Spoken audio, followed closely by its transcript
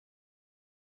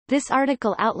This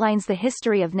article outlines the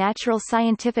history of natural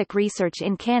scientific research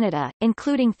in Canada,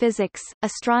 including physics,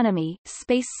 astronomy,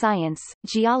 space science,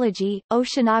 geology,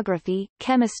 oceanography,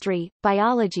 chemistry,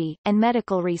 biology, and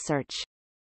medical research.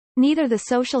 Neither the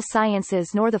social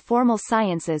sciences nor the formal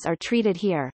sciences are treated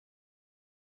here.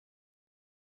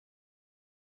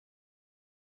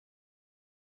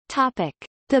 Topic: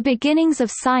 The beginnings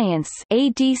of science,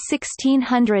 AD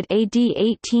 1600 AD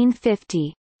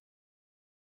 1850.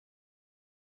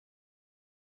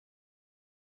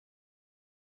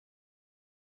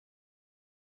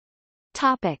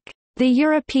 Topic: The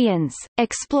Europeans,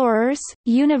 explorers,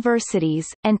 universities,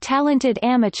 and talented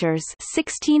amateurs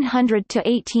 1600 to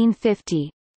 1850.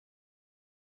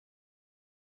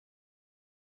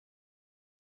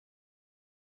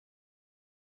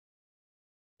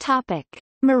 Topic: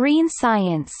 Marine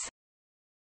science.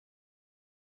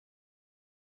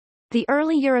 The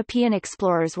early European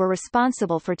explorers were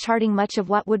responsible for charting much of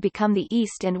what would become the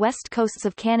east and west coasts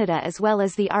of Canada as well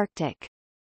as the Arctic.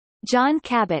 John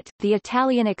Cabot, the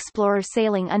Italian explorer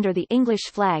sailing under the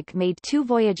English flag, made 2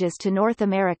 voyages to North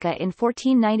America in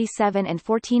 1497 and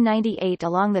 1498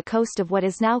 along the coast of what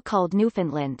is now called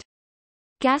Newfoundland.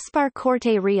 Gaspar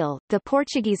Corte Real, the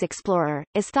Portuguese explorer,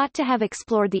 is thought to have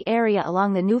explored the area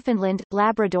along the Newfoundland,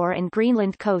 Labrador and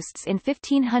Greenland coasts in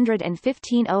 1500 and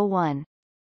 1501.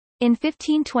 In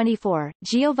 1524,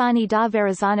 Giovanni da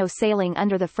Verrazzano, sailing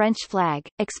under the French flag,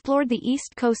 explored the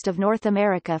east coast of North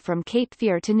America from Cape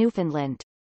Fear to Newfoundland.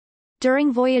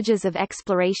 During voyages of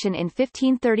exploration in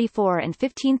 1534 and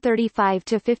 1535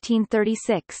 to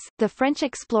 1536, the French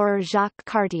explorer Jacques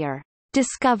Cartier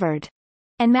discovered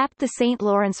and mapped the St.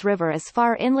 Lawrence River as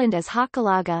far inland as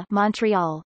Hochelaga,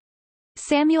 Montreal.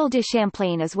 Samuel de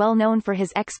Champlain is well known for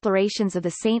his explorations of the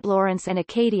St. Lawrence and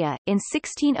Acadia, in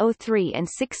 1603 and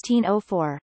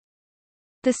 1604.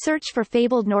 The search for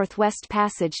fabled Northwest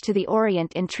Passage to the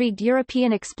Orient intrigued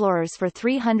European explorers for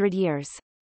 300 years.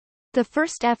 The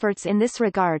first efforts in this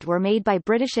regard were made by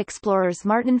British explorers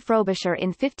Martin Frobisher in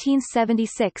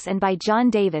 1576 and by John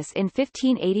Davis in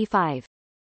 1585.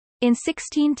 In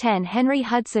 1610 Henry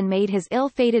Hudson made his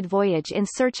ill-fated voyage in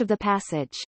search of the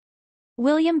passage.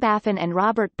 William Baffin and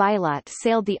Robert Bylot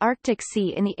sailed the Arctic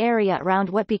Sea in the area around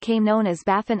what became known as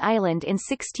Baffin Island in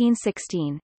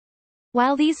 1616.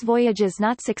 While these voyages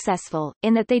not successful,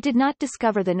 in that they did not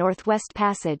discover the Northwest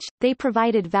Passage, they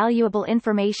provided valuable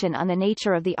information on the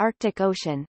nature of the Arctic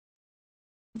Ocean.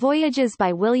 Voyages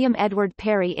by William Edward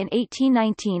Parry in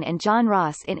 1819 and John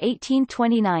Ross in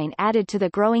 1829 added to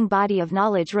the growing body of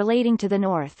knowledge relating to the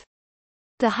North.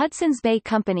 The Hudson's Bay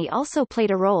Company also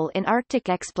played a role in Arctic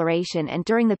exploration, and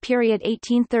during the period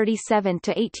 1837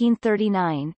 to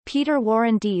 1839, Peter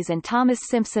Warren Dease and Thomas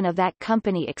Simpson of that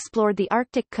company explored the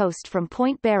Arctic coast from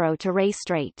Point Barrow to Ray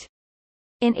Strait.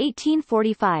 In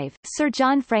 1845, Sir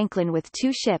John Franklin with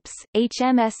 2 ships,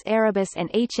 HMS Erebus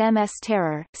and HMS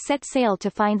Terror, set sail to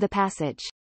find the passage.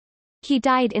 He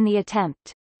died in the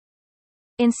attempt.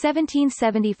 In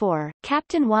 1774,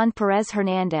 Captain Juan Pérez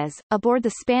Hernández, aboard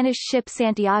the Spanish ship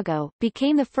Santiago,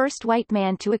 became the first white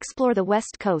man to explore the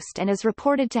west coast and is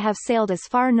reported to have sailed as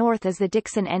far north as the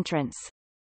Dixon Entrance.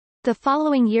 The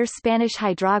following year Spanish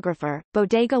hydrographer,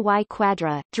 Bodega y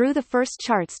Cuadra, drew the first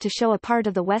charts to show a part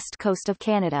of the west coast of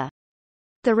Canada.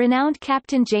 The renowned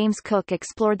Captain James Cook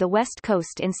explored the west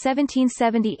coast in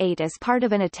 1778 as part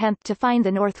of an attempt to find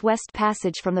the Northwest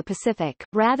Passage from the Pacific,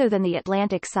 rather than the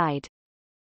Atlantic side.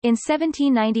 In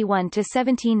 1791 to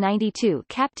 1792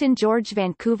 Captain George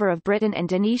Vancouver of Britain and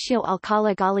Dionisio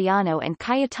Alcala Galiano and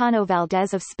Cayetano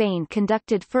Valdez of Spain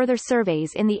conducted further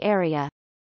surveys in the area.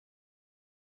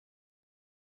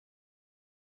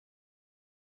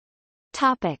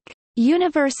 Topic: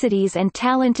 Universities and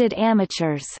talented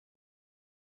amateurs.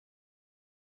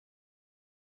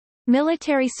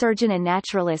 Military surgeon and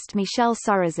naturalist Michel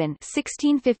Sarrazin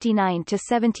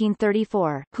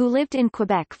 (1659–1734), who lived in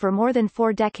Quebec for more than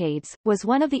 4 decades, was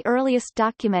one of the earliest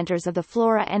documenters of the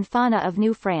flora and fauna of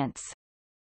New France.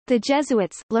 The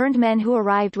Jesuits, learned men who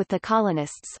arrived with the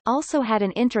colonists, also had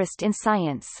an interest in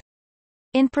science.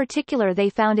 In particular, they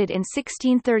founded in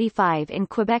 1635 in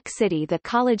Quebec City the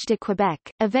Collège de Québec,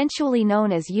 eventually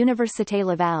known as Université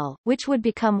Laval, which would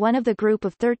become one of the group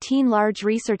of 13 large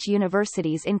research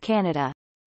universities in Canada.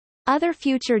 Other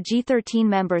future G13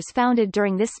 members founded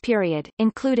during this period,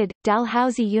 included,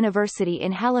 Dalhousie University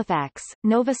in Halifax,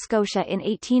 Nova Scotia in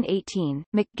 1818,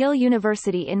 McGill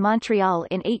University in Montreal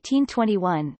in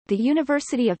 1821, the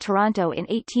University of Toronto in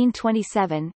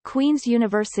 1827, Queen's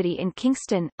University in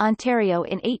Kingston, Ontario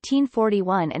in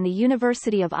 1841 and the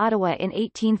University of Ottawa in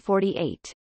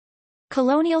 1848.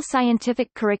 Colonial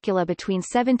scientific curricula between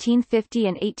 1750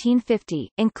 and 1850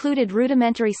 included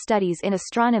rudimentary studies in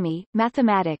astronomy,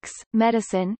 mathematics,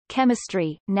 medicine,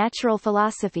 chemistry, natural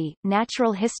philosophy,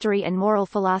 natural history and moral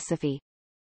philosophy.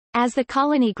 As the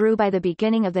colony grew by the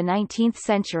beginning of the 19th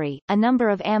century, a number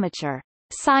of amateur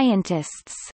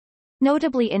scientists,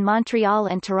 notably in Montreal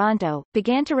and Toronto,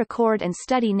 began to record and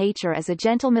study nature as a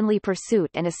gentlemanly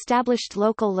pursuit and established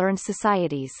local learned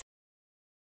societies.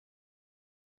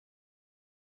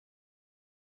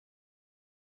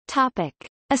 Topic: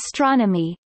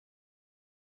 Astronomy.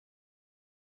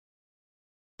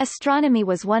 Astronomy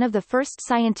was one of the first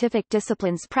scientific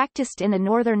disciplines practiced in the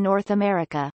northern North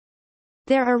America.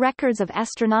 There are records of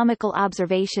astronomical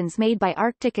observations made by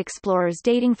Arctic explorers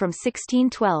dating from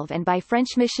 1612 and by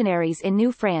French missionaries in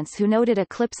New France who noted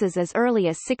eclipses as early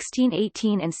as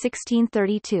 1618 and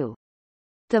 1632.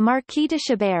 The Marquis de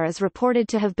Chabert is reported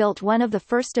to have built one of the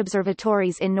first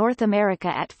observatories in North America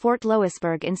at Fort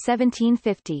Louisbourg in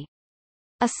 1750.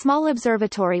 A small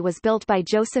observatory was built by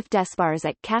Joseph Despars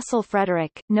at Castle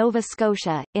Frederick, Nova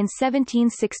Scotia, in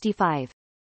 1765.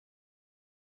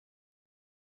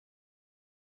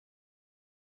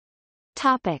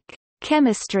 Topic: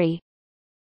 Chemistry.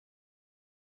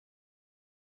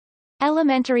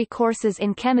 Elementary courses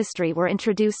in chemistry were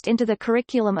introduced into the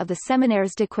curriculum of the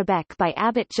Séminaires de Québec by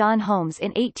Abbot John Holmes in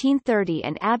 1830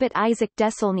 and Abbot Isaac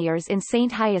Desaulniers in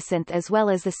Saint-Hyacinthe as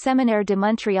well as the Séminaire de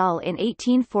Montréal in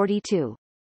 1842.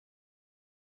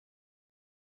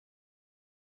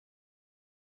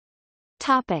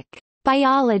 Topic: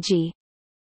 Biology.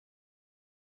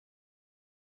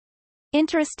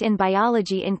 Interest in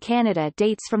biology in Canada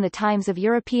dates from the times of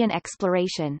European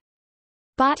exploration.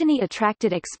 Botany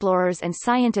attracted explorers and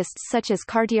scientists such as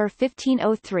Cartier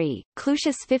 1503,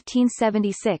 Clusius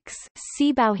 1576,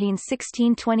 C. Bauhin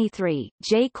 1623,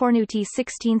 J. Cornuty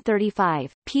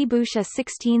 1635, P. Boucher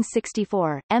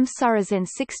 1664, M. Sarrazin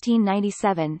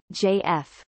 1697, J.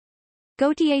 F.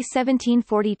 Gautier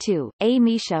 1742, A.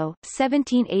 Michaud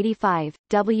 1785,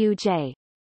 W. J.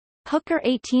 Hooker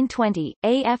 1820,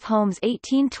 A. F. Holmes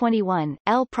 1821,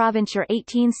 L. Provencher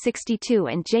 1862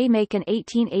 and J. Macon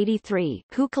 1883,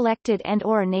 who collected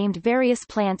and/or named various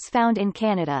plants found in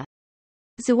Canada.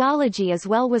 Zoology as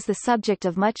well was the subject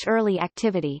of much early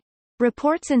activity.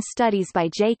 Reports and studies by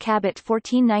J. Cabot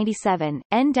 1497,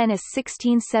 N. Dennis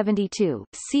 1672,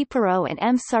 C. Perot and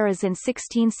M. Sarrazin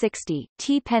 1660,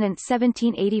 T. Pennant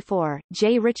 1784,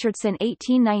 J. Richardson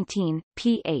 1819,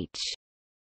 P. H.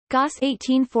 Goss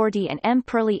 1840 and M.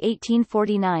 Purley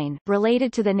 1849,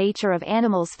 related to the nature of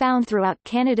animals found throughout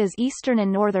Canada's eastern and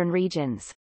northern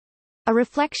regions. A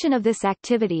reflection of this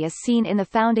activity is seen in the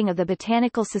founding of the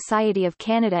Botanical Society of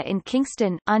Canada in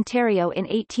Kingston, Ontario in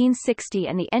 1860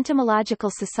 and the Entomological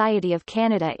Society of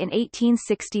Canada in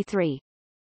 1863.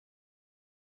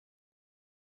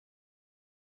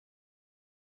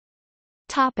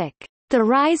 Topic: The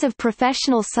rise of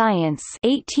professional science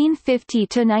 1850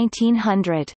 to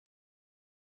 1900.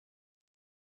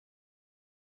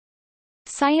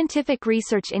 Scientific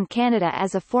research in Canada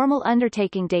as a formal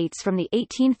undertaking dates from the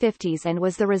 1850s and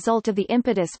was the result of the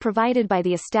impetus provided by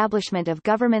the establishment of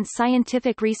government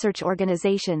scientific research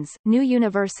organizations, new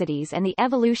universities and the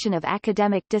evolution of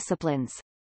academic disciplines.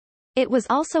 It was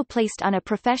also placed on a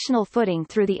professional footing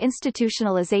through the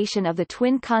institutionalization of the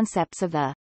twin concepts of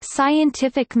the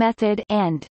scientific method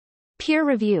and peer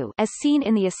review as seen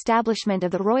in the establishment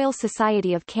of the Royal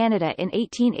Society of Canada in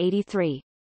 1883.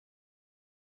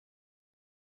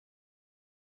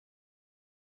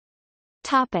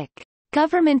 Topic: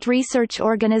 Government research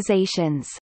organizations.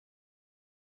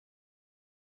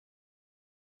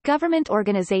 Government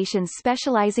organizations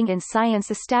specializing in science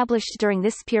established during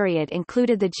this period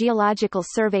included the Geological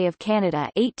Survey of Canada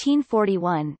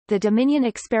 1841, the Dominion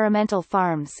Experimental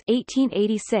Farms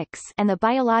 1886, and the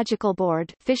Biological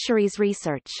Board Fisheries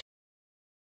Research.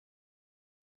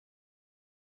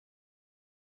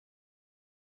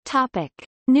 Topic: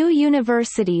 New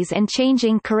universities and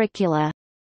changing curricula.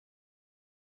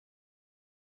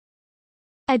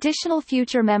 Additional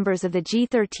future members of the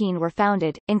G13 were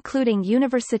founded, including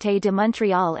Université de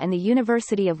Montréal and the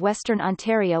University of Western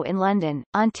Ontario in London,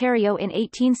 Ontario in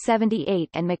 1878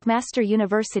 and McMaster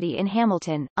University in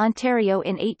Hamilton, Ontario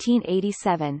in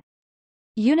 1887.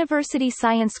 University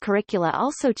science curricula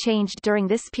also changed during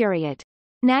this period.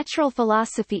 Natural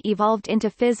philosophy evolved into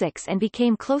physics and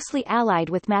became closely allied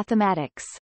with mathematics.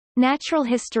 Natural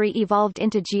history evolved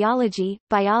into geology,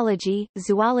 biology,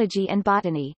 zoology and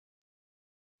botany.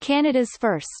 Canada's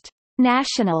first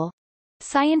national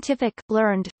Scientific,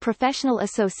 learned, professional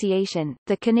association.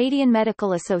 The Canadian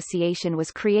Medical Association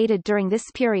was created during this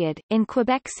period, in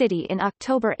Quebec City in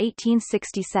October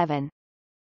 1867.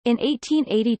 In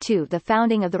 1882 the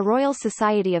founding of the Royal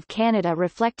Society of Canada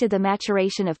reflected the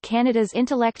maturation of Canada's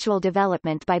intellectual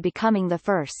development by becoming the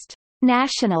first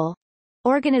national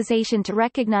organization to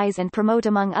recognize and promote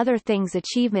among other things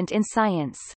achievement in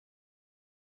science.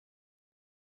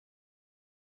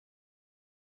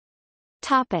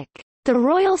 Topic: The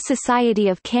Royal Society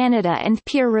of Canada and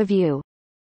peer review.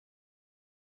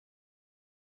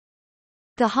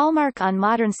 The hallmark on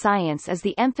modern science is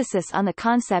the emphasis on the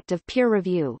concept of peer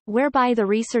review, whereby the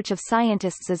research of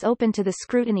scientists is open to the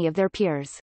scrutiny of their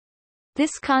peers.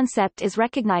 This concept is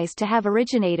recognized to have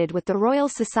originated with the Royal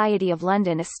Society of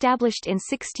London, established in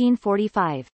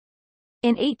 1645.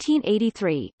 In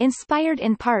 1883, inspired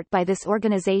in part by this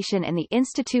organization and the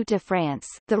Institut de France,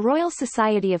 the Royal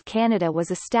Society of Canada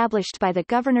was established by the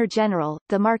Governor-General,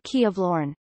 the Marquis of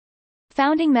Lorne.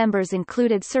 Founding members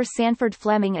included Sir Sanford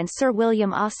Fleming and Sir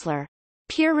William Osler.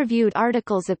 Peer-reviewed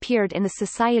articles appeared in the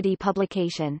Society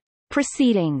publication,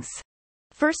 Proceedings,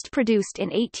 first produced in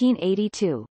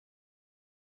 1882.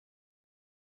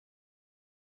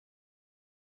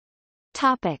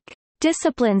 Topic: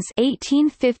 Disciplines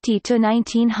 1850 to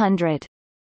 1900.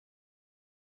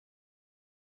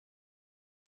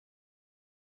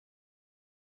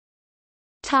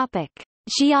 Topic: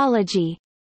 Geology.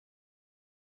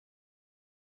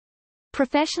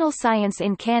 Professional science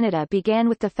in Canada began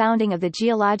with the founding of the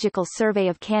Geological Survey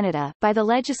of Canada by the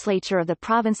Legislature of the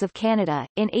Province of Canada,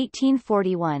 in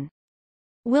 1841.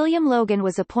 William Logan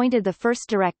was appointed the first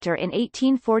director in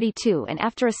 1842 and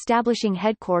after establishing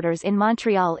headquarters in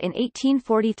Montreal in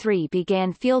 1843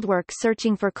 began fieldwork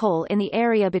searching for coal in the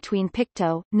area between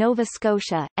Pictou, Nova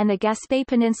Scotia, and the Gaspé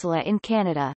Peninsula in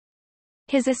Canada.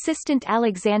 His assistant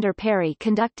Alexander Perry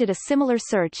conducted a similar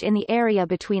search in the area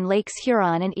between Lakes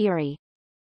Huron and Erie.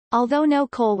 Although no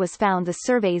coal was found, the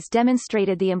surveys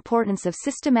demonstrated the importance of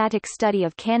systematic study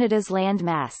of Canada's land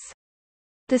mass.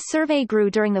 The survey grew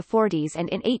during the 40s and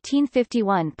in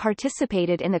 1851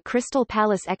 participated in the Crystal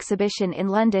Palace exhibition in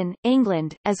London,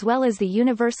 England, as well as the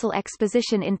Universal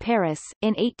Exposition in Paris,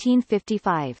 in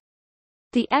 1855.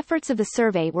 The efforts of the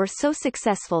survey were so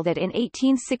successful that in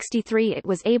 1863 it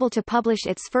was able to publish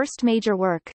its first major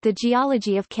work, The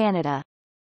Geology of Canada.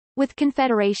 With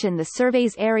Confederation, the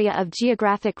survey's area of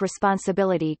geographic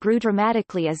responsibility grew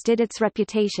dramatically, as did its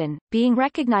reputation, being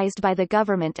recognized by the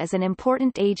government as an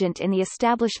important agent in the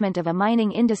establishment of a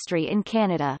mining industry in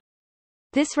Canada.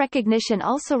 This recognition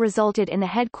also resulted in the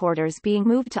headquarters being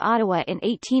moved to Ottawa in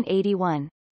 1881.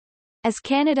 As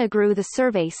Canada grew, the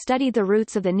survey studied the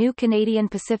routes of the new Canadian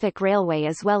Pacific Railway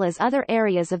as well as other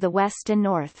areas of the West and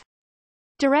North.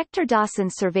 Director Dawson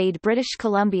surveyed British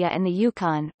Columbia and the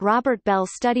Yukon, Robert Bell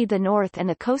studied the north and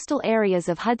the coastal areas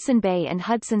of Hudson Bay and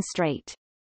Hudson Strait.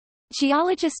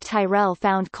 Geologist Tyrrell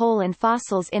found coal and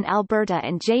fossils in Alberta,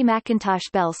 and J.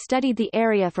 McIntosh Bell studied the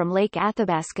area from Lake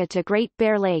Athabasca to Great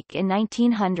Bear Lake in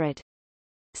 1900.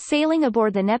 Sailing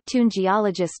aboard the Neptune,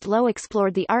 geologist Lowe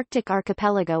explored the Arctic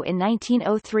archipelago in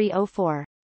 1903-04.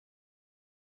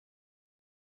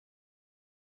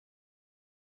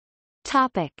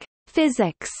 Topic: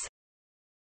 Physics.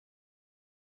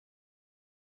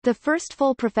 The first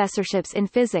full professorships in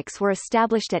physics were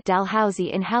established at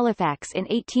Dalhousie in Halifax in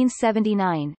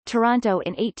 1879, Toronto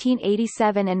in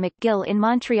 1887 and McGill in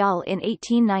Montreal in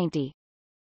 1890.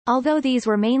 Although these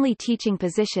were mainly teaching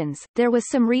positions, there was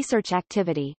some research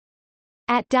activity.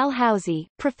 At Dalhousie,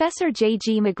 Professor J.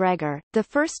 G. McGregor, the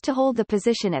first to hold the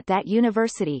position at that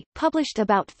university, published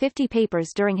about 50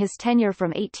 papers during his tenure from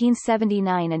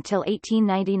 1879 until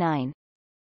 1899.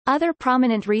 Other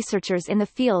prominent researchers in the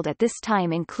field at this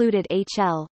time included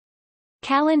H.L.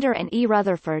 Callender and E.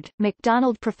 Rutherford,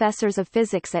 MacDonald, professors of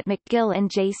physics at McGill,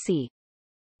 and J.C.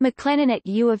 McLennan at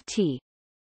U of T.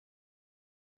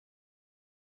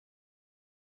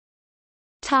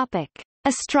 Topic: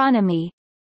 Astronomy.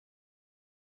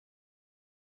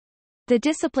 The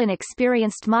discipline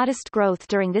experienced modest growth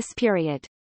during this period.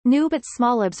 New but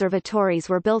small observatories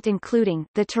were built, including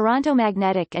the Toronto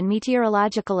Magnetic and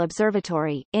Meteorological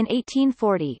Observatory, in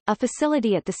 1840, a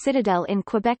facility at the Citadel in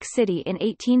Quebec City in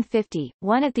 1850,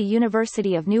 one at the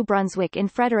University of New Brunswick in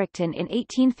Fredericton in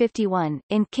 1851,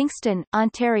 in Kingston,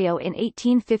 Ontario in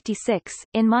 1856,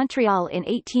 in Montreal in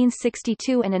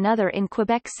 1862 and another in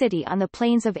Quebec City on the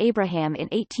Plains of Abraham in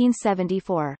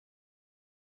 1874.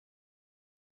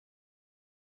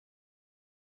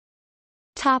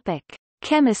 Topic: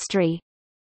 Chemistry.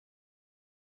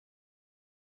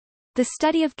 The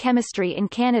study of chemistry in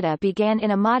Canada began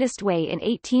in a modest way in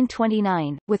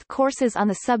 1829, with courses on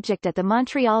the subject at the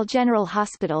Montreal General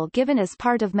Hospital given as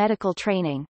part of medical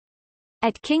training.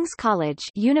 At King's College,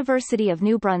 University of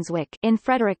New Brunswick, in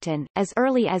Fredericton, as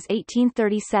early as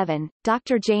 1837,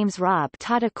 Dr. James Robb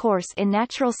taught a course in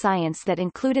natural science that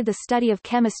included the study of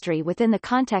chemistry within the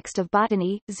context of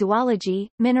botany, zoology,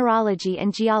 mineralogy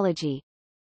and geology.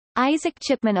 Isaac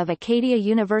Chipman of Acadia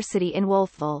University in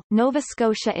Wolfville, Nova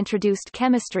Scotia introduced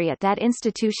chemistry at that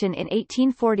institution in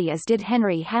 1840, as did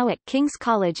Henry Howe at King's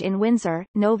College in Windsor,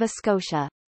 Nova Scotia.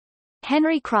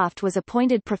 Henry Croft was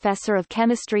appointed Professor of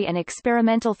Chemistry and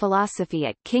Experimental Philosophy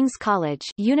at King's College,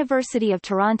 University of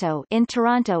Toronto, in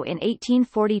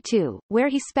 1842, where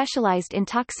he specialized in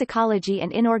toxicology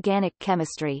and inorganic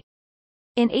chemistry.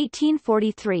 In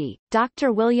 1843,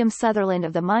 Dr. William Sutherland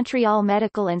of the Montreal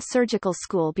Medical and Surgical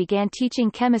School began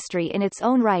teaching chemistry in its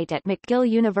own right at McGill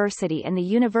University and the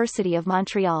University of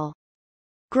Montreal.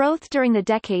 Growth during the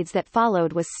decades that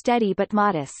followed was steady but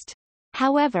modest.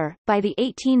 However, by the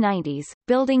 1890s,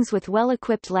 buildings with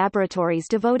well-equipped laboratories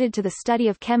devoted to the study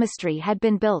of chemistry had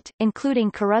been built,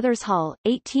 including Carruthers Hall,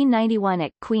 1891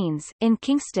 at Queen's, in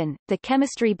Kingston, the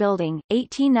Chemistry Building,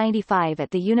 1895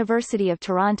 at the University of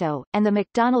Toronto, and the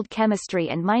MacDonald Chemistry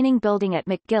and Mining Building at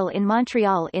McGill in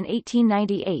Montreal in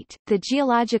 1898. The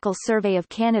Geological Survey of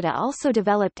Canada also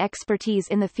developed expertise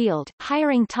in the field,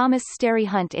 hiring Thomas Sterry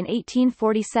Hunt in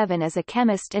 1847 as a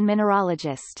chemist and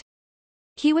mineralogist.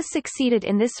 He was succeeded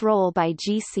in this role by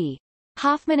G.C.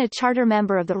 Hoffman, a charter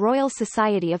member of the Royal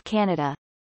Society of Canada.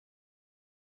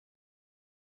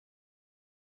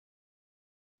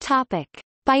 Topic: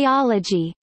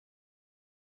 Biology.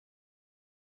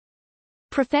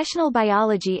 Professional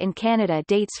biology in Canada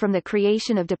dates from the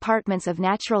creation of departments of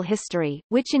natural history,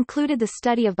 which included the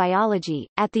study of biology,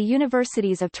 at the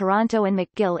Universities of Toronto and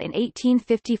McGill in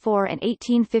 1854 and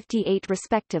 1858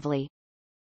 respectively.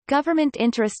 Government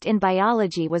interest in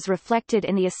biology was reflected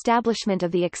in the establishment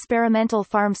of the Experimental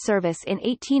Farm Service in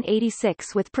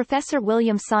 1886 with Professor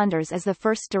William Saunders as the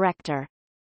first director.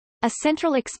 A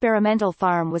central experimental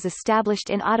farm was established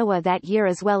in Ottawa that year,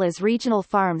 as well as regional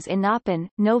farms in Noppin,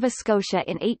 Nova Scotia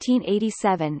in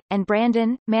 1887, and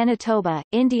Brandon, Manitoba,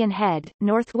 Indian Head,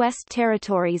 Northwest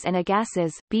Territories and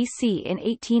Agassiz, BC in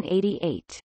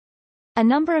 1888. A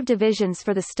number of divisions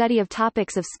for the study of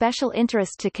topics of special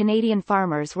interest to Canadian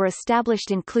farmers were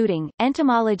established, including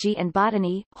entomology and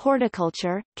botany,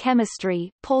 horticulture,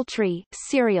 chemistry, poultry,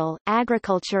 cereal,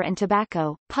 agriculture and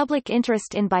tobacco. Public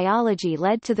interest in biology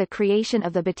led to the creation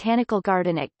of the Botanical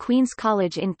Garden at Queen's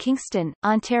College in Kingston,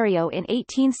 Ontario in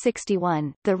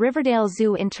 1861, the Riverdale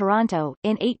Zoo in Toronto,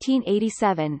 in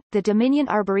 1887, the Dominion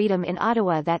Arboretum in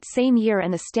Ottawa that same year,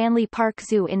 and the Stanley Park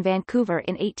Zoo in Vancouver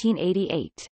in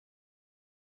 1888.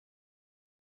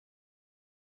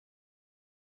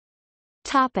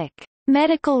 Topic: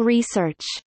 Medical research.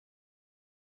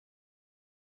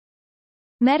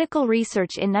 Medical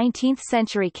research in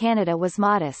 19th-century Canada was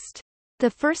modest. The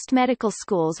first medical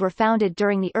schools were founded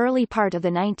during the early part of the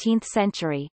 19th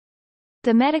century.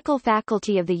 The medical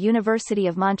faculty of the University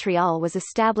of Montreal was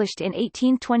established in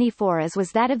 1824, as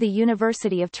was that of the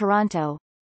University of Toronto.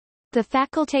 The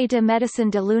Faculté de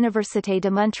médecine de l'Université de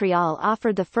Montréal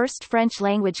offered the first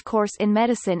French-language course in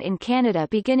medicine in Canada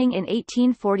beginning in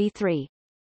 1843.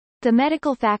 The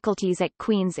medical faculties at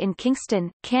Queen's in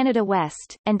Kingston, Canada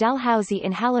West, and Dalhousie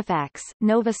in Halifax,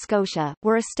 Nova Scotia,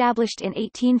 were established in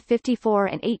 1854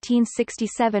 and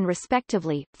 1867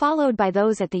 respectively, followed by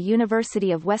those at the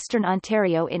University of Western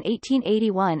Ontario in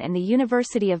 1881 and the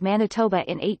University of Manitoba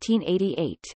in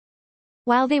 1888.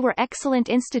 While they were excellent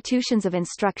institutions of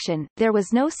instruction, there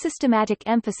was no systematic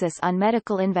emphasis on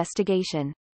medical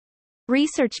investigation.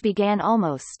 Research began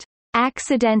almost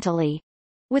accidentally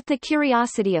with the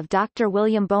curiosity of Dr.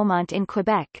 William Beaumont in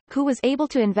Quebec, who was able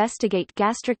to investigate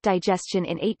gastric digestion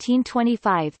in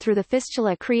 1825 through the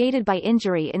fistula created by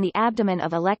injury in the abdomen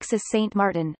of Alexis Saint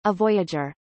Martin, a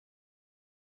voyager.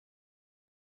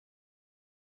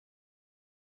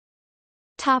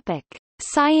 Topic: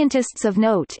 Scientists of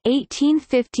note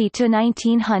 1850 to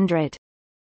 1900.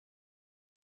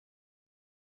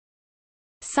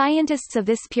 Scientists of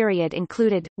this period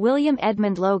included William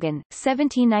Edmund Logan,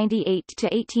 1798 to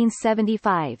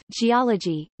 1875;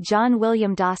 Geology, John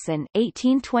William Dawson,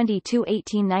 1820 to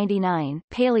 1899;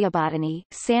 Paleobotany,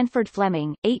 Sanford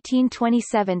Fleming,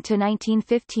 1827 to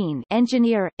 1915;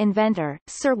 Engineer, inventor,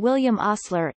 Sir William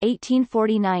Osler,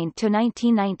 1849 to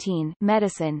 1919;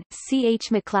 Medicine, C. H.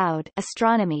 MacLeod;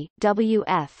 Astronomy, W.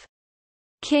 F.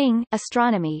 King,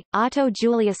 Astronomy, Otto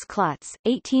Julius Klotz,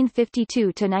 1852 to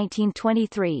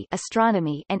 1923;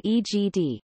 Astronomy, and E. G.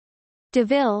 D.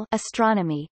 DeVille,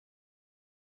 Astronomy.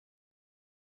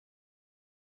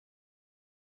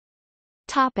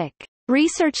 Topic: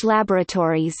 Research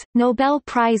laboratories, Nobel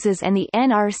Prizes and the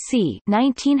NRC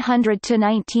 1900 to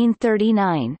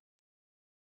 1939.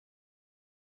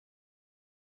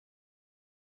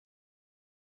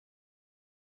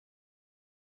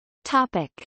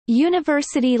 Topic: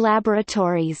 University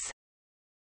laboratories.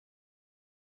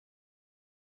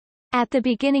 At the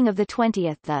beginning of the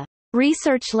 20th, the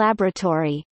Research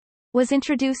Laboratory was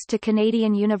introduced to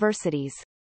Canadian universities.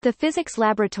 The physics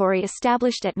laboratory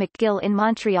established at McGill in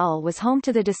Montreal was home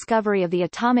to the discovery of the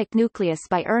atomic nucleus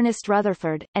by Ernest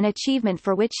Rutherford, an achievement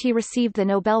for which he received the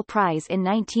Nobel Prize in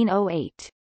 1908.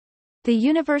 The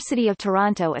University of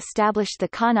Toronto established the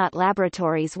Connaught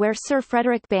Laboratories where Sir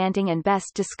Frederick Banting and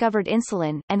Best discovered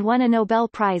insulin, and won a Nobel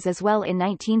Prize as well in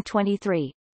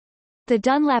 1923. The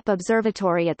Dunlap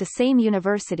Observatory at the same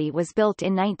university was built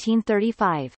in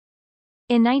 1935.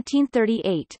 In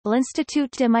 1938,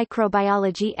 l'Institut de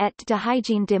microbiologie et de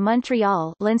hygiène de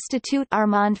Montréal, l'Institut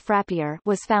Armand Frappier,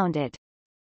 was founded.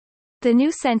 The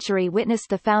new century witnessed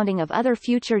the founding of other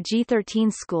future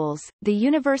G13 schools, the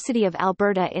University of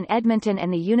Alberta in Edmonton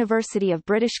and the University of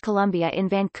British Columbia in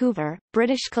Vancouver,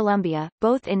 British Columbia,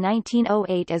 both in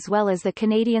 1908, as well as the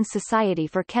Canadian Society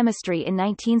for Chemistry in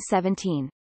 1917.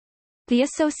 The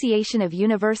Association of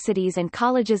Universities and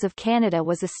Colleges of Canada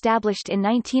was established in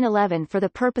 1911 for the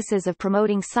purposes of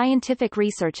promoting scientific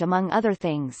research among other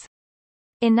things.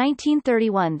 In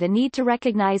 1931, the need to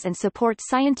recognize and support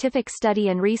scientific study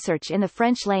and research in the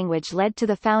French language led to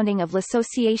the founding of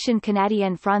l'Association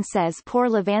canadienne française pour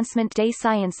l'avancement des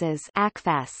sciences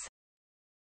 (ACFAS).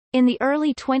 In the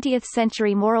early 20th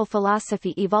century, moral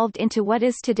philosophy evolved into what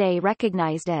is today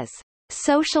recognized as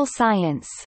social science.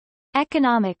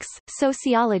 Economics,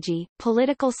 sociology,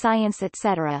 political science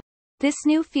etc. This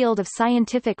new field of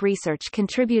scientific research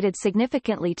contributed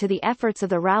significantly to the efforts of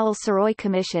the Raoul-Soroy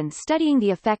Commission studying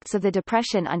the effects of the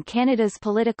Depression on Canada's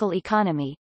political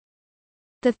economy.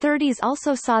 The 30s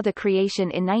also saw the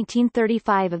creation in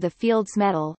 1935 of the Fields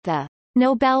Medal, the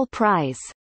Nobel Prize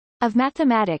of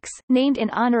Mathematics, named in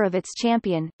honor of its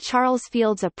champion, Charles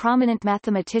Fields, a prominent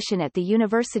mathematician at the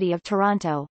University of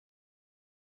Toronto.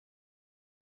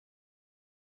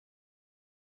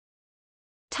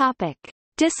 Topic: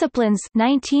 Disciplines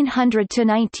 1900 to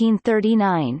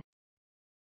 1939.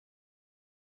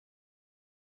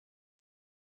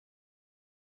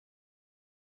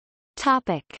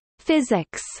 Topic: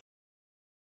 Physics.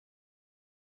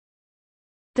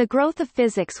 The growth of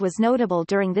physics was notable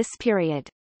during this period.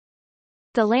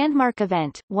 The landmark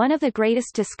event, one of the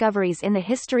greatest discoveries in the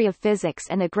history of physics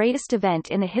and the greatest event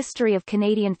in the history of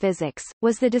Canadian physics,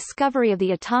 was the discovery of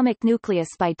the atomic nucleus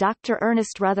by Dr.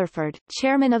 Ernest Rutherford,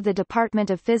 chairman of the Department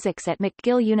of Physics at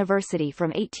McGill University from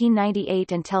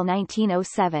 1898 until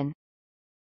 1907.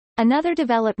 Another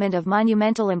development of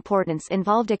monumental importance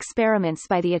involved experiments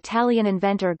by the Italian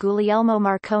inventor Guglielmo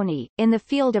Marconi, in the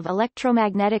field of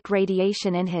electromagnetic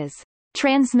radiation and his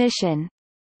transmission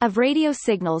of radio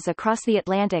signals across the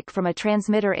Atlantic from a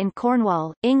transmitter in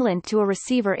Cornwall, England to a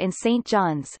receiver in St.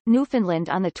 John's,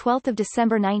 Newfoundland on 12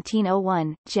 December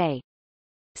 1901, J.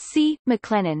 C.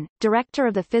 McLennan, director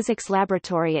of the Physics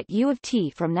Laboratory at U of T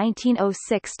from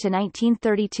 1906 to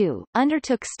 1932,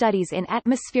 undertook studies in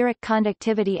atmospheric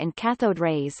conductivity and cathode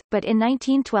rays, but in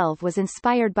 1912 was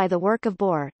inspired by the work of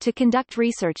Bohr, to conduct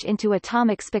research into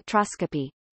atomic spectroscopy.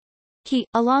 He,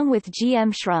 along with G.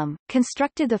 M. Schrum,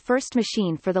 constructed the first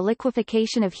machine for the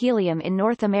liquefaction of helium in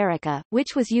North America,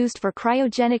 which was used for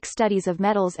cryogenic studies of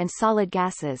metals and solid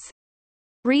gases.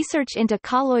 Research into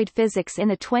colloid physics in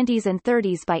the 20s and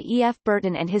 30s by E. F.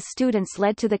 Burton and his students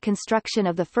led to the construction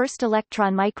of the first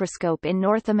electron microscope in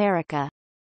North America.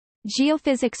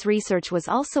 Geophysics research was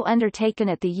also undertaken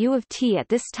at the U of T at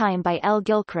this time by L.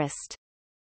 Gilchrist.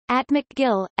 At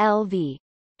McGill, L.V.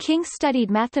 King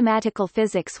studied mathematical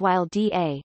physics while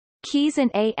D.A. Keyes and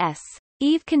A.S.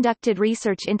 Eve conducted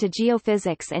research into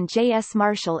geophysics and J.S.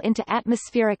 Marshall into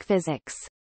atmospheric physics.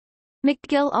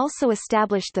 McGill also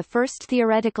established the first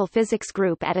theoretical physics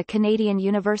group at a Canadian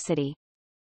university.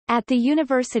 At the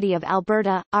University of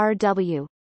Alberta, R.W.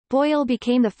 Boyle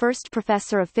became the first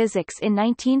professor of physics in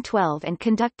 1912 and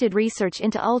conducted research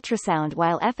into ultrasound,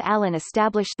 while F. Allen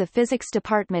established the physics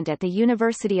department at the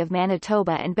University of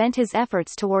Manitoba and bent his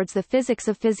efforts towards the physics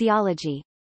of physiology.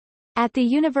 At the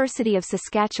University of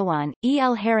Saskatchewan, E.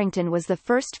 L. Harrington was the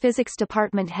first physics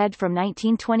department head from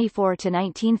 1924 to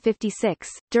 1956,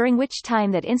 during which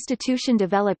time that institution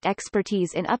developed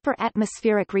expertise in upper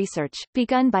atmospheric research,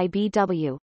 begun by B.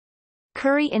 W.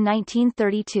 Curry in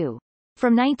 1932.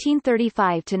 From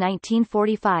 1935 to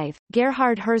 1945,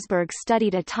 Gerhard Herzberg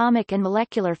studied atomic and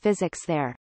molecular physics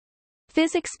there.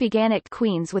 Physics began at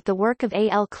Queen's with the work of A.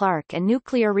 L. Clark, and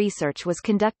nuclear research was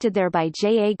conducted there by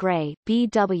J. A. Gray, B.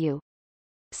 W.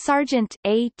 Sargent,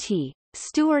 A. T.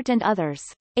 Stewart and others.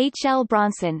 H. L.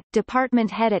 Bronson, department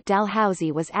head at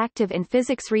Dalhousie, was active in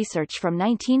physics research from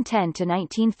 1910 to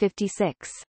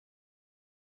 1956.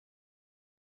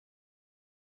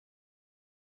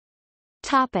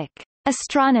 Topic: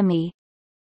 Astronomy.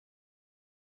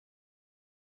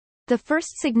 The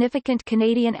first significant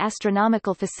Canadian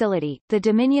astronomical facility, the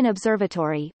Dominion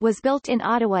Observatory, was built in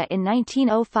Ottawa in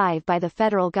 1905 by the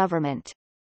federal government.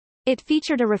 It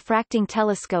featured a refracting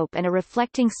telescope and a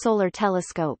reflecting solar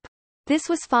telescope. This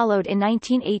was followed in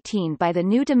 1918 by the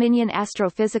new Dominion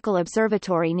Astrophysical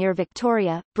Observatory near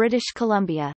Victoria, British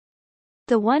Columbia.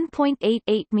 The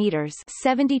 1.88 meters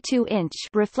 (72-inch)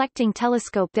 reflecting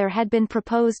telescope there had been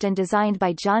proposed and designed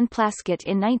by John Plaskett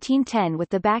in 1910 with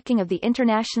the backing of the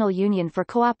International Union for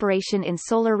Cooperation in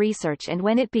Solar Research, and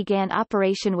when it began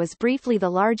operation was briefly the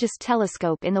largest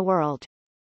telescope in the world.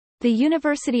 The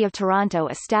University of Toronto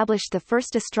established the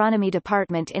first astronomy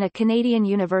department in a Canadian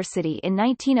university in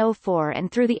 1904,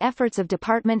 and through the efforts of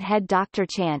department head Dr.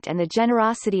 Chant and the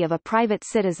generosity of a private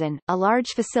citizen, a large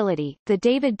facility, the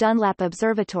David Dunlap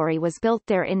Observatory, was built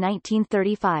there in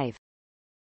 1935.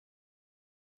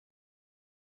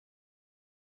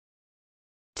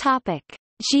 Topic: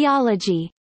 Geology.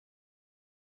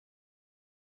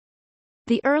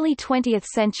 The early 20th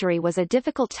century was a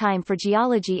difficult time for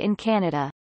geology in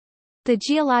Canada. The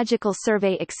Geological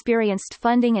Survey experienced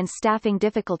funding and staffing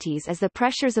difficulties as the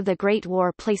pressures of the Great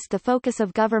War placed the focus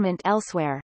of government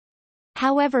elsewhere.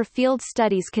 However, field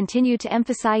studies continued to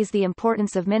emphasize the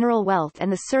importance of mineral wealth,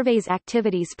 and the survey's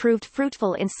activities proved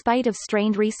fruitful in spite of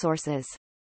strained resources.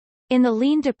 In the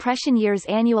lean Depression years,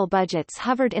 annual budgets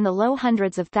hovered in the low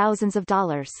hundreds of thousands of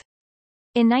dollars.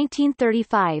 In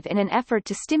 1935, in an effort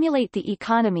to stimulate the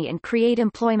economy and create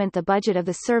employment, the budget of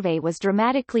the survey was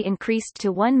dramatically increased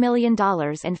to $1 million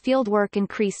and field work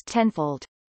increased tenfold.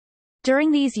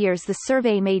 During these years, the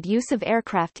survey made use of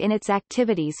aircraft in its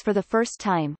activities for the first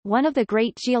time. One of the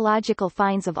great geological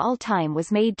finds of all time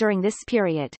was made during this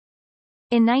period.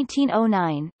 In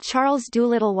 1909, Charles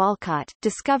Doolittle Walcott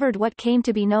discovered what came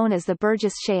to be known as the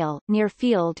Burgess Shale, near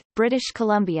Field, British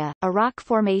Columbia, a rock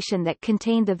formation that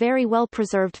contained the very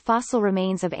well-preserved fossil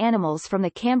remains of animals from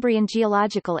the Cambrian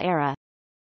geological era.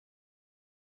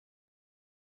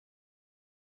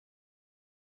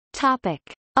 Topic: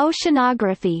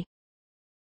 Oceanography.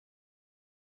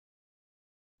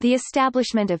 The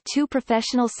establishment of two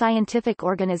professional scientific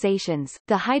organizations,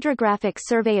 the Hydrographic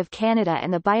Survey of Canada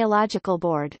and the Biological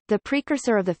Board, the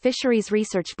precursor of the Fisheries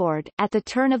Research Board, at the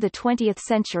turn of the 20th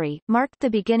century, marked the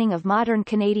beginning of modern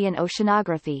Canadian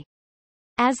oceanography.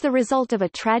 As the result of a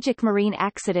tragic marine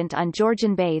accident on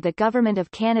Georgian Bay, the Government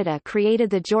of Canada created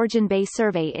the Georgian Bay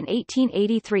Survey in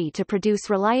 1883 to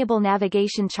produce reliable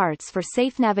navigation charts for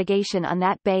safe navigation on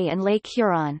that bay and Lake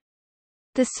Huron.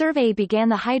 The survey began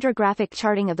the hydrographic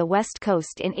charting of the West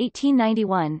Coast in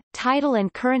 1891, tidal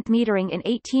and current metering in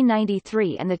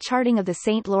 1893, and the charting of the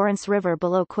St. Lawrence River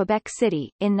below Quebec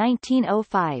City, in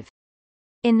 1905.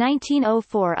 In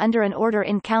 1904, under an order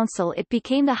in council, it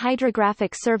became the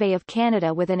Hydrographic Survey of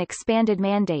Canada with an expanded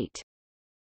mandate.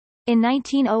 In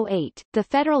 1908, the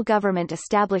federal government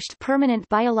established permanent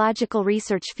biological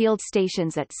research field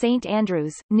stations at St.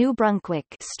 Andrews, New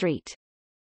Brunswick Street.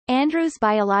 Andrews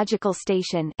Biological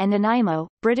Station and Nanaimo,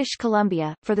 British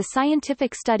Columbia, for the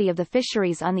scientific study of the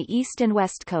fisheries on the east and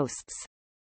west coasts.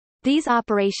 These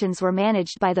operations were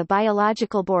managed by the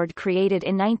Biological Board, created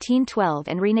in 1912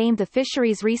 and renamed the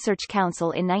Fisheries Research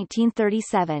Council in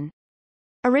 1937.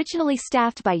 Originally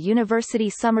staffed by university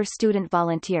summer student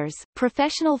volunteers,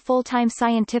 professional full-time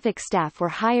scientific staff were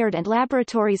hired and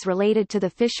laboratories related to the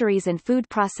fisheries and food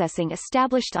processing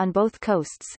established on both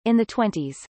coasts. In the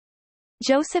 20s,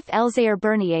 Joseph Elzéar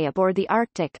Bernier aboard the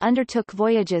Arctic undertook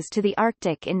voyages to the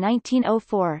Arctic in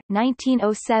 1904,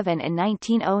 1907 and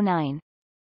 1909.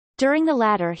 During the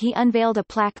latter, he unveiled a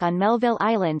plaque on Melville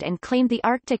Island and claimed the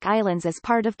Arctic Islands as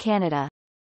part of Canada.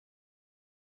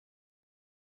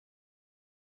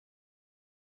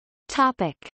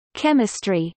 Topic: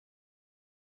 Chemistry.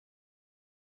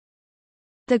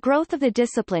 The growth of the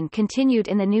discipline continued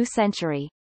in the new century.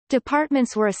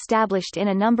 Departments were established in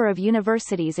a number of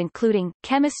universities including,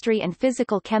 Chemistry and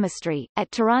Physical Chemistry,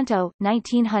 at Toronto,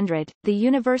 1900, the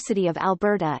University of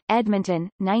Alberta, Edmonton,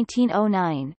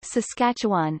 1909,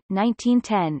 Saskatchewan,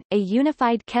 1910, a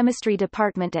Unified Chemistry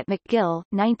Department at McGill,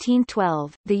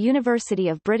 1912, the University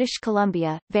of British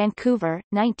Columbia, Vancouver,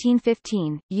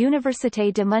 1915,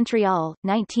 Université de Montréal,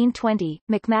 1920,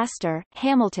 McMaster,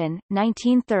 Hamilton,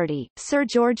 1930, Sir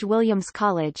George Williams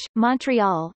College,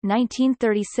 Montreal,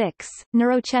 1936,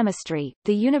 Neurochemistry,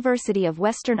 the University of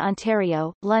Western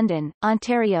Ontario, London,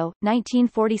 Ontario,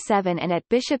 1947 and at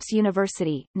Bishop's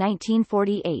University,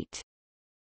 1948.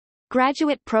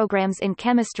 Graduate programs in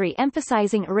chemistry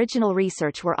emphasizing original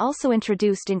research were also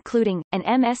introduced including, an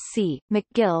MSc,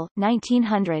 McGill,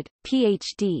 1900,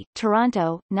 Ph.D.,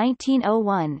 Toronto,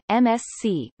 1901,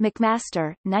 MSc,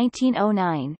 McMaster,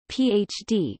 1909,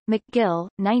 Ph.D., McGill,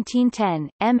 1910,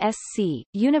 MSc,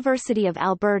 University of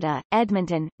Alberta,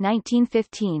 Edmonton,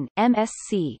 1915,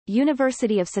 MSc,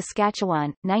 University of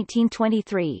Saskatchewan,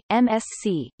 1923,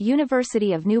 MSc,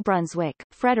 University of New Brunswick,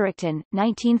 Fredericton,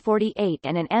 1948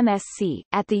 and an MSc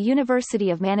at the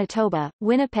University of Manitoba,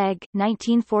 Winnipeg,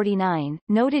 1949.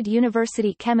 Noted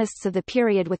university chemists of the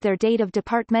period with their date of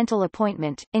departmental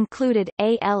appointment, included,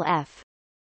 A.L.F.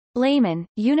 Lehman,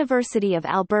 University of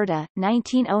Alberta,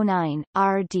 1909,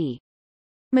 R.D.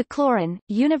 McLaurin,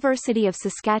 University of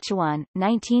Saskatchewan,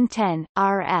 1910,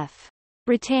 R.F.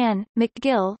 Rattan,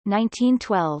 McGill,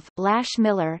 1912, Lash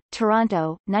Miller,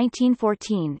 Toronto,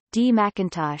 1914, D.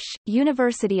 McIntosh,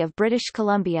 University of British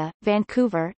Columbia,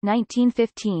 Vancouver,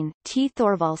 1915, T.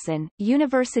 Thorvaldsen,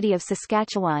 University of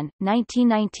Saskatchewan,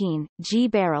 1919, G.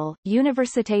 Barrell,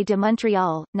 Université de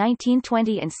Montréal,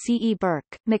 1920 and C. E.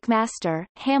 Burke, McMaster,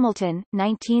 Hamilton,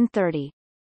 1930.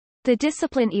 The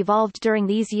discipline evolved during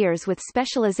these years with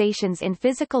specializations in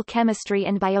physical chemistry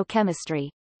and biochemistry.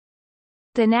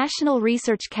 The National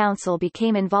Research Council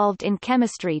became involved in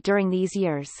chemistry during these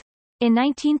years. In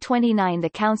 1929 the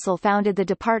Council founded the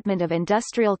Department of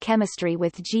Industrial Chemistry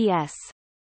with G.S.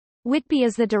 Whitby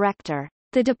as the director.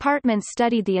 The department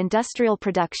studied the industrial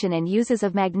production and uses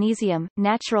of magnesium,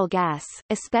 natural gas,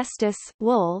 asbestos,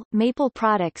 wool, maple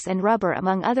products and rubber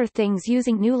among other things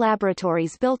using new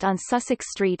laboratories built on Sussex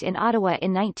Street in Ottawa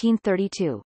in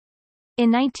 1932.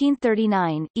 In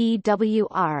 1939,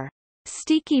 E.W.R.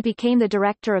 Steaky became the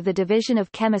director of the Division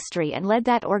of Chemistry and led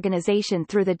that organization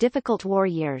through the difficult war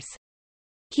years.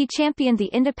 He championed the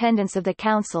independence of the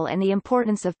Council and the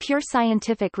importance of pure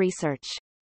scientific research.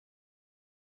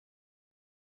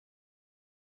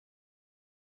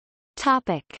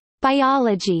 Topic: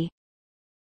 Biology.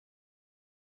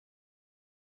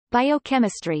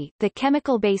 Biochemistry, the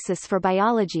chemical basis for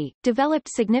biology, developed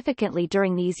significantly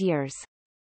during these years.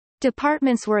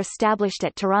 Departments were established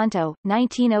at Toronto,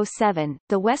 1907,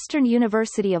 the Western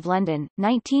University of London,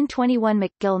 1921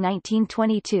 McGill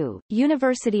 1922,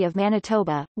 University of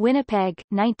Manitoba, Winnipeg,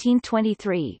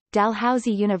 1923,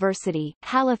 Dalhousie University,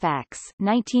 Halifax,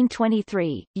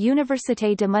 1923,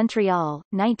 Université de Montréal,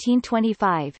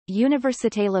 1925,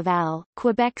 Université Laval,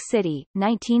 Quebec City,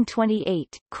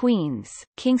 1928, Queens,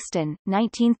 Kingston,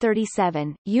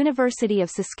 1937, University of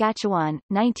Saskatchewan,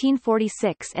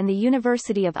 1946 and the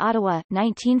University of Ottawa,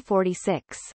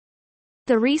 1946.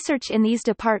 The research in these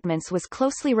departments was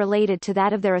closely related to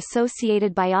that of their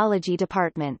associated biology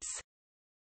departments.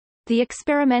 The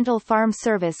experimental farm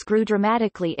service grew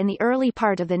dramatically in the early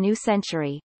part of the new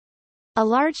century. A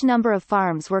large number of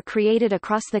farms were created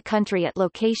across the country at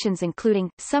locations including,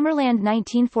 Summerland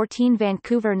 1914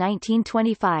 Vancouver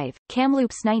 1925,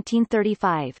 Kamloops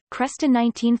 1935, Creston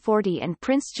 1940 and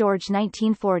Prince George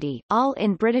 1940, all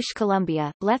in British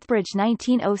Columbia, Lethbridge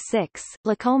 1906,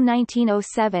 Lacombe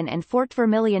 1907 and Fort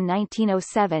Vermilion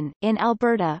 1907, in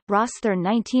Alberta, Rosthern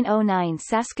 1909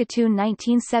 Saskatoon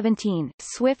 1917,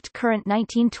 Swift Current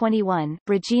 1921,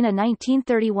 Regina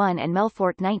 1931 and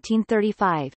Melfort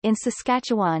 1935, in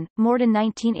Saskatchewan, Morden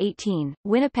 1918,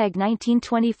 Winnipeg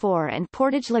 1924 and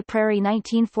Portage-la Prairie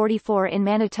 1944 in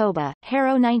Manitoba,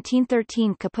 Harrow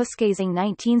 1913 Kapuskasing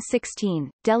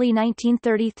 1916, Delhi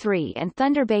 1933 and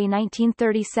Thunder Bay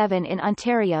 1937 in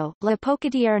Ontario, La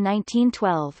Pocatière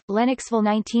 1912, Lennoxville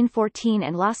 1914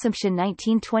 and L'Assomption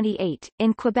 1928,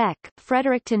 in Quebec,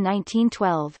 Fredericton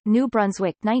 1912, New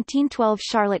Brunswick 1912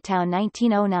 Charlottetown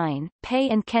 1909, Pay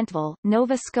and Kentville,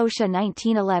 Nova Scotia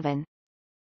 1911.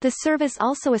 The service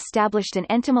also established an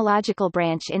entomological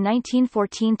branch in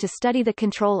 1914 to study the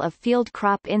control of field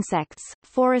crop insects,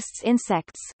 forests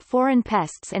insects, foreign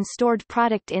pests and stored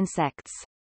product insects.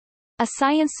 A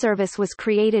science service was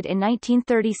created in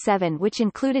 1937 which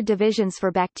included divisions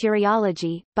for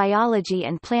bacteriology, biology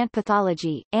and plant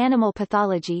pathology, animal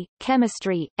pathology,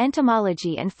 chemistry,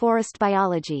 entomology and forest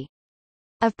biology.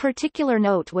 Of particular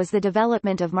note was the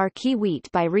development of marquis wheat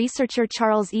by researcher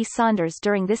Charles E. Saunders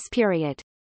during this period.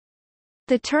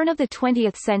 The turn of the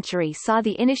 20th century saw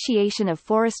the initiation of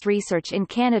forest research in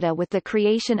Canada with the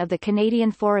creation of the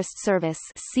Canadian Forest Service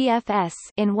 (CFS)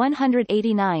 in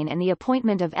 189 and the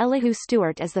appointment of Elihu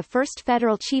Stewart as the first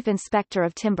federal chief inspector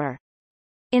of timber.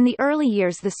 In the early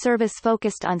years the service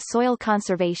focused on soil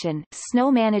conservation,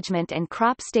 snow management and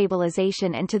crop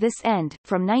stabilization, and to this end,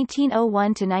 from 1901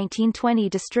 to 1920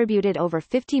 distributed over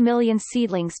 50 million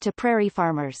seedlings to prairie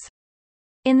farmers.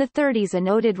 In the 30s a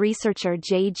noted researcher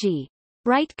J.G.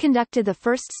 Wright conducted the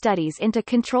first studies into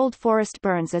controlled forest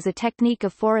burns as a technique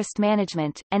of forest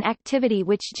management, an activity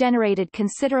which generated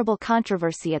considerable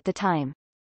controversy at the time.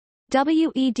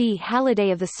 W.E.D.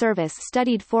 Halliday of the service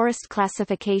studied forest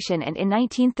classification and in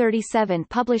 1937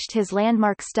 published his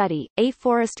landmark study, A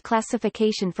Forest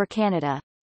Classification for Canada.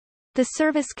 The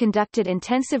service conducted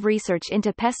intensive research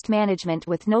into pest management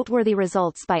with noteworthy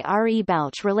results by R. E.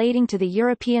 Balch relating to the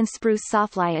European spruce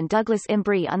sawfly and Douglas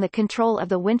Embry on the control of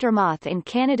the winter moth in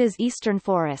Canada's eastern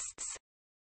forests.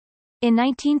 In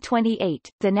 1928,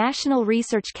 the National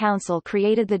Research Council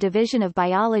created the Division of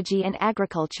Biology and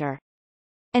Agriculture.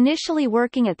 Initially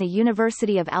working at the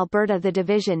University of Alberta, the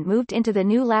division moved into the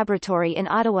new laboratory in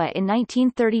Ottawa in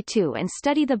 1932 and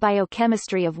studied the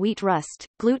biochemistry of wheat rust,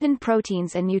 gluten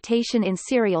proteins and mutation in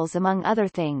cereals among other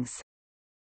things.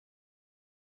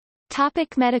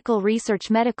 Topic: medical research.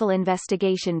 Medical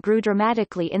investigation grew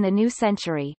dramatically in the new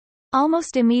century.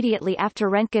 Almost immediately after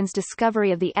Röntgen's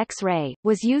discovery of the X-ray,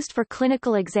 was used for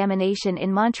clinical examination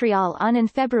in Montreal in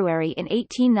February in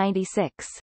 1896.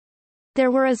 There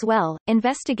were as well,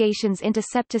 investigations into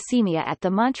septicemia at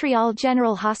the Montreal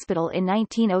General Hospital in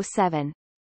 1907.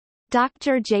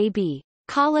 Dr. J.B.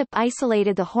 Collip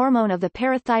isolated the hormone of the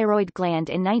parathyroid gland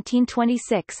in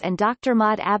 1926 and Dr.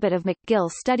 Maud Abbott of McGill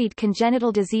studied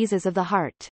congenital diseases of the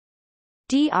heart.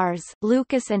 Drs.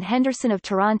 Lucas and Henderson of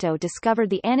Toronto discovered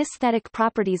the anesthetic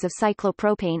properties of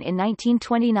cyclopropane in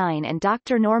 1929 and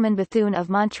Dr. Norman Bethune of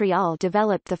Montreal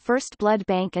developed the first blood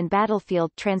bank and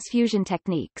battlefield transfusion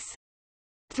techniques.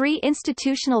 3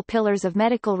 institutional pillars of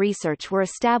medical research were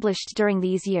established during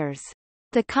these years.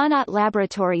 The Connaught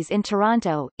Laboratories in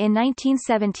Toronto, in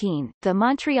 1917, the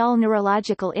Montreal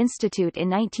Neurological Institute in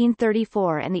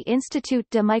 1934 and the Institut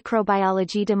de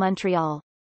Microbiologie de Montréal.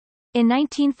 In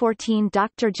 1914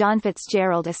 Dr. John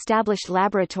Fitzgerald established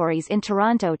laboratories in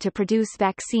Toronto to produce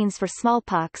vaccines for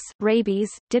smallpox,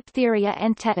 rabies, diphtheria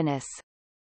and tetanus.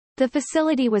 The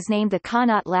facility was named the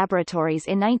Connaught Laboratories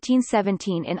in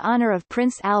 1917 in honor of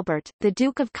Prince Albert, the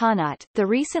Duke of Connaught, the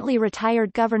recently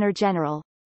retired Governor-General.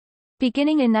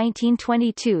 Beginning in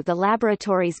 1922 the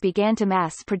laboratories began to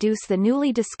mass-produce the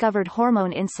newly discovered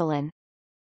hormone insulin.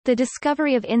 The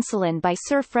discovery of insulin by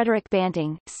Sir Frederick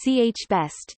Banting, C.H.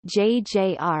 Best,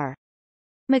 J.J.R.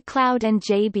 MacLeod and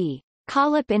J.B.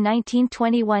 Collip in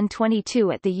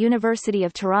 1921-22 at the University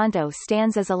of Toronto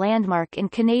stands as a landmark in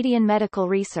Canadian medical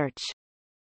research.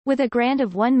 With a grant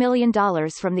of $1 million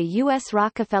from the U.S.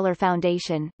 Rockefeller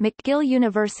Foundation, McGill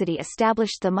University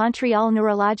established the Montreal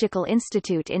Neurological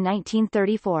Institute in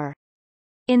 1934.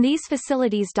 In these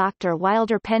facilities Dr.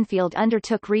 Wilder Penfield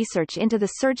undertook research into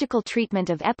the surgical treatment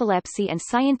of epilepsy and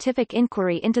scientific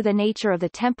inquiry into the nature of the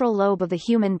temporal lobe of the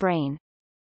human brain.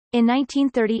 In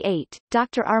 1938,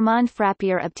 Dr. Armand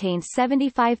Frappier obtained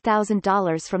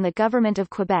 $75,000 from the Government of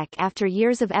Quebec after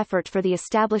years of effort for the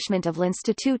establishment of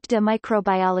l'Institut de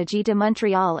Microbiologie de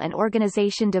Montréal, an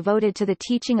organization devoted to the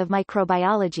teaching of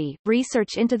microbiology,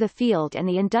 research into the field and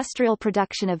the industrial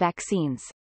production of vaccines.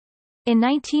 In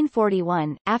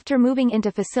 1941, after moving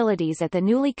into facilities at the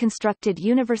newly constructed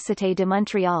Université de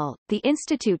Montréal, the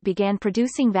institute began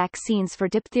producing vaccines for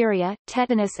diphtheria,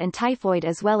 tetanus and typhoid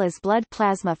as well as blood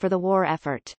plasma for the war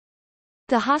effort.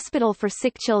 The Hospital for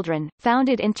Sick Children,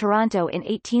 founded in Toronto in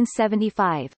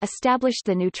 1875, established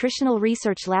the Nutritional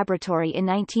Research Laboratory in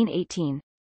 1918.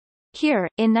 Here,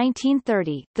 in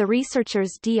 1930, the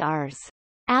researchers Drs.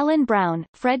 Alan Brown,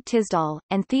 Fred Tisdall,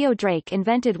 and Theo Drake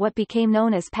invented what became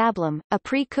known as pablum, a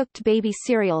pre-cooked baby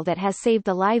cereal that has saved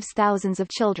the lives thousands of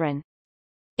children.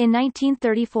 In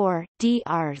 1934,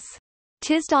 Drs.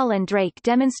 Tisdall and Drake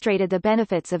demonstrated the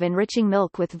benefits of enriching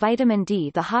milk with vitamin D.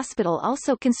 The hospital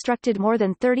also constructed more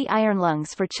than 30 iron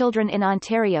lungs for children in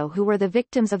Ontario who were the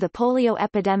victims of the polio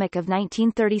epidemic of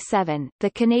 1937. The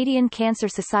Canadian Cancer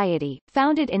Society,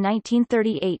 founded in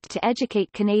 1938 to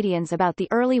educate Canadians about the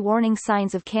early warning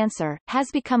signs of cancer,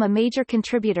 has become a major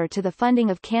contributor to the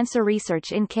funding of cancer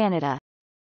research in Canada.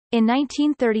 In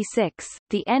 1936,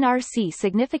 the NRC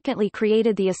significantly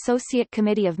created the Associate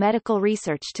Committee of Medical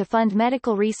Research to fund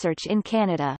medical research in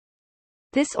Canada.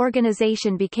 This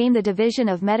organization became the Division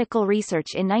of Medical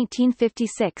Research in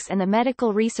 1956 and the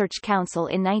Medical Research Council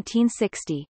in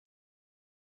 1960.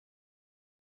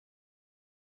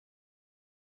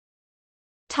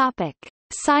 Topic: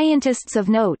 Scientists of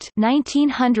note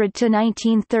 1900 to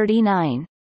 1939.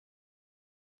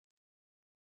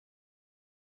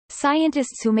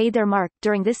 Scientists who made their mark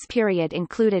during this period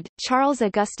included Charles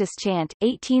Augustus Chant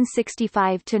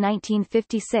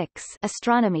 (1865–1956),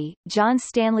 Astronomy; John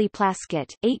Stanley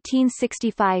Plaskett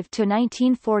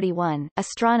 (1865–1941),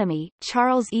 Astronomy;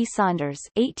 Charles E. Saunders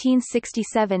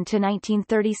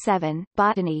 (1867–1937),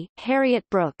 Botany; Harriet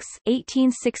Brooks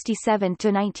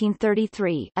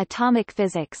 (1867–1933), Atomic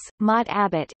Physics; Maud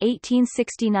Abbott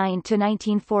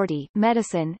 (1869–1940),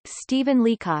 Medicine; Stephen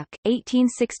Leacock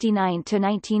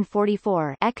 (1869–1944).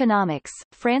 Economics,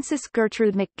 Frances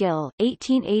Gertrude McGill,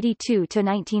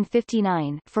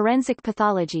 1882–1959. Forensic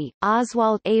pathology,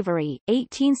 Oswald Avery,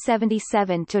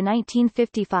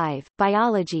 1877–1955.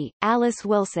 Biology, Alice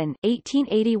Wilson,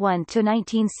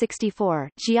 1881–1964.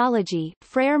 Geology,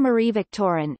 Frere Marie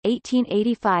Victorin,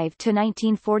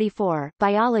 1885–1944.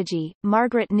 Biology,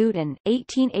 Margaret Newton,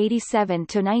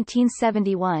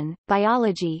 1887–1971.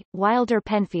 Biology, Wilder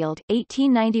Penfield,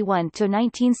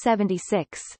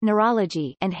 1891–1976.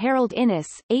 Neurology, and Harold Innis,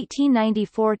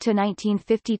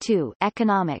 1894–1952.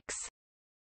 Economics.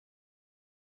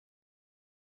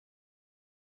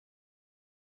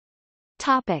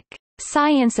 Topic: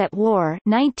 Science at War,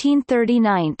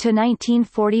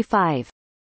 1939–1945.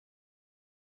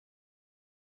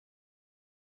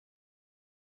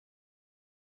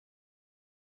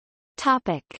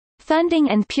 Topic: Funding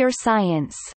and pure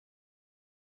science.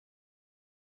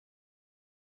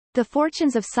 The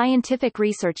fortunes of scientific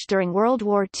research during World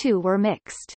War II were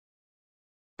mixed.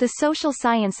 The social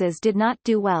sciences did not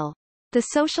do well. The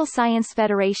Social Science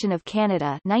Federation of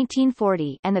Canada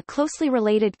 1940 and the closely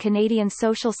related Canadian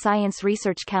Social Science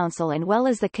Research Council and well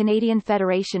as the Canadian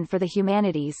Federation for the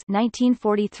Humanities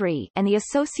 1943 and the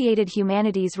Associated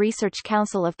Humanities Research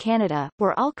Council of Canada,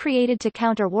 were all created to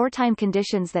counter wartime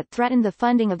conditions that threatened the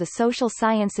funding of the social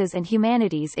sciences and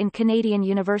humanities in Canadian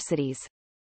universities.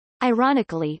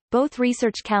 Ironically, both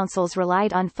research councils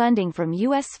relied on funding from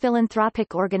U.S.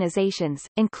 philanthropic organizations,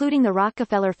 including the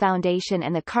Rockefeller Foundation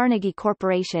and the Carnegie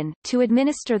Corporation, to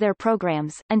administer their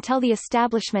programs, until the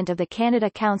establishment of the Canada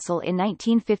Council in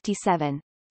 1957.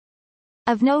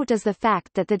 Of note is the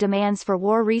fact that the demands for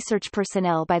war research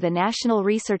personnel by the National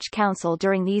Research Council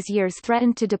during these years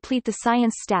threatened to deplete the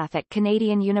science staff at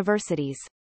Canadian universities.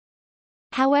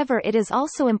 However, it is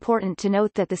also important to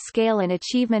note that the scale and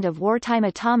achievement of wartime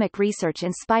atomic research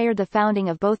inspired the founding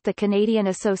of both the Canadian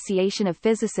Association of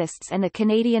Physicists and the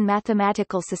Canadian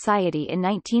Mathematical Society in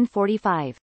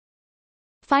 1945.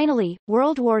 Finally,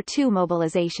 World War II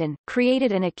mobilization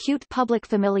created an acute public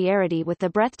familiarity with the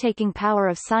breathtaking power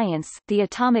of science, the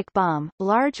atomic bomb,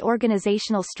 large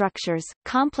organizational structures,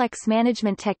 complex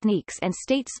management techniques and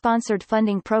state-sponsored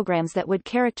funding programs that would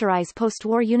characterize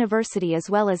post-war university as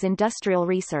well as industrial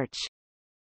research.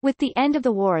 With the end of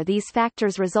the war, these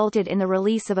factors resulted in the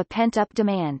release of a pent-up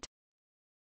demand.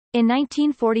 In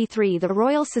 1943, the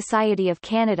Royal Society of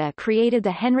Canada created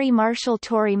the Henry Marshall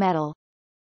Torrey Medal.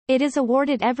 It is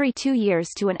awarded every 2 years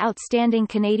to an outstanding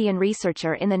Canadian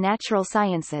researcher in the natural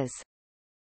sciences.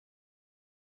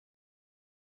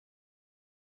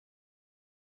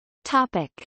 Topic: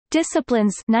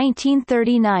 Disciplines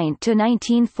 1939 to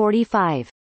 1945.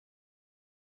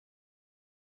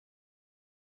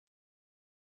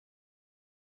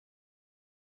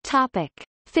 Topic: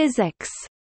 Physics.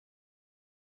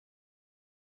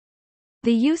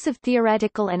 The use of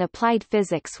theoretical and applied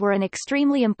physics were an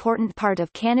extremely important part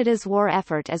of Canada's war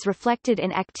effort as reflected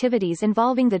in activities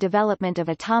involving the development of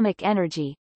atomic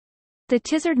energy. The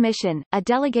Tizard mission, a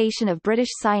delegation of British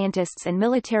scientists and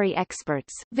military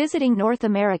experts, visiting North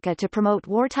America to promote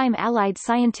wartime Allied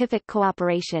scientific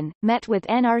cooperation, met with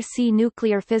NRC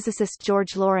nuclear physicist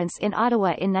George Lawrence in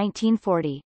Ottawa in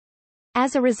 1940.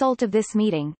 As a result of this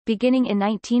meeting, beginning in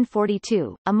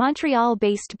 1942, a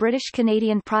Montreal-based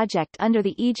British-Canadian project under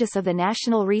the aegis of the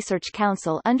National Research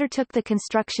Council undertook the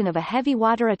construction of a heavy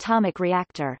water atomic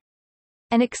reactor.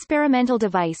 An experimental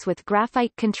device with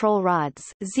graphite control rods,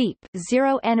 ZEEP,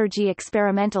 Zero Energy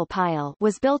Experimental Pile,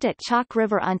 was built at Chalk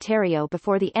River, Ontario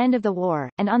before the end of the war,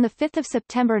 and on 5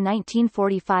 September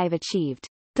 1945 achieved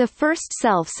the first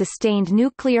self-sustained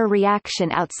nuclear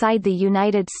reaction outside the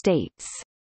United States.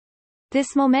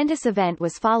 This momentous event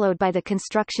was followed by the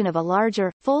construction of a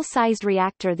larger, full-sized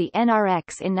reactor, the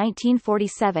NRX, in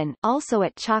 1947, also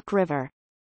at Chalk River.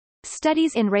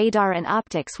 Studies in radar and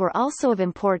optics were also of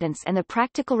importance, and the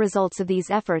practical results of these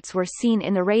efforts were seen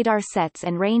in the radar sets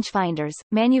and rangefinders,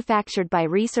 manufactured by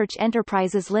Research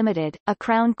Enterprises Limited, a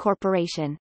Crown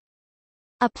corporation.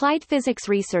 Applied physics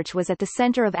research was at the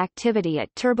center of activity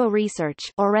at Turbo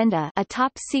Research, Orenda, a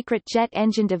top-secret jet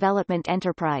engine development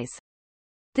enterprise.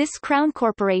 This Crown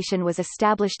corporation was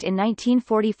established in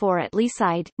 1944 at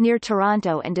Leaside, near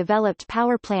Toronto, and developed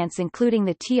power plants including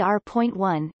the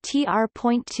TR.1,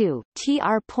 TR.2,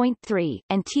 TR.3,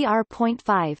 and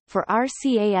TR.5, for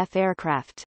RCAF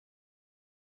aircraft.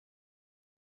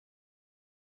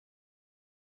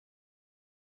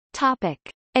 Topic.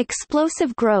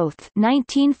 Explosive growth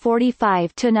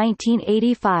 1945 to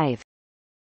 1985.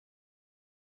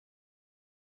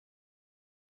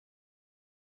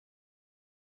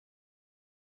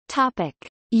 Topic: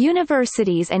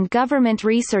 Universities and government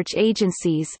research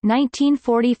agencies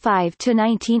 1945 to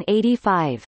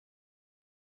 1985.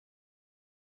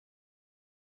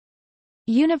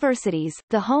 Universities,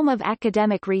 the home of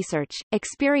academic research,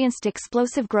 experienced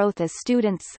explosive growth as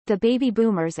students, the baby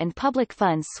boomers, and public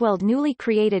funds swelled newly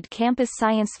created campus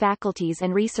science faculties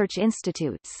and research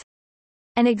institutes.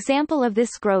 An example of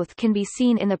this growth can be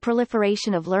seen in the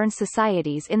proliferation of learned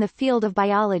societies in the field of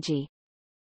biology.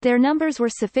 Their numbers were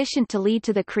sufficient to lead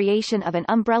to the creation of an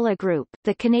umbrella group,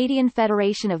 the Canadian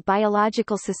Federation of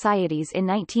Biological Societies, in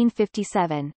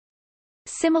 1957.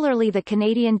 Similarly, the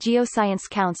Canadian Geoscience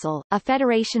Council, a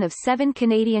federation of 7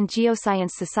 Canadian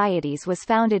geoscience societies, was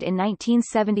founded in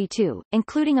 1972,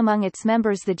 including among its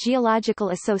members the Geological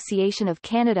Association of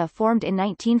Canada, formed in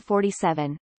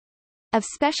 1947. Of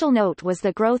special note was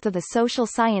the growth of the social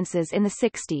sciences in the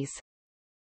 60s.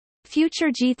 Future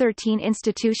G13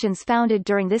 institutions founded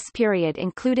during this period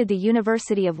included the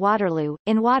University of Waterloo,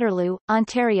 in Waterloo,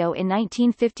 Ontario in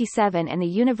 1957, and the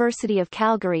University of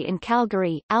Calgary in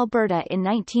Calgary, Alberta in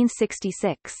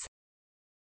 1966.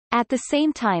 At the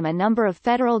same time, a number of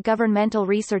federal governmental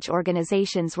research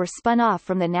organizations were spun off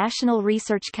from the National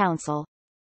Research Council.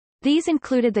 These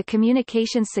included the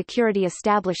Communications Security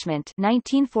Establishment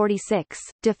 1946,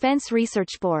 Defence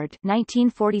Research Board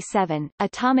 1947,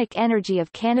 Atomic Energy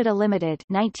of Canada Limited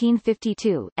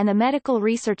 1952, and the Medical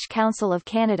Research Council of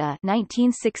Canada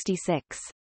 1966.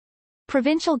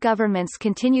 Provincial governments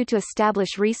continue to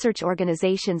establish research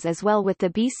organizations as well, with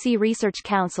the BC Research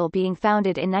Council being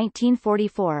founded in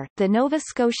 1944, the Nova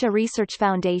Scotia Research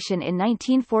Foundation in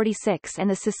 1946, and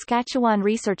the Saskatchewan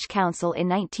Research Council in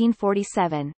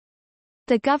 1947.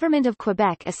 The government of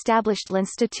Quebec established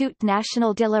l'Institut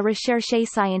National de la Recherche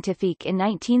Scientifique in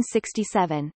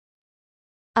 1967.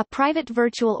 A private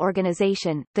virtual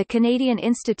organization, the Canadian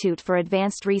Institute for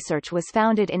Advanced Research, was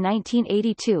founded in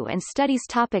 1982 and studies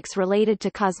topics related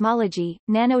to cosmology,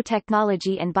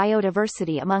 nanotechnology, and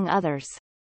biodiversity, among others.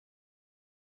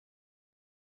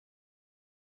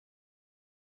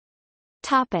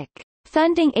 Topic: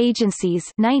 Funding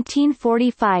agencies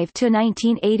 1945 to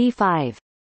 1985.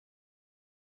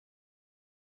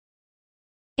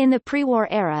 In the pre-war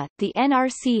era, the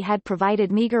NRC had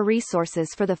provided meager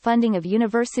resources for the funding of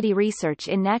university research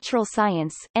in natural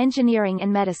science, engineering,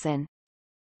 and medicine.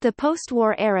 The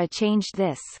post-war era changed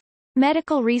this.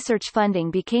 Medical research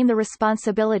funding became the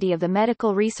responsibility of the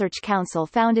Medical Research Council,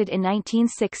 founded in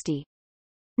 1960.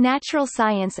 Natural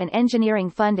science and engineering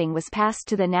funding was passed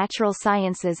to the Natural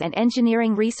Sciences and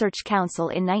Engineering Research Council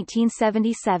in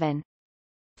 1977.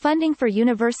 Funding for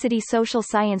university social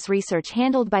science research,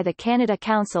 handled by the Canada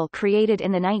Council, created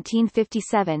in the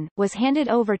 1957, was handed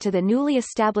over to the newly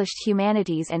established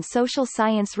Humanities and Social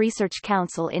Science Research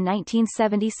Council in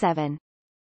 1977.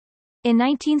 In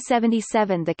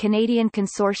 1977, the Canadian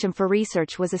Consortium for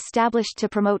Research was established to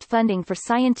promote funding for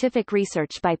scientific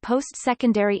research by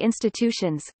post-secondary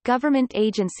institutions, government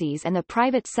agencies, and the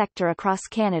private sector across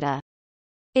Canada.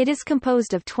 It is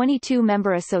composed of 22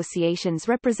 member associations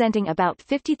representing about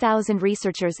 50,000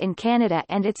 researchers in Canada,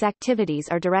 and its activities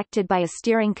are directed by a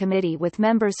steering committee with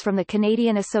members from the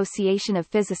Canadian Association of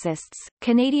Physicists,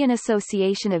 Canadian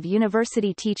Association of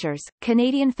University Teachers,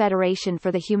 Canadian Federation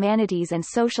for the Humanities and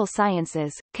Social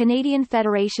Sciences, Canadian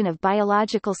Federation of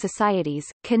Biological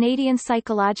Societies, Canadian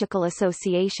Psychological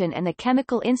Association, and the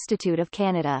Chemical Institute of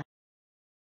Canada.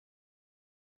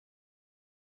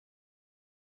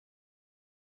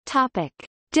 Topic.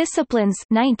 Disciplines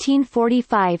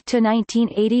 1945 to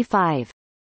 1985.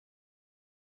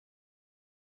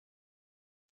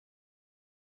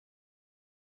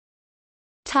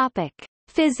 Topic.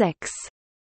 Physics.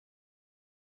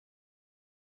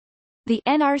 The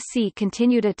NRC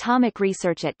continued atomic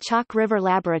research at Chalk River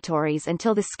Laboratories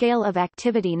until the scale of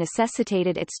activity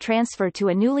necessitated its transfer to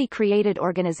a newly created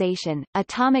organization,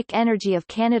 Atomic Energy of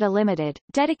Canada Limited,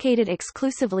 dedicated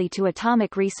exclusively to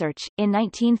atomic research, in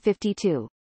 1952.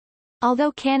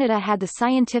 Although Canada had the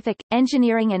scientific,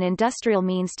 engineering and industrial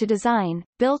means to design,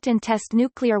 build and test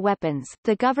nuclear weapons,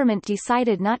 the government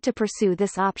decided not to pursue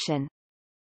this option.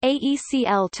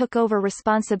 AECL took over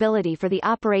responsibility for the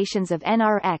operations of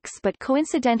NRX, but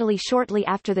coincidentally shortly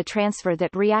after the transfer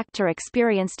that reactor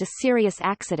experienced a serious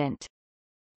accident.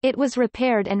 It was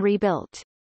repaired and rebuilt.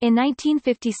 In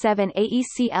 1957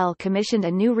 AECL commissioned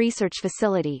a new research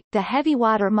facility, the Heavy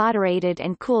Water Moderated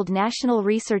and Cooled National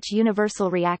Research Universal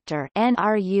Reactor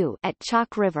 (NRU) at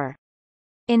Chalk River.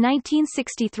 In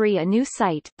 1963 a new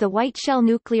site, the Whiteshell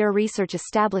Nuclear Research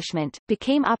Establishment,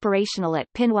 became operational at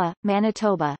Pinwa,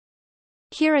 Manitoba.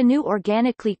 Here a new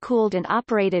organically cooled and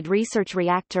operated research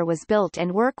reactor was built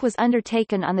and work was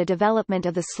undertaken on the development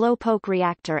of the slow-poke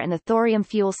reactor and the thorium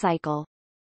fuel cycle.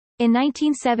 In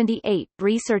 1978,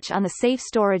 research on the safe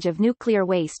storage of nuclear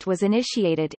waste was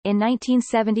initiated. In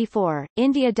 1974,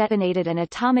 India detonated an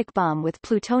atomic bomb with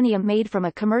plutonium made from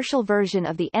a commercial version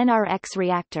of the NRX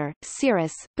reactor,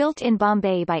 Cirrus, built in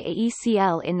Bombay by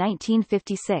AECL in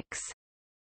 1956.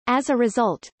 As a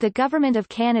result, the Government of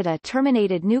Canada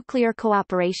terminated nuclear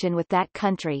cooperation with that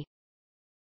country.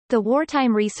 The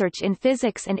wartime research in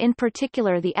physics and in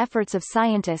particular the efforts of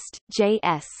scientist,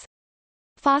 J.S.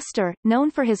 Foster, known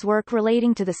for his work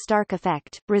relating to the Stark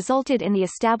effect, resulted in the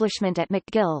establishment at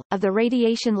McGill, of the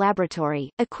Radiation Laboratory,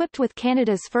 equipped with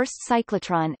Canada's first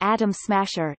cyclotron atom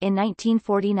smasher in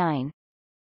 1949.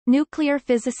 Nuclear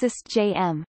physicist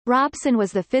J.M. Robson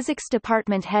was the physics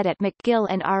department head at McGill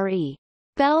and R.E.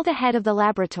 Bell the head of the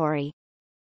laboratory.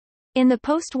 In the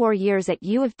post-war years at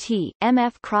U of T,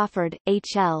 M.F. Crawford,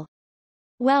 H.L.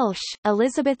 Welsh,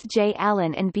 Elizabeth J.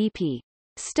 Allen and B.P.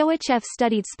 Stoichev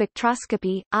studied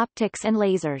spectroscopy, optics and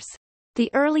lasers.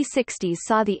 The early 60s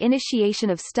saw the initiation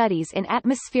of studies in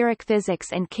atmospheric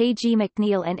physics and K.G.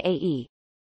 McNeil and A.E.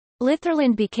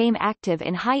 Litherland became active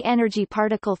in high-energy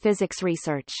particle physics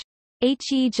research.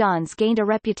 H.E. Johns gained a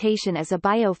reputation as a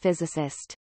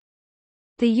biophysicist.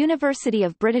 The University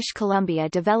of British Columbia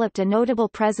developed a notable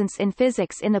presence in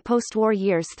physics in the post-war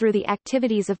years through the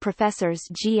activities of professors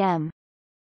G.M.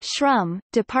 Shrum,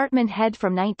 department head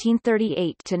from 1938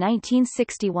 to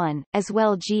 1961, as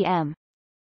well G.M.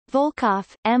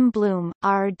 Volkoff, M. Bloom,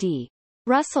 R.D.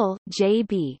 Russell,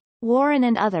 J.B. Warren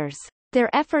and others. Their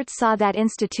efforts saw that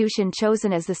institution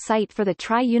chosen as the site for the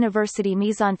Tri-University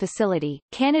Meson Facility,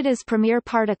 Canada's premier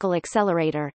particle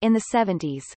accelerator, in the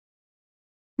 70s.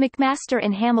 McMaster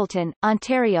in Hamilton,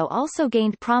 Ontario also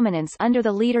gained prominence under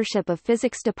the leadership of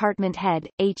Physics Department Head,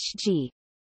 H.G.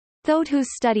 Thode,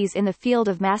 whose studies in the field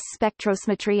of mass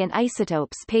spectrometry and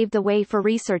isotopes paved the way for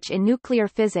research in nuclear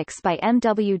physics by M.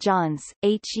 W. Johns,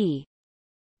 H. E.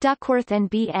 Duckworth and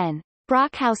B. N.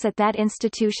 Brockhouse at that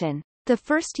institution. The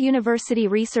first university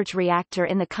research reactor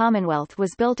in the Commonwealth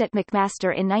was built at McMaster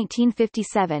in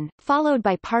 1957, followed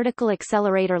by Particle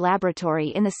Accelerator Laboratory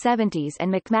in the 70s,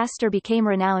 and McMaster became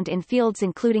renowned in fields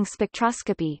including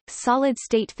spectroscopy,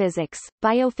 solid-state physics,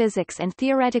 biophysics and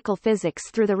theoretical physics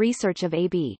through the research of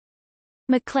A.B.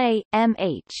 Maclay,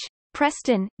 M.H.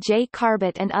 Preston, J.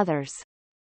 Carbot and others.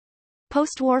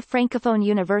 Post-war francophone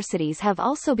universities have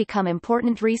also become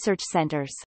important research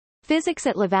centers. Physics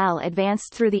at Laval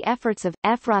advanced through the efforts of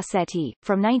F. Rossetti,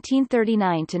 from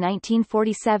 1939 to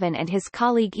 1947, and his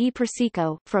colleague E.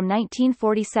 Persico, from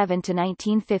 1947 to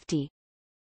 1950.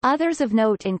 Others of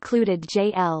note included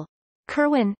J. L.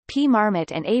 Kirwan, P.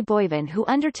 Marmot and A. Boyven, who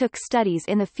undertook studies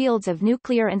in the fields of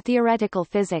nuclear and theoretical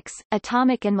physics,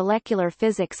 atomic and molecular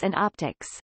physics and optics.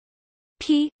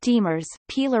 P. Demers,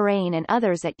 P. Lorraine and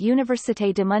others at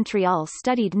Université de Montréal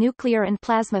studied nuclear and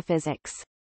plasma physics.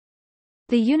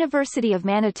 The University of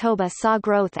Manitoba saw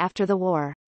growth after the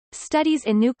war. Studies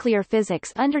in nuclear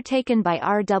physics undertaken by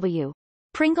R.W.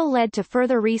 Pringle led to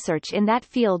further research in that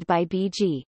field by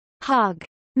B.G. Hogg.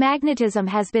 Magnetism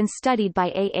has been studied by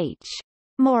A.H.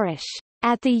 Moorish.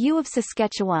 At the U of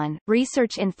Saskatchewan,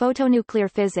 research in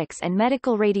photonuclear physics and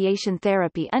medical radiation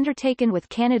therapy undertaken with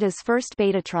Canada's first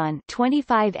Betatron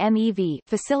 25 MeV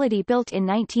facility built in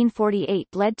 1948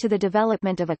 led to the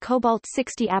development of a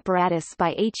Cobalt-60 apparatus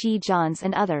by H.E. Johns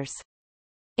and others.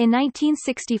 In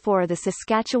 1964 the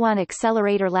Saskatchewan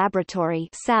Accelerator Laboratory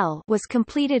 (SAL) was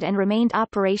completed and remained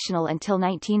operational until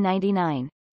 1999.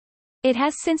 It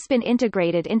has since been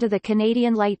integrated into the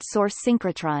Canadian Light Source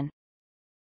synchrotron.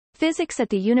 Physics at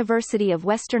the University of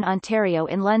Western Ontario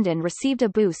in London received a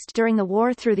boost during the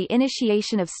war through the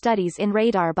initiation of studies in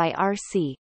radar by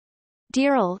R.C.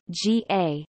 Dearle,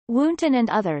 G.A. Woonton and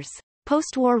others.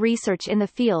 Post-war research in the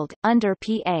field, under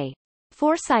P.A.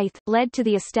 Forsyth, led to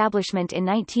the establishment in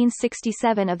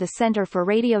 1967 of the Centre for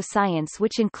Radio Science,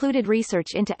 which included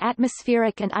research into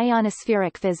atmospheric and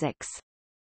ionospheric physics.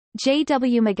 J.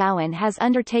 W. McGowan has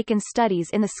undertaken studies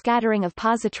in the scattering of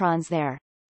positrons there.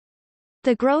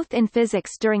 The growth in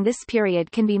physics during this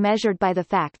period can be measured by the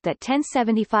fact that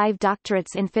 1075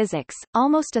 doctorates in physics,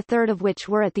 almost a third of which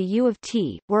were at the U of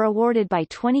T, were awarded by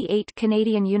 28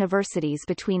 Canadian universities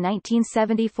between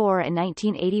 1974 and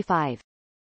 1985.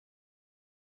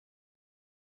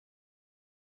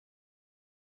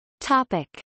 Topic: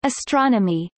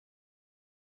 Astronomy.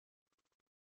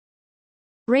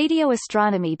 Radio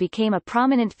astronomy became a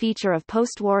prominent feature of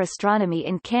post-war astronomy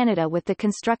in Canada with the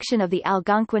construction of the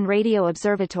Algonquin Radio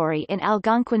Observatory in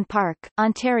Algonquin Park,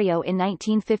 Ontario in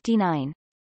 1959.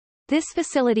 This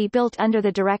facility, built under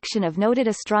the direction of noted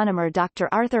astronomer Dr.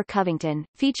 Arthur Covington,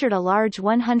 featured a large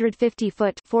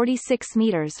 150-foot (46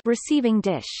 meters) receiving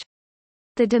dish.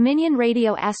 The Dominion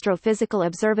Radio Astrophysical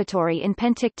Observatory in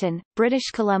Penticton,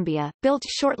 British Columbia, built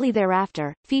shortly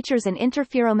thereafter, features an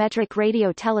interferometric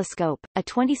radio telescope, a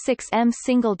 26M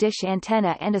single-dish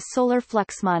antenna and a solar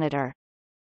flux monitor.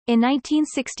 In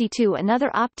 1962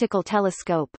 another optical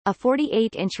telescope, a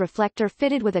 48-inch reflector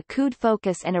fitted with a Coud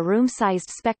focus and a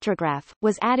room-sized spectrograph,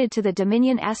 was added to the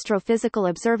Dominion Astrophysical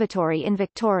Observatory in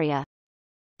Victoria.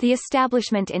 The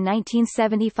establishment in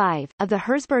 1975, of the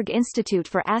Herzberg Institute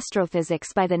for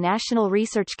Astrophysics by the National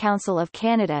Research Council of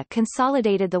Canada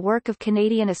consolidated the work of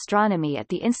Canadian astronomy at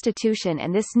the institution,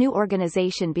 and this new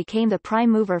organization became the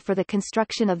prime mover for the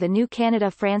construction of the new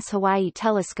Canada-France-Hawaii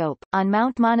telescope, on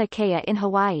Mount Mauna Kea in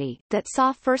Hawaii, that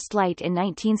saw first light in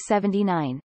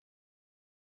 1979.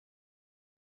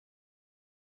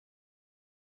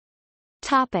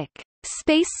 Topic: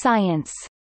 Space science.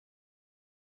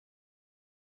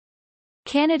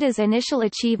 Canada's initial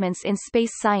achievements in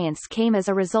space science came as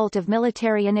a result of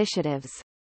military initiatives.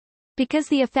 Because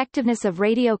the effectiveness of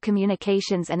radio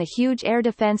communications and the huge air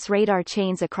defense radar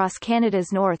chains across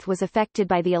Canada's north was affected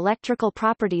by the electrical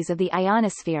properties of the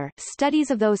ionosphere,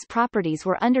 studies of those properties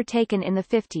were undertaken in the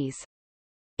 50s.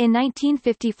 In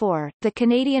 1954, the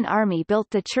Canadian Army built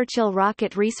the Churchill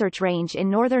Rocket Research Range in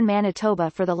northern Manitoba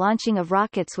for the launching of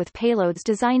rockets with payloads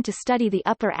designed to study the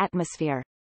upper atmosphere.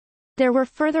 There were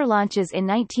further launches in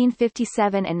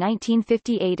 1957 and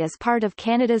 1958 as part of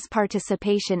Canada's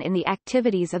participation in the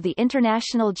activities of the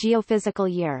International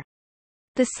Geophysical Year.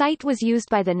 The site was used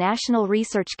by the National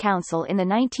Research Council in the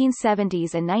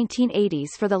 1970s and 1980s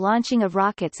for the launching of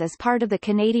rockets as part of the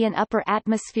Canadian Upper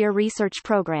Atmosphere Research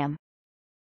Program.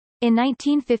 In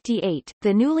 1958,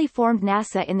 the newly formed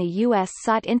NASA in the U.S.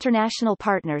 sought international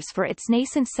partners for its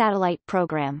nascent satellite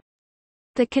program.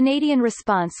 The Canadian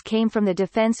response came from the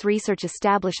Defence Research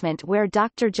Establishment, where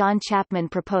Dr. John Chapman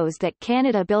proposed that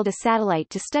Canada build a satellite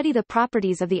to study the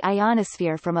properties of the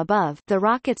ionosphere from above. The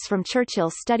rockets from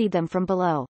Churchill studied them from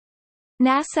below.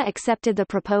 NASA accepted the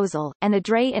proposal, and the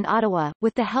DRE in Ottawa,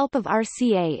 with the help of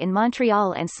RCA in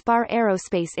Montreal and Spar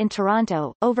Aerospace in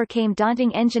Toronto, overcame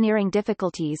daunting engineering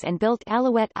difficulties and built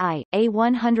Alouette I, a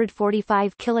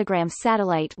 145-kilogram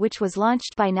satellite which was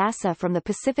launched by NASA from the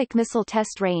Pacific Missile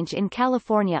Test Range in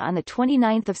California on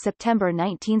 29 September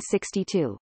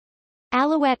 1962.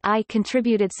 Alouette I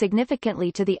contributed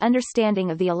significantly to the understanding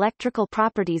of the electrical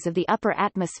properties of the upper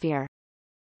atmosphere.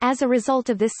 As a result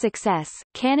of this success,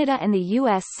 Canada and the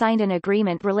U.S. signed an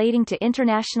agreement relating to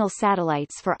international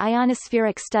satellites for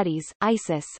ionospheric studies,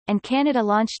 ISIS, and Canada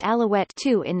launched Alouette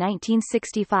II in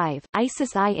 1965,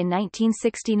 ISIS I in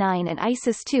 1969 and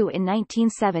ISIS II in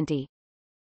 1970.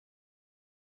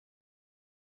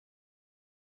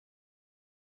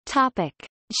 Topic: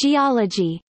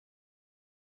 Geology.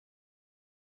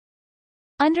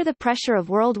 Under the pressure of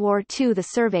World War II, the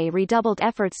survey redoubled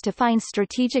efforts to find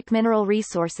strategic mineral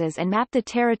resources and map the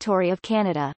territory of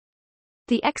Canada.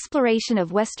 The exploration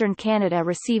of Western Canada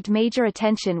received major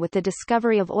attention with the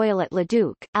discovery of oil at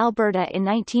Leduc, Alberta in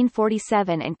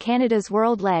 1947, and Canada's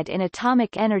world lead in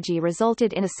atomic energy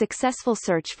resulted in a successful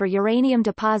search for uranium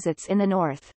deposits in the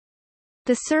north.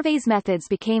 The survey's methods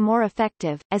became more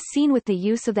effective, as seen with the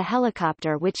use of the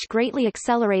helicopter, which greatly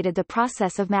accelerated the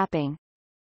process of mapping.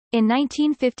 In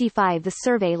 1955 the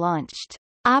survey launched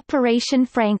Operation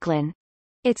Franklin,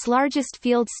 its largest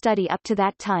field study up to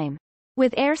that time.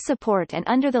 With air support and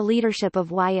under the leadership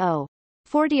of Y.O.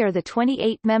 Fortier, the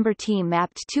 28-member team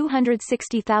mapped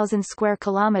 260,000 square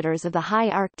kilometers of the high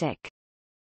Arctic.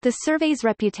 The survey's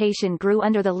reputation grew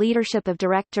under the leadership of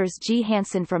directors G.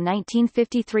 Hansen from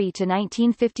 1953 to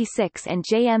 1956 and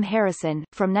J. M. Harrison,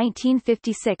 from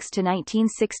 1956 to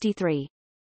 1963.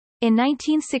 In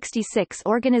 1966,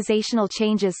 organizational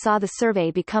changes saw the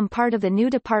survey become part of the new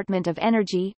Department of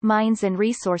Energy, Mines and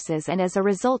Resources, and as a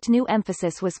result new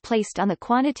emphasis was placed on the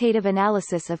quantitative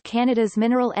analysis of Canada's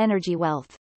mineral energy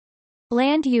wealth.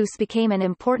 Land use became an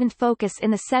important focus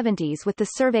in the 70s, with the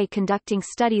survey conducting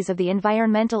studies of the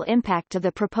environmental impact of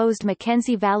the proposed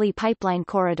Mackenzie Valley Pipeline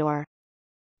Corridor.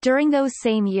 During those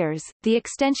same years, the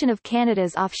extension of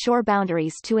Canada's offshore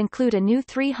boundaries to include a new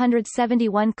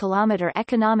 371-kilometre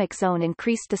economic zone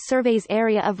increased the survey's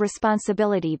area of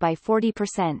responsibility by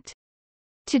 40%.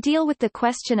 To deal with the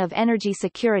question of energy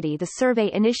security, the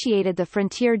survey initiated the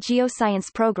Frontier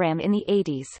Geoscience program in the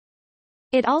 80s.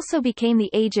 It also became the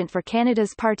agent for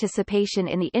Canada's participation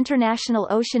in the International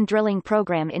Ocean Drilling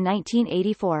Program in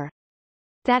 1984.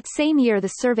 That same year the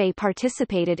survey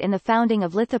participated in the founding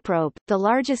of Lithoprobe, the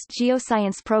largest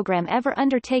geoscience program ever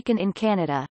undertaken in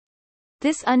Canada.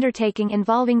 This undertaking,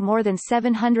 involving more than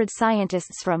 700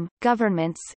 scientists from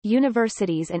governments,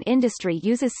 universities and industry,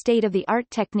 uses state-of-the-art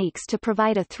techniques to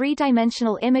provide a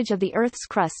three-dimensional image of the Earth's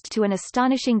crust to an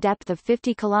astonishing depth of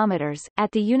 50 kilometers.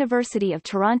 At the University of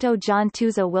Toronto, John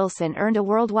Tuzo Wilson earned a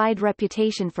worldwide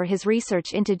reputation for his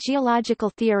research into geological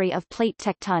theory of plate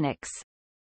tectonics.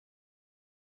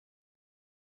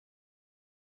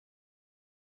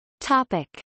 Topic: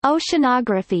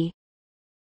 Oceanography.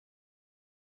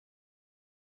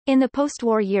 In the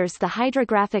post-war years, the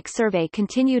Hydrographic Survey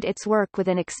continued its work with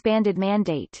an expanded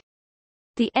mandate.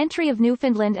 The entry of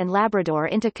Newfoundland and Labrador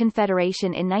into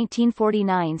Confederation in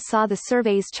 1949 saw the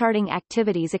survey's charting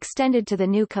activities extended to the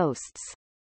new coasts.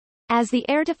 As the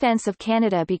air defence of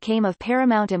Canada became of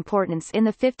paramount importance in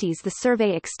the 50s, the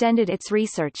survey extended its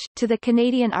research to the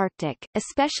Canadian Arctic,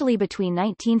 especially between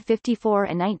 1954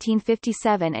 and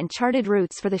 1957, and charted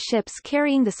routes for the ships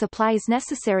carrying the supplies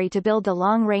necessary to build the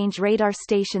long-range radar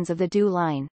stations of the DU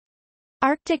line.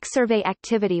 Arctic survey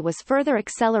activity was further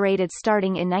accelerated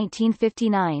starting in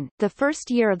 1959, the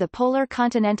first year of the Polar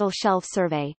Continental Shelf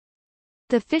Survey.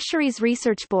 The Fisheries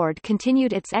Research Board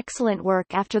continued its excellent work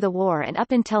after the war and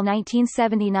up until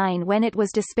 1979, when it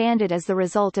was disbanded as the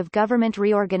result of government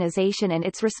reorganization and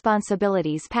its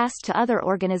responsibilities passed to other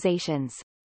organizations.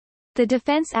 The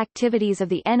defense activities of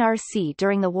the NRC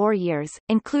during the war years,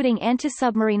 including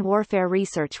anti-submarine warfare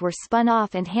research, were spun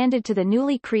off and handed to the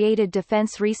newly created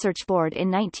Defense Research Board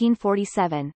in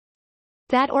 1947.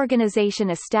 That organization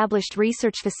established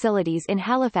research facilities in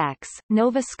Halifax,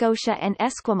 Nova Scotia and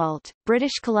Esquimalt,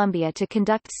 British Columbia, to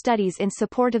conduct studies in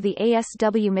support of the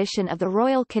ASW mission of the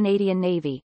Royal Canadian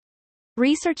Navy.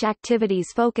 Research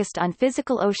activities focused on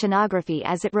physical oceanography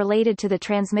as it related to the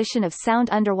transmission of sound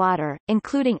underwater,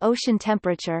 including ocean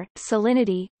temperature,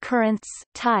 salinity, currents,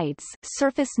 tides,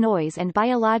 surface noise and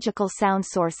biological sound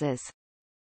sources.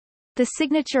 The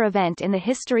signature event in the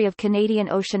history of Canadian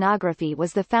oceanography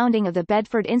was the founding of the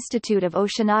Bedford Institute of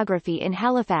Oceanography in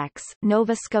Halifax,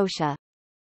 Nova Scotia.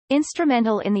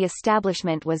 Instrumental in the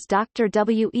establishment was Dr.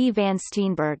 W. E. Van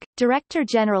Steenberg, Director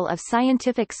General of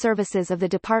Scientific Services of the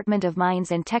Department of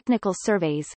Mines and Technical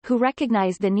Surveys, who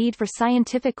recognized the need for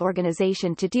scientific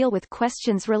organization to deal with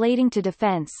questions relating to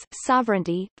defense,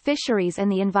 sovereignty, fisheries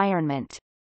and the environment.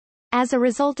 As a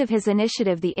result of his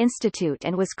initiative, the Institute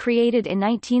was created in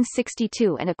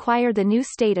 1962 and acquired the new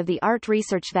state-of-the-art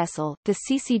research vessel, the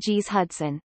CCG's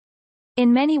Hudson.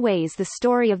 In many ways the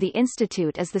story of the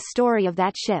Institute is the story of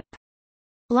that ship.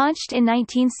 Launched in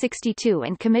 1962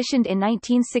 and commissioned in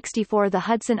 1964, the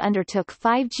Hudson undertook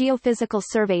 5 geophysical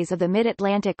surveys of the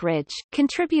Mid-Atlantic Ridge,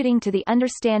 contributing to the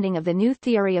understanding of the new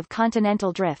theory of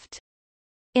continental drift.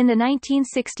 In the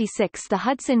 1966 the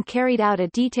Hudson carried out a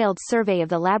detailed survey of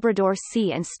the Labrador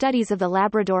Sea and studies of the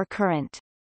Labrador Current.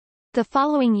 The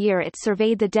following year it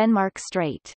surveyed the Denmark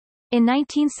Strait. In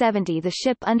 1970 the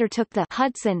ship undertook the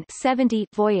Hudson 70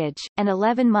 voyage, an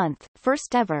 11-month,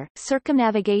 first-ever,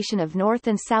 circumnavigation of North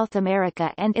and South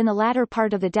America, and in the latter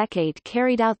part of the decade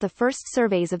carried out the first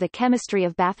surveys of the chemistry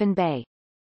of Baffin Bay.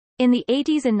 In the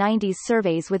 80s and 90s,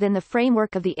 surveys within the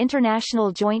framework of the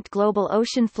International Joint Global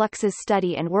Ocean Fluxes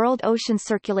Study and World Ocean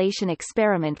Circulation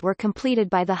Experiment were completed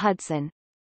by the Hudson.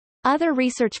 Other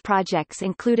research projects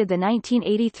included the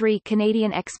 1983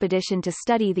 Canadian expedition to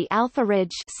study the Alpha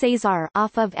Ridge Cesar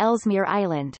off of Ellesmere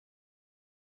Island.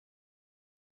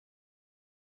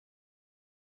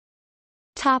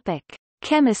 Topic: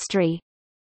 Chemistry.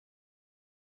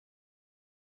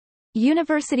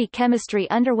 University chemistry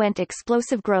underwent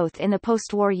explosive growth in the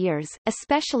post-war years,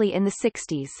 especially in the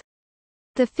 60s.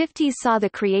 The 50s saw the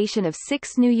creation of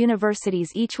 6 new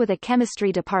universities, each with a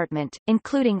chemistry department,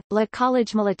 including, Le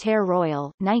Collège Militaire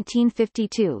Royal,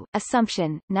 1952,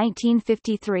 Assumption,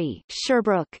 1953,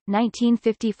 Sherbrooke,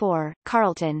 1954,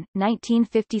 Carleton,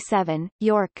 1957,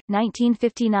 York,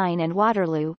 1959 and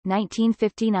Waterloo,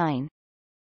 1959.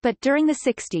 But during the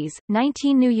 60s,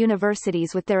 19 new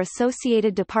universities with their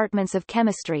associated departments of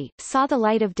chemistry saw the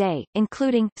light of day,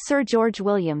 including Sir George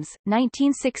Williams,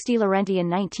 1960, Laurentian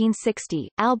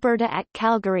 1960, Alberta at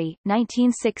Calgary,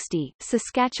 1960,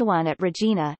 Saskatchewan at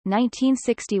Regina,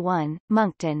 1961,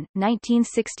 Moncton,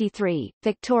 1963,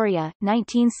 Victoria,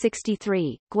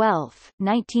 1963, Guelph,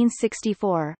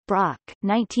 1964, Brock,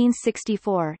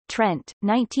 1964, Trent,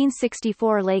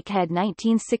 1964, Lakehead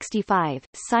 1965,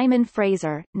 Simon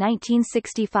Fraser,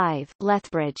 1965,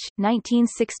 Lethbridge,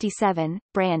 1967,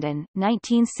 Brandon,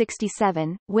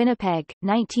 1967, Winnipeg,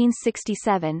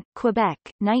 1967, Quebec,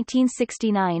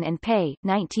 1969 and Pay,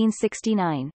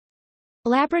 1969.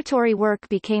 Laboratory work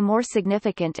became more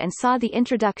significant and saw the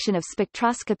introduction of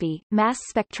spectroscopy, mass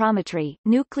spectrometry,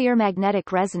 nuclear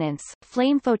magnetic resonance,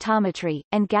 flame photometry,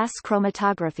 and gas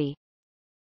chromatography.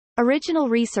 Original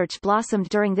research blossomed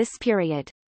during this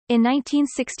period. In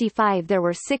 1965 there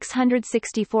were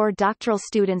 664 doctoral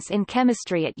students in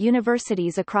chemistry at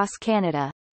universities across Canada.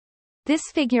 This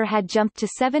figure had jumped to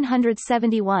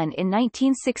 771 in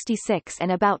 1966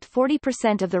 and about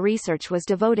 40% of the research was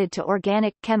devoted to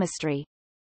organic chemistry.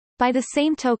 By the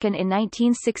same token, in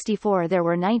 1964 there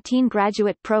were 19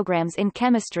 graduate programs in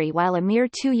chemistry, while a mere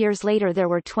 2 years later there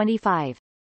were 25.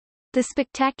 The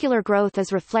spectacular growth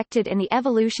is reflected in the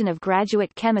evolution of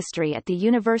graduate chemistry at the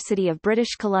University of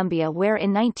British Columbia, where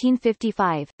in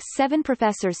 1955, 7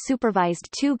 professors supervised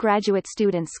 2 graduate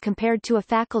students compared to a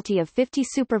faculty of 50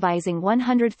 supervising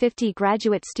 150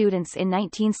 graduate students in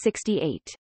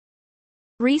 1968.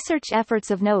 Research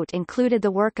efforts of note included the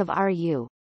work of R.U.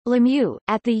 Lemieux,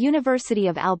 at the University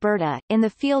of Alberta, in the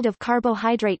field of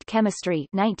carbohydrate chemistry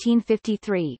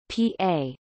 1953,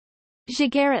 P.A.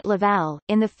 Giguère at Laval,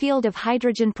 in the field of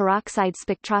hydrogen peroxide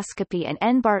spectroscopy, and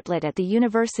N. Bartlett at the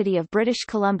University of British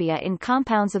Columbia in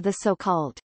compounds of the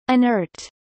so-called inert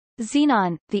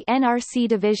xenon. The NRC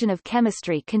Division of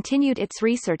Chemistry continued its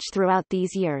research throughout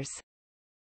these years.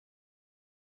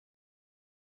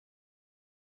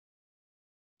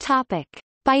 Topic: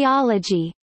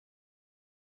 Biology.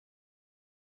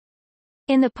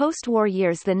 In the post-war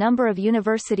years, the number of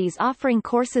universities offering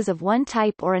courses of one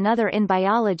type or another in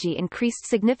biology increased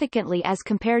significantly as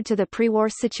compared to the pre-war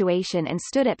situation and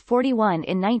stood at 41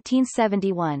 in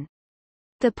 1971.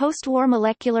 The post-war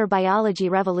molecular biology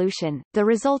revolution, the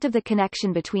result of the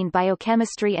connection between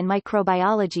biochemistry and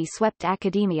microbiology, swept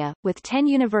academia, with 10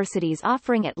 universities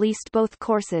offering at least both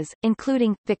courses,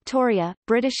 including, Victoria,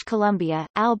 British Columbia,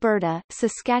 Alberta,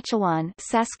 Saskatchewan,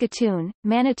 Saskatoon,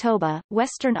 Manitoba,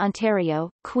 Western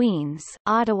Ontario, Queens,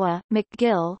 Ottawa,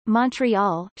 McGill,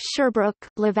 Montreal, Sherbrooke,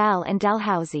 Laval and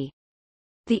Dalhousie.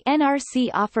 The NRC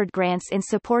offered grants in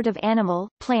support of animal,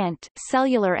 plant,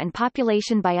 cellular and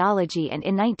population biology, and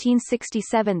in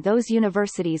 1967 those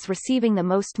universities receiving the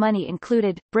most money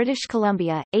included, British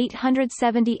Columbia,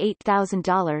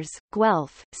 $878,000,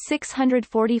 Guelph,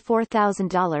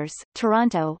 $644,000,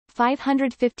 Toronto,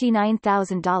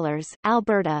 $559,000,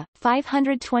 Alberta,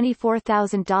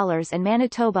 $524,000 and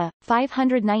Manitoba,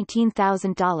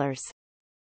 $519,000.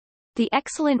 The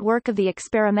excellent work of the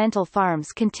experimental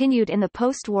farms continued in the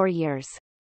post-war years.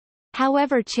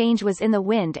 However, change was in the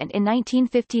wind, and in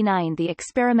 1959 the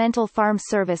Experimental Farm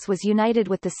Service was united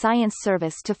with the Science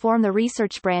Service to form the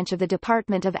research branch of the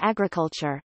Department of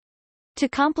Agriculture. To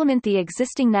complement the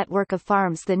existing network of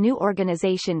farms, the new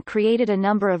organization created a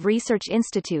number of research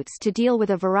institutes to deal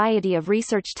with a variety of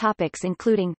research topics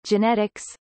including, genetics,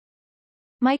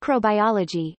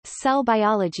 microbiology, cell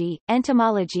biology,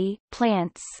 entomology,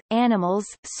 plants, animals,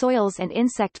 soils and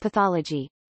insect pathology.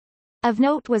 Of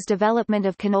note was development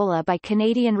of canola by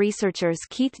Canadian researchers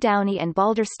Keith Downey and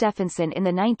Balder Stephenson in the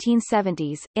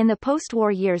 1970s. In the post-war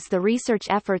years, the research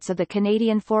efforts of the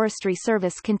Canadian Forestry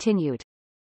Service continued.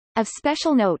 Of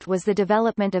special note was the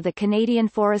development of the Canadian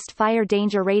Forest Fire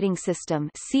Danger Rating System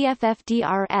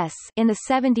 (CFFDRS) in the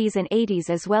 70s and 80s,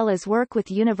 as well as work with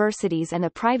universities and the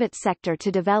private sector to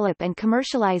develop and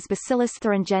commercialize Bacillus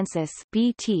thuringiensis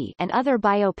 (BT) and other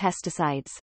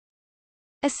biopesticides.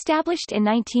 Established in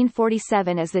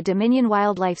 1947 as the Dominion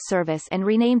Wildlife Service and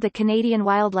renamed the Canadian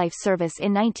Wildlife Service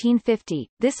in 1950,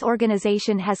 this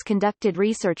organization has conducted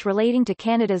research relating to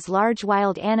Canada's large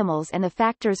wild animals and the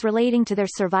factors relating to their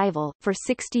survival, for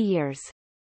 60 years.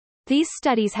 These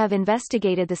studies have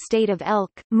investigated the state of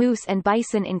elk, moose and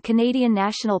bison in Canadian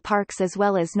national parks as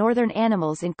well as northern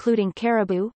animals including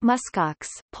caribou, muskox,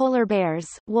 polar bears,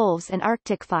 wolves and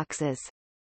Arctic foxes.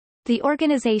 The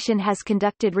organization has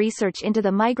conducted research into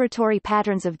the migratory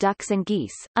patterns of ducks and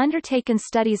geese, undertaken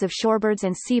studies of shorebirds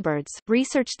and seabirds,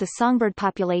 researched the songbird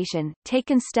population,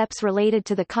 taken steps related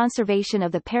to the conservation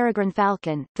of the peregrine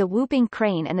falcon, the whooping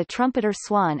crane and the trumpeter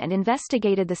swan and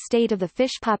investigated the state of the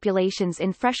fish populations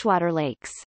in freshwater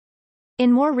lakes.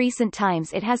 In more recent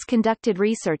times it has conducted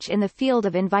research in the field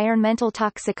of environmental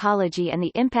toxicology and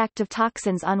the impact of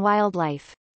toxins on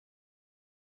wildlife.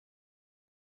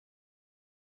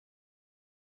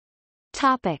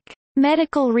 Topic: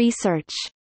 Medical research.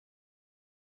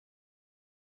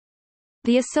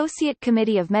 The Associate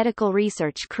Committee of Medical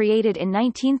Research created in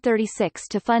 1936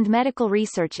 to fund medical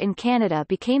research in Canada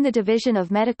became the Division of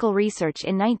Medical Research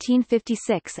in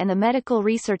 1956 and the Medical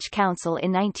Research Council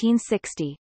in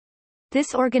 1960.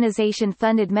 This organization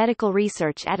funded medical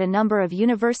research at a number of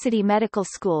university medical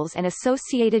schools and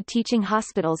associated teaching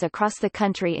hospitals across the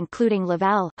country including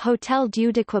Laval, Hôtel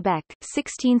Dieu de Québec,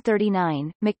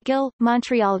 1639, McGill,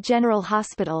 Montreal General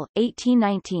Hospital,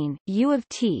 1819, U of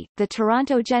T, the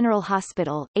Toronto General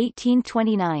Hospital,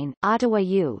 1829, Ottawa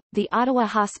U, the Ottawa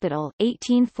Hospital,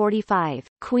 1845,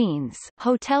 Queens,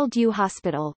 Hôtel Dieu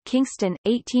Hospital, Kingston,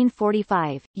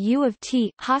 1845, U of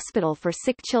T, Hospital for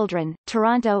Sick Children,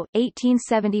 Toronto,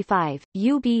 1875,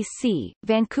 UBC,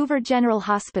 Vancouver General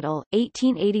Hospital,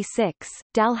 1886,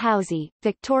 Dalhousie,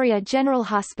 Victoria General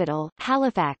Hospital,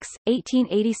 Halifax,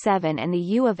 1887 and the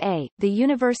U of A, the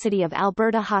University of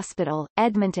Alberta Hospital,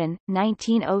 Edmonton,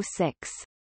 1906.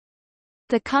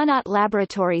 The Connaught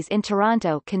Laboratories in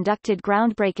Toronto conducted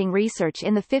groundbreaking research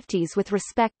in the 50s with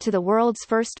respect to the world's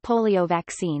first polio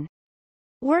vaccine.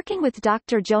 Working with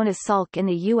Dr. Jonas Salk in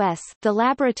the U.S., the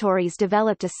laboratories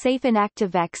developed a safe and active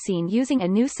vaccine using a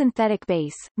new synthetic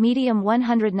base, medium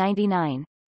 199.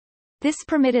 This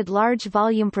permitted large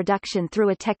volume production through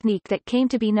a technique that came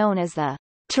to be known as the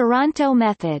Toronto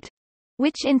method,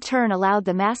 which in turn allowed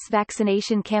the mass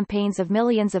vaccination campaigns of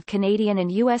millions of Canadian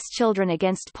and U.S. children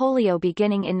against polio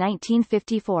beginning in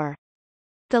 1954.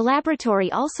 The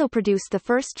laboratory also produced the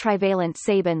first trivalent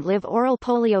Sabin live oral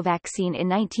polio vaccine in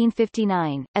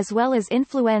 1959, as well as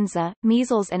influenza,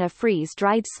 measles and a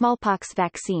freeze-dried smallpox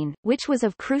vaccine, which was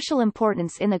of crucial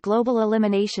importance in the global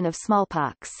elimination of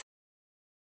smallpox.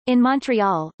 In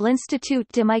Montreal, l'Institut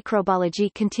de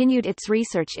microbiologie continued its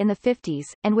research in the 50s,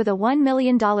 and with a $1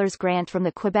 million grant from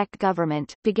the Quebec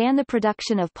government, began the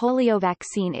production of polio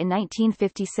vaccine in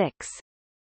 1956.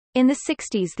 In the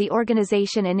 60s the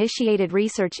organization initiated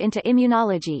research into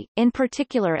immunology, in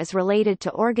particular as related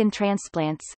to organ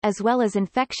transplants, as well as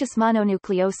infectious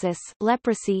mononucleosis,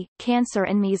 leprosy, cancer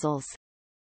and measles.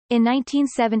 In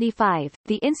 1975,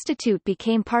 the institute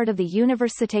became part of the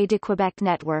Université de Québec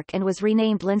network and was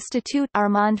renamed l'Institut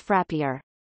Armand Frappier.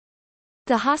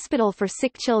 The Hospital for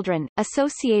Sick Children,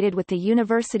 associated with the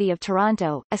University of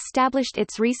Toronto, established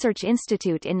its research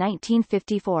institute in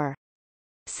 1954.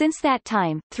 Since that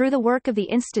time, through the work of the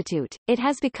Institute, it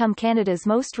has become Canada's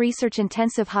most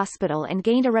research-intensive hospital and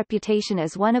gained a reputation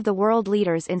as one of the world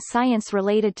leaders in science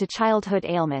related to childhood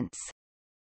ailments.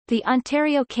 The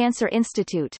Ontario Cancer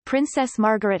Institute, Princess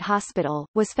Margaret Hospital,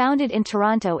 was founded in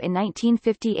Toronto in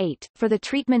 1958, for the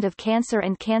treatment of cancer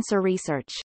and cancer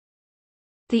research.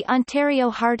 The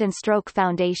Ontario Heart and Stroke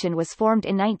Foundation was formed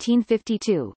in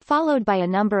 1952, followed by a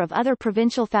number of other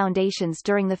provincial foundations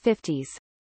during the 50s.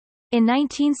 In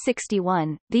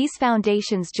 1961, these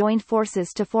foundations joined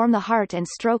forces to form the Heart and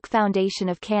Stroke Foundation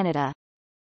of Canada.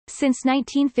 Since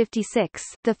 1956,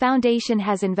 the foundation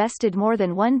has invested more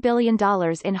than $1 billion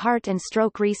in heart and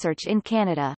stroke research in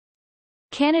Canada.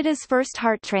 Canada's first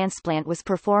heart transplant was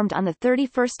performed on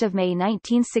 31 May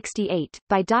 1968,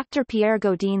 by Dr. Pierre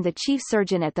Gaudin, the chief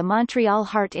surgeon at the Montreal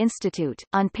Heart Institute,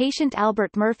 on patient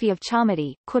Albert Murphy of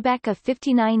Chomedey, Quebec, a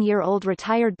 59-year-old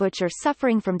retired butcher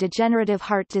suffering from degenerative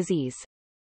heart disease.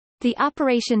 The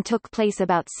operation took place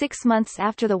about 6 months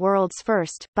after the world's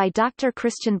first, by Dr.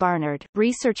 Christian Barnard.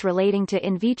 Research relating to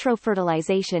in vitro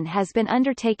fertilization has been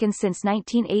undertaken since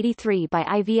 1983 by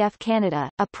IVF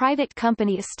Canada, a private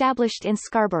company established in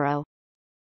Scarborough.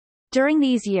 During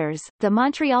these years, the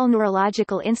Montreal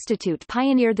Neurological Institute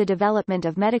pioneered the development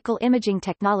of medical imaging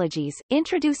technologies,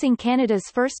 introducing Canada's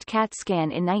first CAT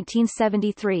scan in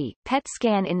 1973, PET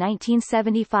scan in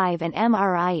 1975 and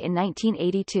MRI in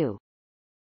 1982.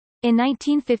 In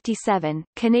 1957,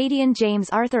 Canadian James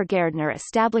Arthur Gairdner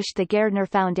established the Gairdner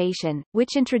Foundation,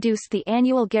 which introduced the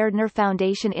annual Gairdner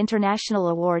Foundation International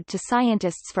Award to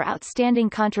scientists for outstanding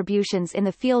contributions in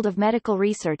the field of medical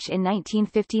research in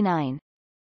 1959.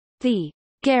 The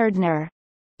Gairdner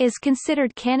is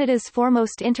considered Canada's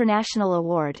foremost international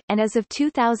award, and as of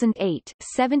 2008,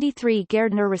 73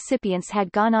 Gairdner recipients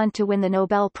had gone on to win the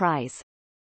Nobel Prize.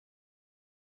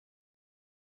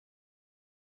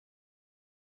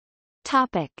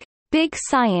 Topic: Big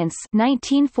Science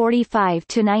 1945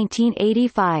 to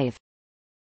 1985.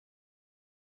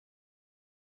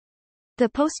 The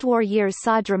post-war years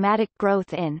saw dramatic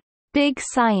growth in big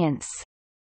science.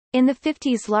 In the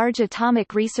 50s, large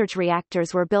atomic research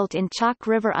reactors were built in Chalk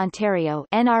River, Ontario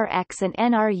 (NRX and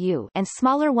NRU), and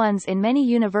smaller ones in many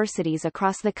universities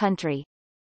across the country.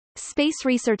 Space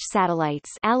research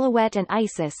satellites Alouette and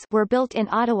ISIS were built in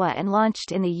Ottawa and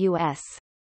launched in the U.S.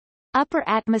 Upper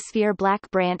atmosphere Black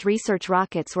Brant research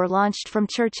rockets were launched from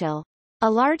Churchill.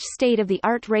 A large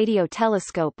state-of-the-art radio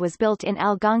telescope was built in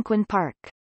Algonquin Park.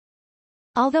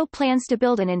 Although plans to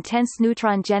build an intense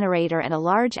neutron generator and a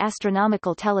large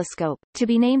astronomical telescope, to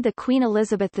be named the Queen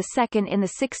Elizabeth II in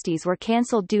the 60s, were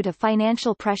cancelled due to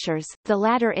financial pressures, the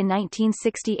latter in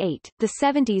 1968, the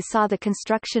 70s saw the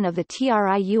construction of the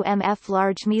TRIUMF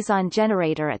Large Meson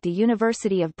Generator at the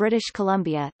University of British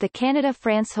Columbia, the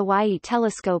Canada-France-Hawaii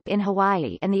Telescope in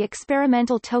Hawaii, and the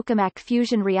experimental tokamak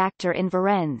fusion reactor in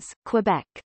Varennes, Quebec.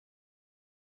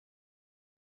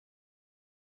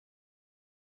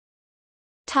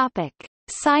 Topic: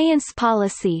 Science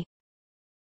policy.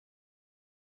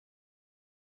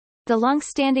 The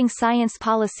long-standing science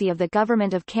policy of the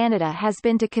Government of Canada has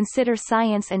been to consider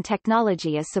science and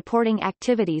technology as supporting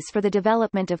activities for the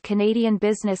development of Canadian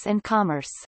business and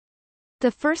commerce. The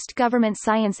first government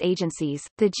science agencies,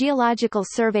 the Geological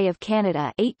Survey of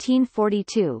Canada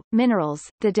 1842, Minerals,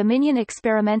 the Dominion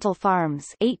Experimental Farms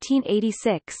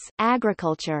 1886,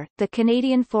 Agriculture, the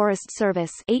Canadian Forest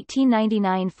Service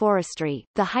 1899, Forestry,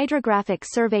 the Hydrographic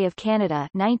Survey of Canada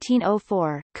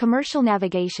 1904, Commercial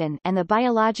Navigation, and the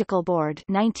Biological Board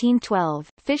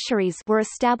 1912, Fisheries were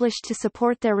established to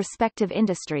support their respective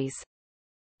industries.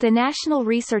 The National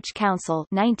Research Council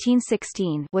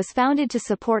 1916 was founded to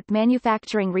support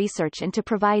manufacturing research and to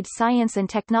provide science and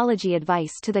technology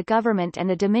advice to the government, and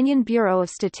the Dominion Bureau of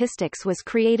Statistics was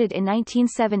created in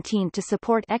 1917 to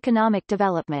support economic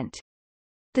development.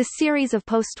 The series of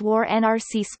post-war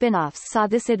NRC spin-offs saw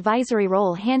this advisory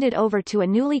role handed over to a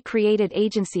newly created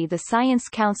agency, the Science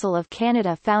Council of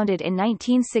Canada, founded in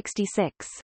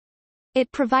 1966.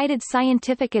 It provided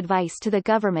scientific advice to the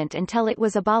government until it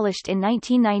was abolished in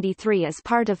 1993 as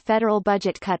part of federal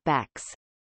budget cutbacks.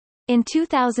 In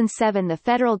 2007, the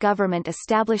federal government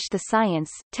established the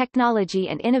Science, Technology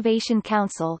and Innovation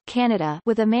Council Canada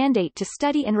with a mandate to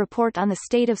study and report on the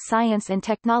state of science and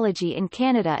technology in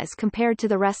Canada as compared to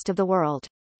the rest of the world.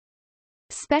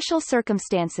 Special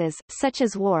circumstances, such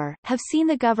as war, have seen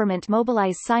the government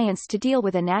mobilize science to deal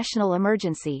with a national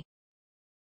emergency.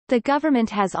 The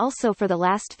government has also for the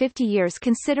last 50 years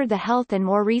considered the health and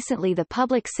more recently the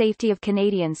public safety of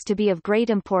Canadians to be of great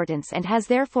importance, and has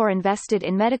therefore invested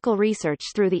in medical research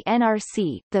through the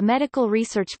NRC, the Medical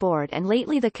Research Board, and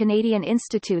lately the Canadian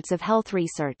Institutes of Health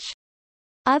Research.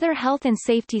 Other health and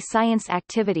safety science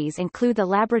activities include the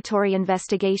Laboratory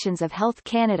Investigations of Health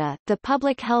Canada, the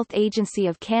Public Health Agency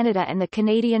of Canada and the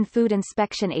Canadian Food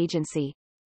Inspection Agency.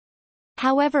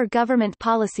 However, government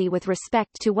policy with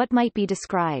respect to what might be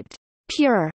described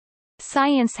pure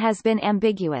science has been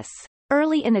ambiguous.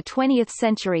 Early in the 20th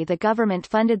century, the government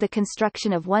funded the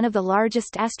construction of one of the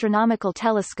largest astronomical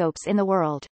telescopes in the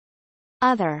world.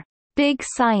 Other big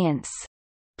science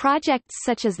projects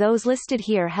such as those listed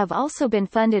here have also been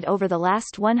funded over the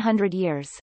last 100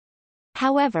 years.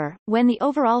 However, when the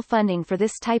overall funding for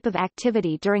this type of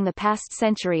activity during the past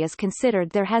century is considered,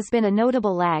 there has been a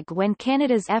notable lag when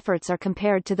Canada's efforts are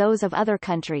compared to those of other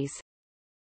countries.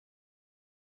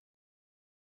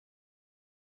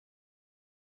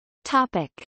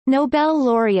 Topic: Nobel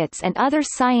laureates and other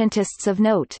scientists of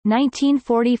note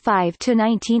 1945 to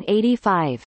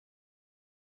 1985.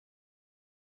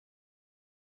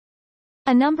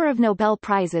 A number of Nobel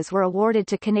Prizes were awarded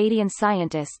to Canadian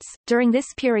scientists during this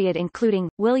period, including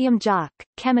William Jock,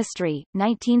 Chemistry,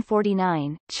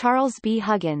 1949, Charles B.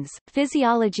 Huggins,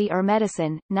 Physiology or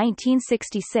Medicine,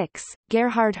 1966,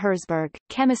 Gerhard Herzberg,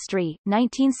 Chemistry,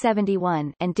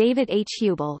 1971, and David H.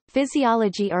 Hubel,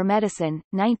 Physiology or Medicine,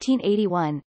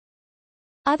 1981.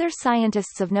 Other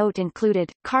scientists of note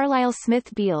included, Carlisle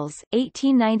Smith Beals,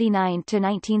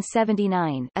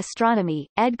 1899–1979 Astronomy,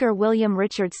 Edgar William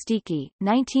Richard Stickey,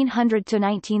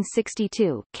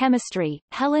 1900–1962 Chemistry,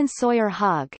 Helen Sawyer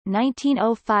Hogg,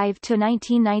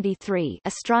 1905–1993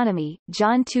 Astronomy,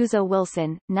 John Tuzo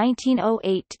Wilson,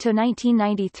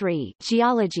 1908–1993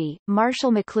 Geology,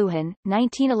 Marshall McLuhan,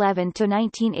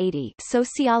 1911–1980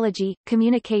 Sociology,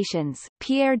 Communications,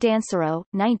 Pierre Dansereau,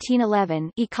 1911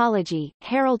 Ecology,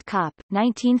 Harold Kopp,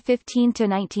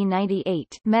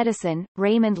 1915–1998 Medicine,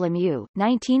 Raymond Lemieux,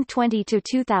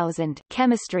 1920–2000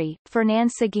 Chemistry,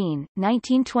 Fernand Seguin,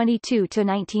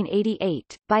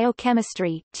 1922–1988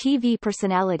 Biochemistry, TV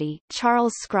Personality,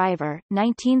 Charles Scriver,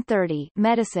 1930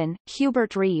 Medicine,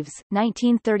 Hubert Reeves,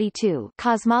 1932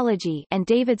 Cosmology and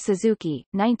David Suzuki,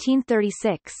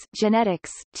 1936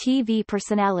 Genetics, TV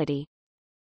Personality.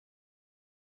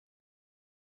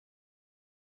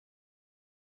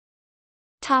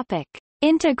 Topic: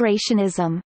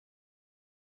 Integrationism.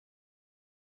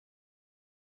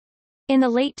 In the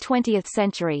late 20th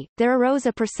century, there arose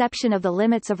a perception of the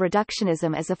limits of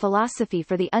reductionism as a philosophy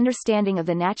for the understanding of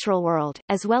the natural world,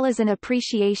 as well as an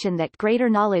appreciation that greater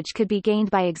knowledge could be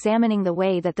gained by examining the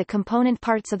way that the component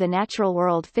parts of the natural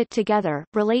world fit together,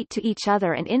 relate to each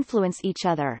other and influence each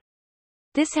other.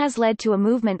 This has led to a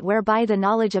movement whereby the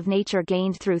knowledge of nature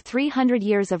gained through 300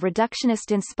 years of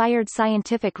reductionist-inspired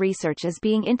scientific research is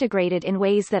being integrated in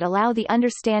ways that allow the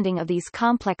understanding of these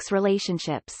complex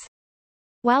relationships.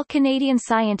 While Canadian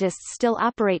scientists still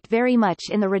operate very much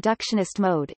in the reductionist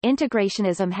mode,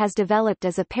 integrationism has developed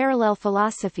as a parallel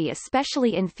philosophy,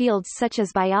 especially in fields such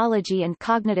as biology and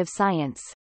cognitive science.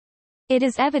 It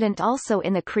is evident also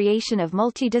in the creation of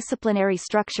multidisciplinary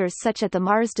structures such as the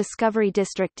Mars Discovery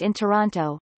District in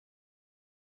Toronto.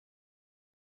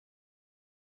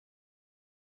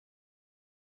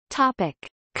 Topic: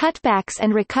 Cutbacks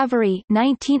and recovery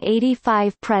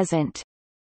 1985-present.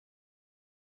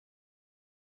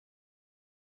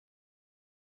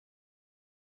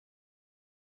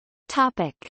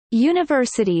 Topic: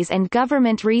 Universities and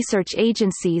government research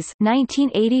agencies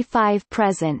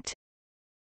 1985-present.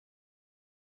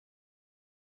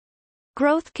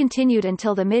 Growth continued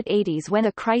until the mid-80s when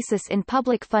a crisis in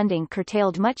public funding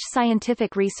curtailed much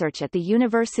scientific research at the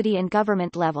university and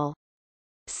government level.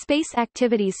 Space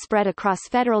activities spread across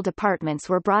federal departments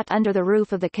were brought under the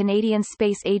roof of the Canadian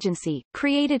Space Agency,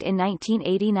 created in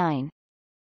 1989.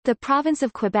 The province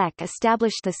of Quebec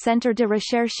established the Centre de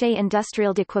Recherche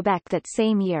Industrielle de Québec that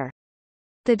same year.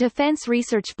 The Defence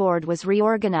Research Board was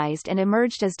reorganized and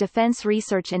emerged as Defence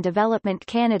Research and Development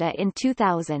Canada in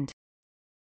 2000.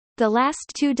 The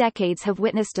last 2 decades have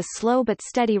witnessed a slow but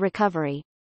steady recovery.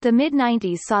 The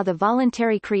mid-90s saw the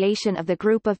voluntary creation of the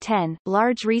Group of 10,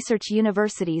 large research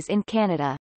universities in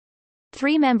Canada.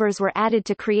 3 members were added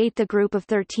to create the Group of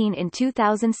 13 in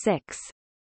 2006.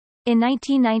 In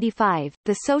 1995,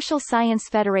 the Social Science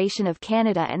Federation of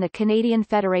Canada and the Canadian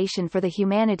Federation for the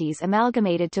Humanities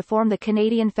amalgamated to form the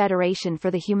Canadian Federation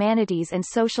for the Humanities and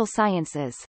Social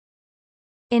Sciences.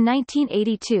 In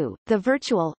 1982, the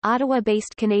virtual,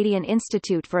 Ottawa-based Canadian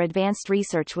Institute for Advanced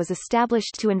Research was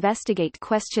established to investigate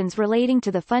questions relating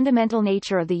to the fundamental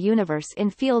nature of the universe in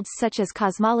fields such as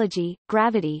cosmology,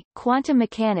 gravity, quantum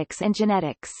mechanics and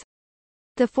genetics.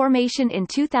 The formation in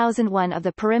 2001 of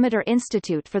the Perimeter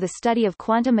Institute for the Study of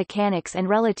Quantum Mechanics and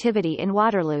Relativity in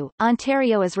Waterloo,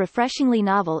 Ontario is refreshingly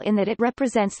novel in that it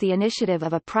represents the initiative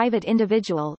of a private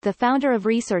individual, the founder of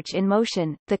Research in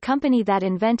Motion, the company that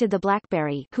invented the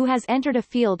BlackBerry, who has entered a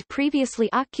field previously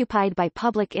occupied by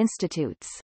public institutes.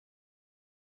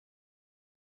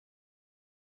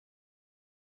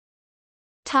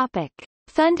 Topic: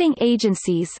 Funding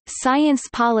agencies, science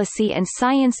policy and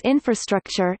science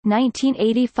infrastructure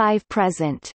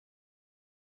 1985-present.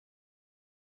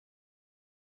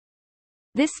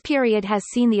 This period has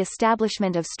seen the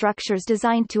establishment of structures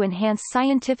designed to enhance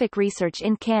scientific research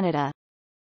in Canada.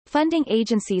 Funding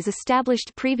agencies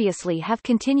established previously have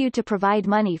continued to provide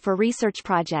money for research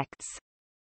projects.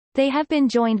 They have been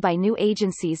joined by new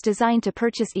agencies designed to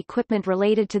purchase equipment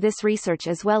related to this research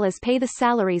as well as pay the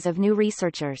salaries of new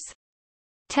researchers.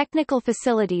 Technical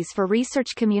facilities for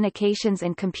research communications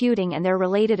and computing and their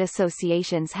related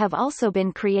associations have also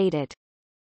been created.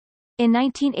 In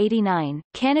 1989,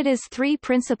 Canada's 3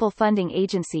 principal funding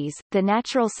agencies, the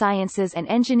Natural Sciences and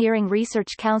Engineering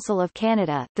Research Council of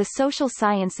Canada, the Social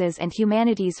Sciences and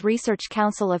Humanities Research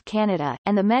Council of Canada,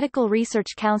 and the Medical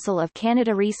Research Council of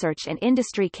Canada Research and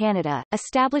Industry Canada,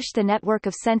 established the Network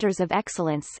of Centres of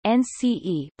Excellence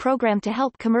 (NCE) program to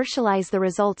help commercialize the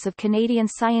results of Canadian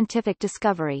scientific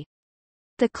discovery.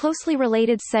 The closely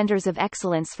related Centers of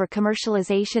Excellence for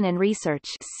Commercialization and Research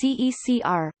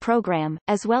 (CECR) program,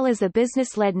 as well as the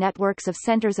Business-Led Networks of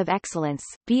Centers of Excellence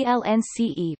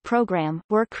 (BLNCE) program,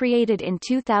 were created in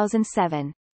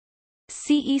 2007.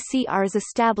 CECRs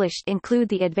established include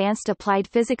the Advanced Applied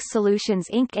Physics Solutions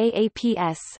Inc.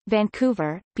 AAPS,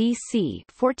 Vancouver, BC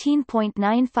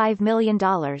 $14.95 million,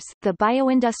 the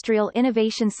Bioindustrial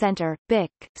Innovation Centre, BIC,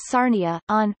 Sarnia,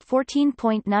 ON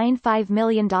 $14.95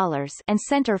 million, and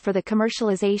Centre for the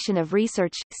Commercialization of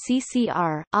Research,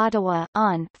 CCR, Ottawa,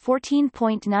 ON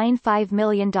 $14.95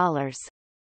 million.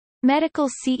 Medical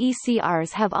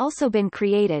CECRs have also been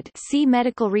created. See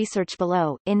medical research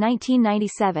below. In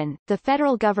 1997, the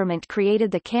federal government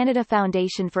created the Canada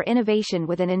Foundation for Innovation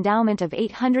with an endowment of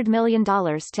 $800 million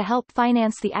to help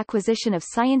finance the acquisition of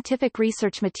scientific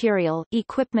research material,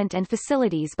 equipment and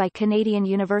facilities by Canadian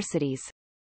universities.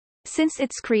 Since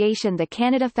its creation, the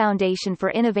Canada Foundation for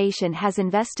Innovation has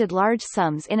invested large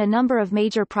sums in a number of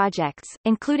major projects,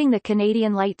 including the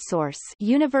Canadian Light Source,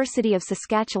 University of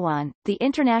Saskatchewan, the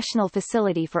International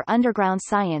Facility for Underground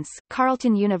Science,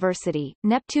 Carleton University,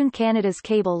 Neptune Canada's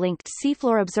cable-linked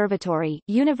seafloor observatory,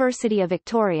 University of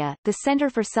Victoria, the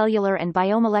Centre for Cellular and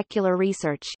Biomolecular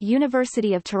Research,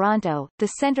 University of Toronto, the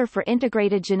Centre for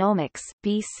Integrated Genomics,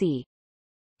 BC.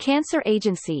 Cancer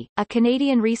Agency, a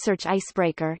Canadian research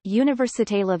icebreaker,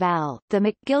 Université Laval, the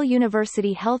McGill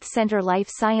University Health Centre Life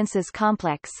Sciences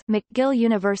Complex, McGill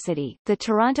University, the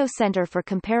Toronto Centre for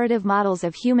Comparative Models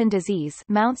of Human Disease,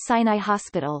 Mount Sinai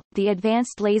Hospital, the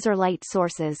Advanced Laser Light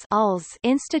Sources (ALS)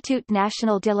 Institut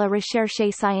National de la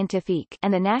Recherche Scientifique,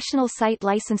 and the National Site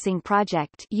Licensing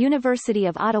Project, University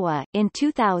of Ottawa. In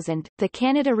 2000, the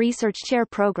Canada Research Chair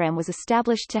Program was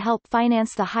established to help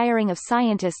finance the hiring of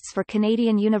scientists for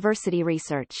Canadian university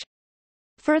research.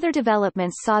 Further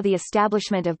developments saw the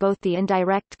establishment of both the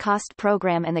Indirect Cost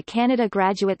Program and the Canada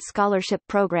Graduate Scholarship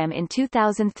Program in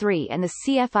 2003 and the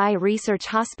CFI Research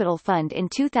Hospital Fund in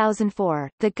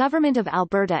 2004. The Government of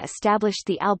Alberta established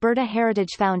the Alberta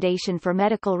Heritage Foundation for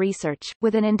Medical Research,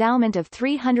 with an endowment of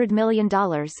 $300 million,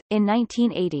 in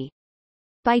 1980.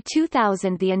 By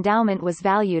 2000 the endowment was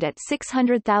valued at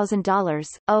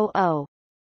 $600,000.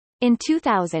 In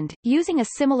 2000, using a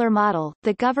similar model,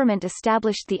 the government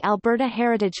established the Alberta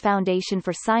Heritage Foundation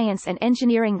for Science and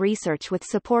Engineering Research with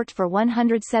support for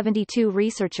 172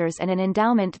 researchers and an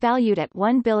endowment valued at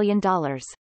 $1 billion.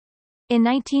 In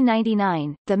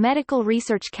 1999, the Medical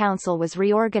Research Council was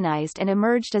reorganized and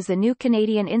emerged as the new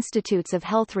Canadian Institutes of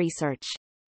Health Research.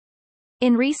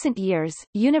 In recent years,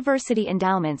 university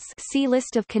endowments, see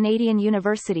List of Canadian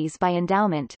universities by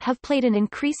endowment, have played an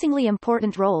increasingly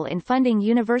important role in funding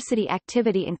university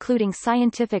activity including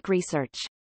scientific research.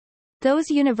 Those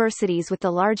universities with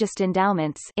the largest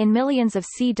endowments in millions of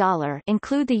CAD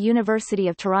include the University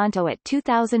of Toronto at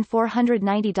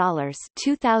 $2,490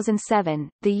 2007,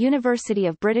 the University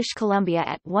of British Columbia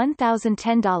at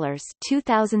 $1,010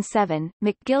 2007,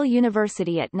 McGill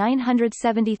University at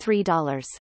 $973.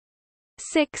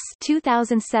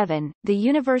 2007, the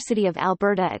University of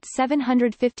Alberta at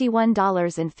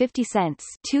 $751.50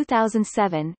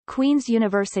 2007, Queen's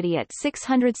University at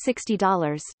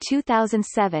 $660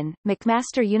 2007,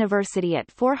 McMaster University at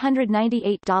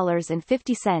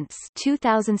 $498.50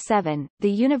 2007,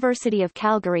 the University of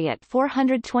Calgary at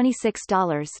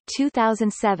 $426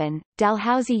 2007,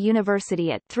 Dalhousie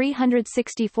University at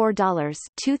 $364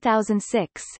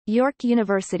 2006, York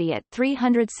University at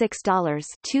 $306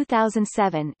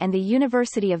 2007, and the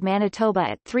University of Manitoba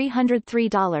at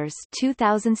 $303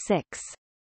 2006.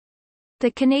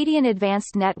 The Canadian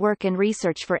Advanced Network and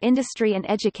Research for Industry and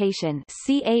Education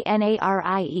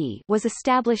 (CANARIE) was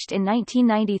established in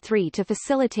 1993 to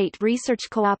facilitate research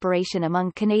cooperation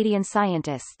among Canadian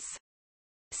scientists.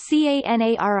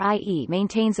 CANARIE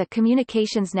maintains a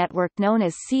communications network known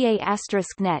as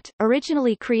CA*Net,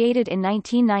 originally created in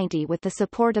 1990 with the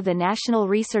support of the National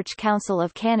Research Council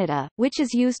of Canada, which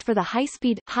is used for the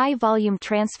high-speed, high-volume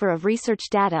transfer of research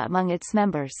data among its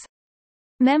members.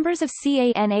 Members of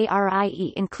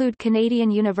CANARIE include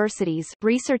Canadian universities,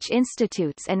 research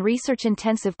institutes and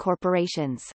research-intensive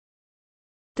corporations.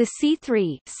 The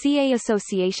C3 CA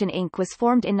Association Inc. was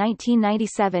formed in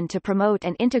 1997 to promote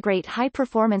and integrate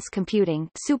high-performance computing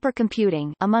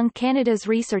supercomputing among Canada's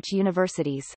research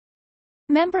universities.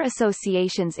 Member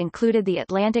associations included the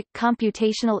Atlantic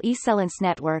Computational Excellence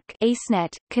Network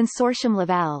 (ACENET), Consortium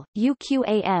Laval,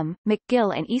 UQAM,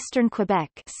 McGill and Eastern Quebec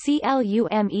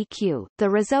 (CLUMEQ), the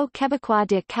Réseau Québécois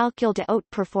de Calcul de Haute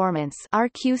Performance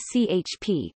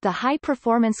 (RQCHP), the High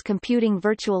Performance Computing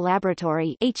Virtual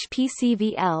Laboratory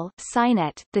 (HPCVL),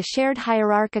 SciNet, the Shared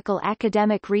Hierarchical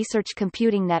Academic Research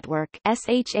Computing Network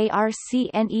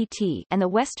 (SHARCNET), and the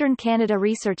Western Canada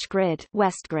Research Grid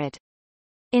 (WestGrid).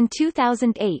 In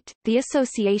 2008, the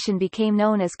association became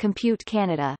known as Compute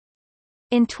Canada.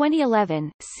 In 2011,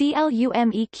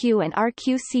 CLUMEQ and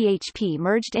RQCHP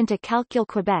merged into Calcul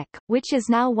Quebec, which is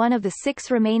now one of the 6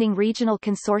 remaining regional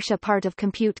consortia part of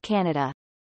Compute Canada.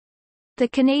 The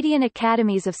Canadian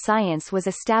Academies of Science was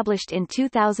established in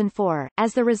 2004,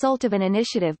 as the result of an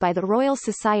initiative by the Royal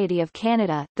Society of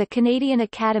Canada, the Canadian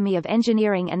Academy of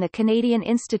Engineering and the Canadian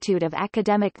Institute of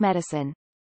Academic Medicine.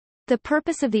 The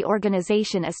purpose of the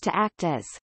organization is to act as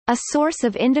a source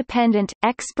of independent,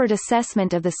 expert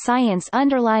assessment of the science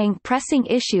underlying pressing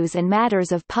issues and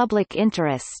matters of public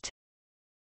interest.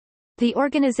 The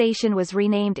organization was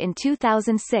renamed in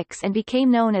 2006 and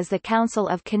became known as the Council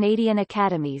of Canadian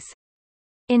Academies.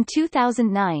 In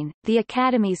 2009, the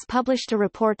Academies published a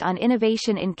report on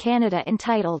innovation in Canada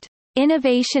entitled,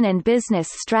 Innovation and Business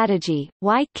Strategy,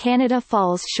 Why Canada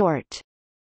Falls Short.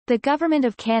 The Government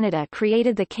of Canada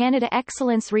created the Canada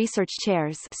Excellence Research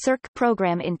Chairs (CERC)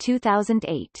 program in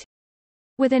 2008.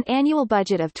 With an annual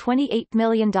budget of $28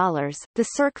 million, the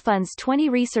CERC funds 20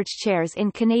 research chairs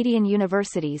in Canadian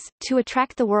universities, to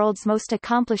attract the world's most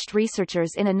accomplished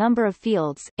researchers in a number of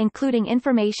fields, including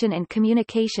information and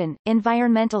communication,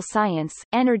 environmental science,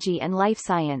 energy and life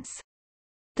science.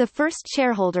 The first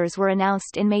shareholders were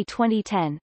announced in May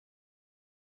 2010.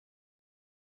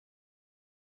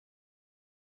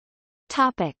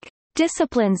 Topic.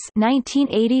 Disciplines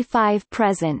 1985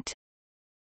 present.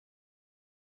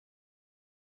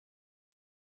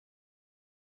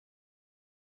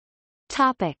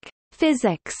 Topic.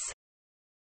 Physics.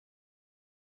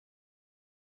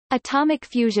 Atomic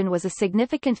fusion was a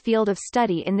significant field of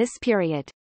study in this period.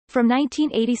 From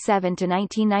 1987 to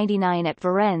 1999 at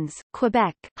Varennes,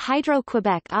 Quebec,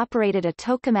 Hydro-Quebec operated a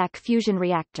tokamak fusion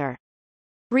reactor.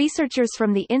 Researchers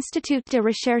from the Institut de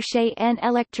Recherche en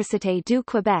Électricité du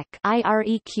Québec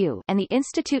 (IREQ) and the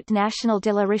Institut National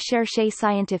de la Recherche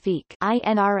Scientifique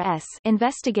 (INRS)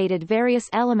 investigated various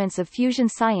elements of fusion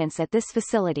science at this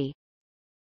facility.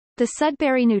 The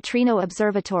Sudbury Neutrino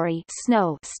Observatory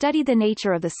 (SNO) studied the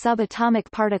nature of the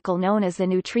subatomic particle known as the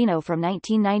neutrino from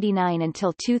 1999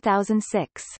 until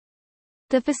 2006.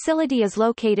 The facility is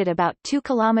located about 2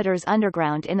 kilometers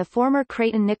underground in the former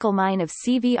Creighton nickel mine of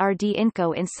CVRD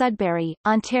Inco in Sudbury,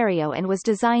 Ontario, and was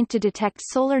designed to detect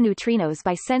solar neutrinos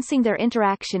by sensing their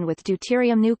interaction with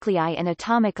deuterium nuclei and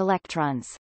atomic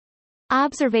electrons.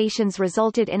 Observations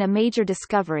resulted in a major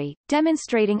discovery,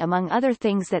 demonstrating among other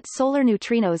things that solar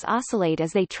neutrinos oscillate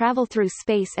as they travel through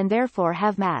space and therefore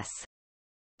have mass.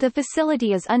 The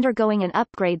facility is undergoing an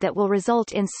upgrade that will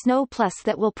result in SNO+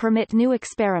 that will permit new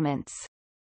experiments.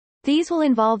 These will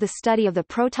involve the study of the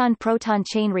proton-proton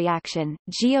chain reaction,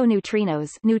 geoneutrinos,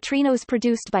 neutrinos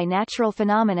produced by natural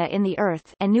phenomena in the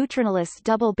Earth, and neutrinoless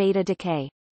double beta decay.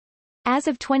 As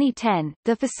of 2010,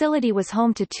 the facility was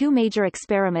home to 2 major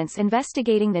experiments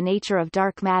investigating the nature of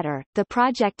dark matter, the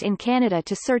Project in Canada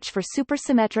to Search for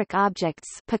Supersymmetric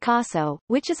Objects (PICASSO),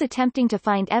 which is attempting to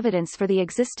find evidence for the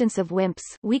existence of WIMPs,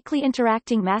 weakly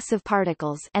interacting massive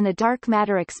particles, and the Dark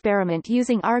Matter Experiment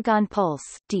using argon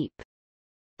pulse (DEEP).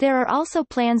 There are also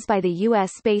plans by the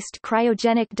U.S.-based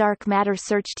Cryogenic Dark Matter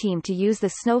Search Team to use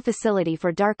the SNO facility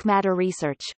for dark matter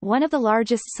research, one of the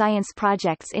largest science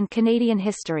projects in Canadian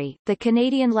history. The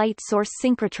Canadian Light Source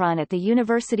Synchrotron at the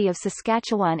University of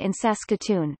Saskatchewan in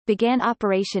Saskatoon began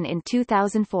operation in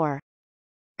 2004.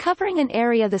 Covering an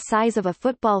area the size of a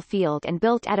football field and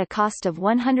built at a cost of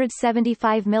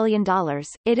 $175 million,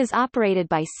 it is operated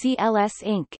by CLS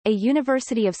Inc., a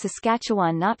University of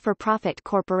Saskatchewan not-for-profit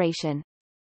corporation.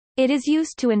 It is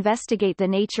used to investigate the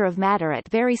nature of matter at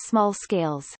very small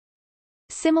scales.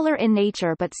 Similar in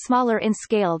nature but smaller in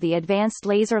scale, the Advanced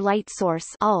Laser Light Source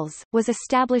 (ALS) was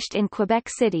established in Quebec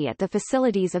City at the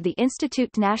facilities of the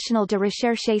Institut National de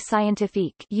Recherche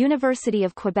Scientifique, University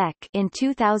of Quebec, in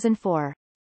 2004.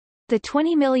 The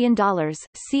 $20 million,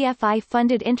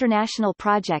 CFI-funded international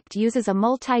project uses a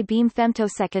multi-beam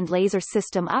femtosecond laser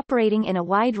system operating in a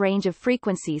wide range of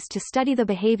frequencies to study the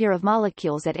behavior of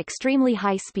molecules at extremely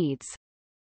high speeds.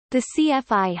 The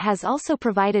CFI has also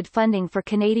provided funding for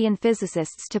Canadian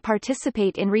physicists to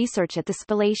participate in research at the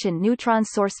Spallation Neutron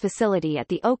Source Facility at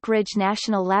the Oak Ridge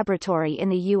National Laboratory in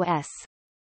the U.S.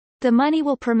 The money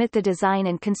will permit the design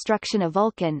and construction of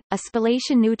Vulcan, a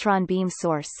spallation neutron beam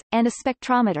source, and a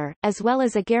spectrometer, as well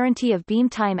as a guarantee of beam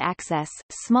time access.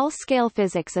 Small-scale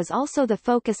physics is also the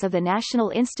focus of the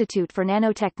National Institute for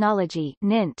Nanotechnology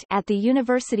 (NINT) at the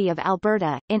University of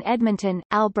Alberta, in Edmonton,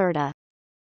 Alberta.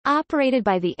 Operated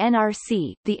by the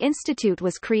NRC, the institute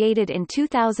was created in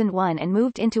 2001 and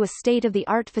moved into a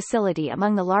state-of-the-art facility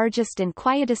among the largest and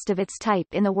quietest of its type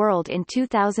in the world in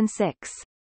 2006.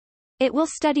 It will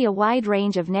study a wide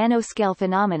range of nanoscale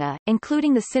phenomena,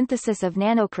 including the synthesis of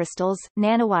nanocrystals,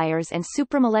 nanowires and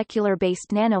supramolecular-based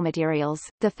nanomaterials,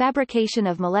 the fabrication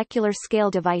of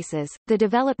molecular-scale devices, the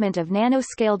development of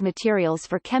nanoscaled materials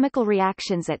for chemical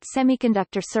reactions at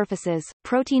semiconductor surfaces,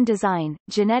 protein design,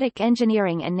 genetic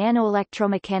engineering and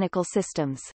nanoelectromechanical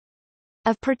systems.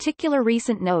 Of particular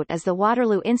recent note is the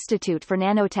Waterloo Institute for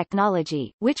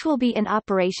Nanotechnology, which will be in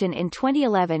operation in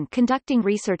 2011 conducting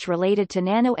research related to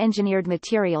nano-engineered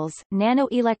materials,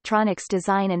 nano-electronics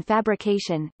design and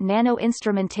fabrication,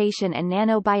 nano-instrumentation and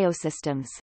nano-biosystems.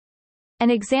 An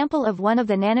example of one of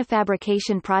the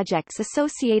nanofabrication projects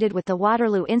associated with the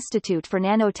Waterloo Institute for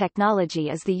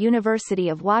Nanotechnology is the University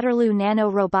of Waterloo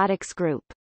Nano-Robotics Group.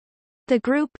 The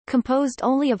group, composed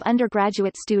only of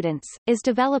undergraduate students, is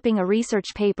developing a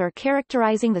research paper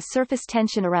characterizing the surface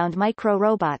tension around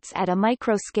micro-robots at a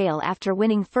micro scale after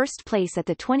winning first place at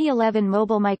the 2011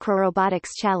 Mobile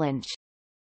Microrobotics Challenge.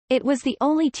 It was the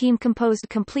only team composed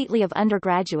completely of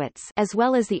undergraduates, as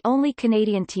well as the only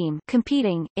Canadian team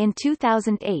competing. In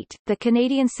 2008, the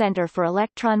Canadian Centre for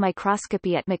Electron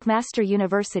Microscopy at McMaster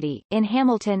University, in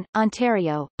Hamilton,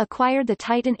 Ontario, acquired the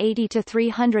Titan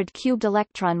 80-300 cubed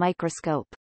electron microscope.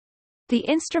 The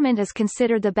instrument is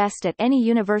considered the best at any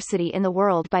university in the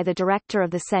world by the director of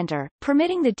the center,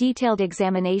 permitting the detailed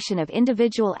examination of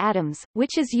individual atoms,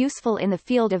 which is useful in the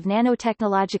field of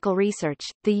nanotechnological research.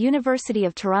 The University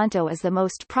of Toronto is the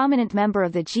most prominent member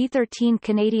of the G13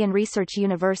 Canadian Research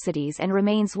Universities and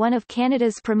remains one of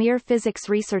Canada's premier physics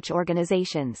research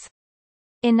organizations.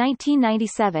 In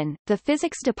 1997, the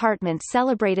physics department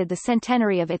celebrated the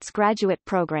centenary of its graduate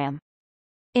program.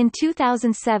 In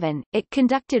 2007, it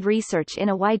conducted research in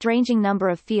a wide-ranging number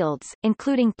of fields,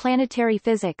 including planetary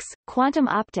physics, quantum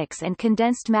optics and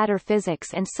condensed matter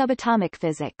physics and subatomic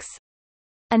physics.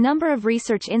 A number of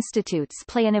research institutes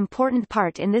play an important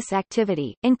part in this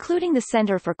activity, including the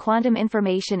Centre for Quantum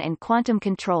Information and Quantum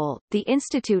Control, the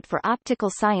Institute for Optical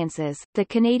Sciences, the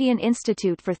Canadian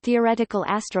Institute for Theoretical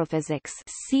Astrophysics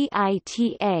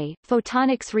 (CITA),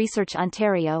 Photonics Research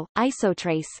Ontario,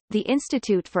 Isotrace, the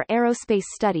Institute for Aerospace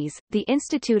Studies, the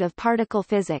Institute of Particle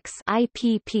Physics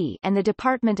 (IPP), and the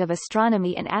Department of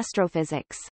Astronomy and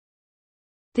Astrophysics.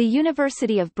 The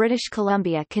University of British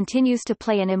Columbia continues to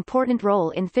play an important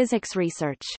role in physics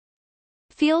research.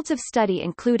 Fields of study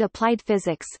include applied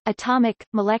physics, atomic,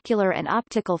 molecular and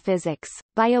optical physics,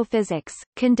 biophysics,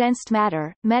 condensed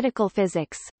matter, medical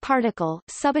physics, particle,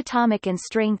 subatomic and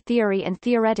string theory and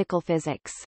theoretical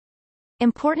physics.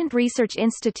 Important research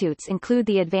institutes include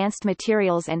the Advanced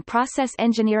Materials and Process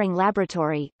Engineering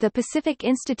Laboratory, the Pacific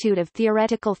Institute of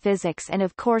Theoretical Physics and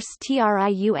of course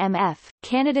TRIUMF,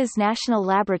 Canada's National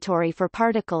Laboratory for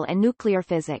Particle and Nuclear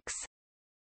Physics.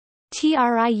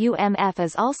 TRIUMF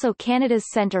is also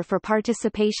Canada's Centre for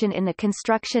Participation in the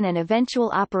Construction and Eventual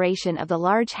Operation of the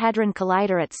Large Hadron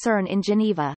Collider at CERN in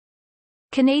Geneva.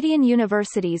 Canadian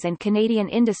universities and Canadian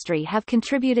industry have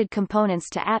contributed components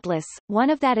to ATLAS, one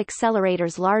of that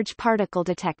accelerator's large particle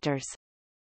detectors.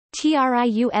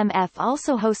 TRIUMF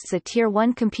also hosts a Tier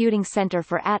 1 computing centre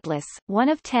for ATLAS, one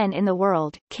of 10 in the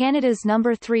world. Canada's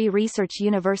number 3 research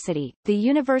university, the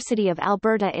University of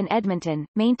Alberta in Edmonton,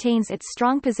 maintains its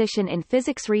strong position in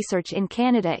physics research in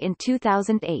Canada in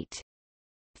 2008.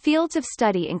 Fields of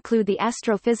study include the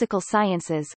astrophysical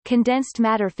sciences, condensed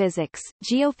matter physics,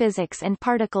 geophysics and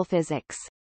particle physics.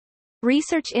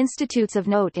 Research institutes of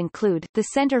note include, the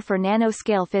Centre for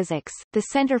Nanoscale Physics, the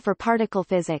Centre for Particle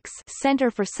Physics, Centre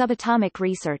for Subatomic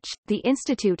Research, the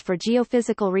Institute for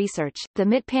Geophysical Research, the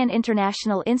MITPAN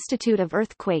International Institute of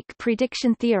Earthquake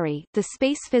Prediction Theory, the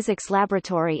Space Physics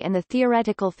Laboratory and the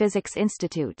Theoretical Physics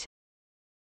Institute.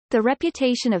 The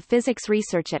reputation of physics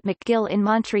research at McGill in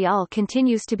Montreal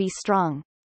continues to be strong.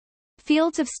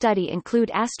 Fields of study include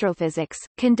astrophysics,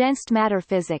 condensed matter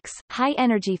physics,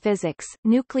 high-energy physics,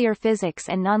 nuclear physics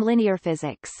and nonlinear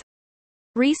physics.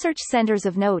 Research centers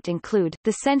of note include,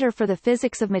 the Centre for the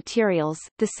Physics of Materials,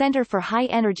 the Centre for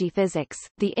High-Energy Physics,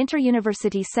 the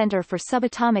Inter-University Centre for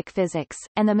Subatomic Physics,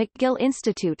 and the McGill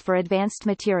Institute for Advanced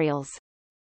Materials.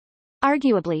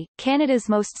 Arguably, Canada's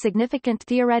most significant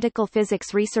theoretical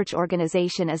physics research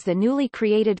organisation is the newly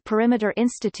created Perimeter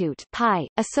Institute (PI),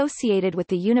 associated with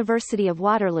the University of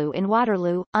Waterloo in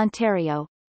Waterloo, Ontario.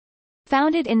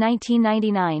 Founded in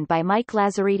 1999 by Mike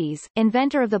Lazaridis,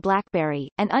 inventor of the BlackBerry,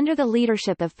 and under the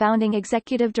leadership of founding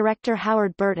executive director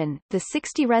Howard Burton, the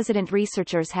 60 resident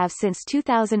researchers have since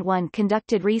 2001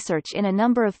 conducted research in a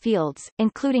number of fields,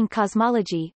 including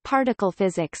cosmology, particle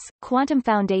physics, quantum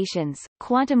foundations,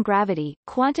 quantum gravity,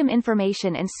 quantum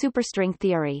information and superstring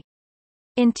theory.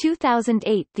 In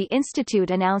 2008 the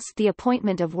institute announced the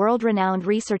appointment of world-renowned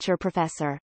researcher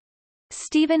Professor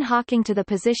Stephen Hawking to the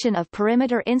position of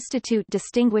Perimeter Institute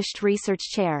Distinguished Research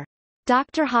Chair.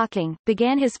 Dr. Hawking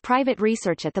began his private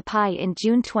research at the PI in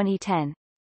June 2010.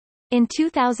 In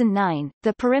 2009,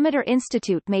 the Perimeter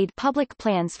Institute made public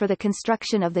plans for the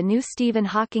construction of the new Stephen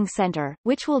Hawking Center,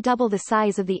 which will double the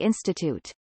size of the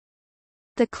institute.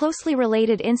 The closely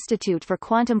related Institute for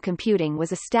Quantum Computing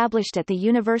was established at the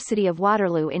University of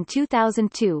Waterloo in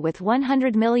 2002 with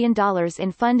 $100 million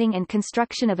in funding, and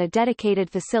construction of a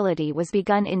dedicated facility was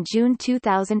begun in June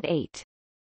 2008.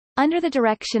 Under the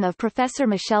direction of Professor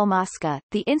Michel Mosca,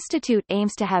 the institute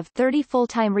aims to have 30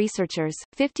 full-time researchers,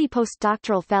 50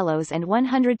 postdoctoral fellows and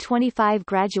 125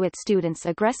 graduate students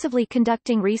aggressively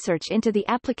conducting research into the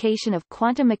application of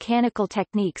quantum mechanical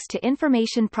techniques to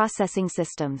information processing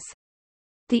systems.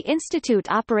 The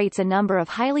institute operates a number of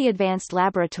highly advanced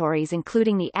laboratories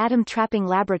including the Atom Trapping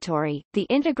Laboratory, the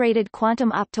Integrated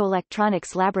Quantum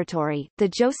Optoelectronics Laboratory, the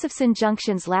Josephson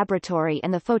Junctions Laboratory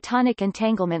and the Photonic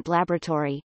Entanglement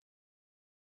Laboratory.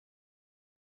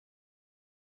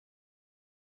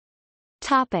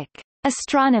 Topic: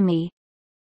 Astronomy.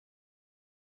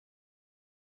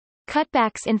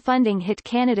 Cutbacks in funding hit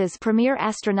Canada's premier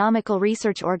astronomical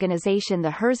research organisation,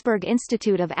 the Herzberg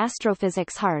Institute of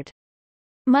Astrophysics hard.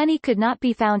 Money could not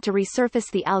be found to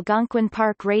resurface the Algonquin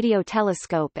Park Radio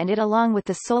Telescope, and it along with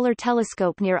the Solar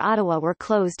Telescope near Ottawa were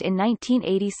closed in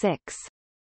 1986.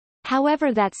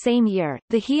 However, that same year,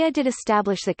 the HIA did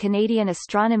establish the Canadian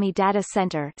Astronomy Data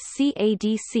Centre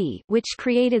 (CADC), which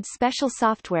created special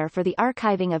software for the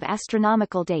archiving of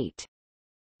astronomical date.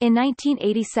 In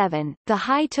 1987, the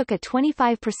HI took a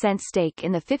 25% stake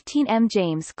in the 15M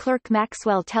James Clerk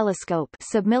Maxwell Telescope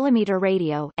submillimeter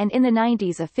radio, and in the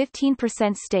 90s a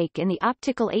 15% stake in the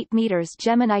optical 8 meters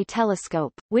Gemini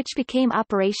Telescope, which became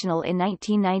operational in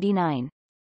 1999.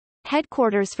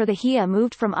 Headquarters for the HIA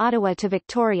moved from Ottawa to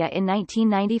Victoria in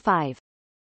 1995.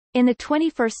 In the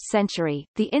 21st century,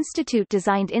 the institute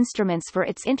designed instruments for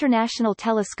its International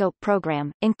Telescope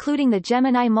program, including the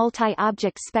Gemini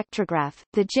Multi-Object Spectrograph,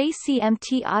 the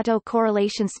JCMT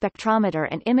Auto-Correlation Spectrometer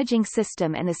and Imaging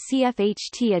System and the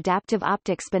CFHT Adaptive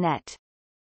Optics Bonnet.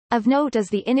 Of note is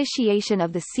the initiation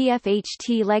of the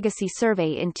CFHT Legacy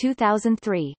Survey in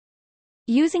 2003.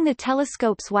 Using the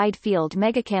telescope's wide-field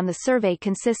megacam, the survey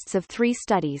consists of 3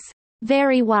 studies: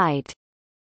 very wide,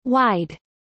 wide,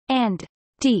 and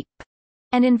deep,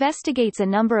 and investigates a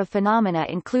number of phenomena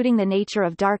including the nature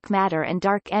of dark matter and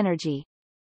dark energy.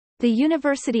 The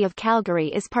University of Calgary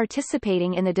is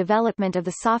participating in the development of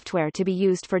the software to be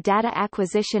used for data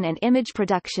acquisition and image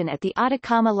production at the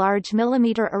Atacama Large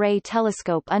Millimeter Array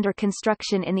Telescope under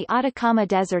construction in the Atacama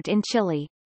Desert in Chile.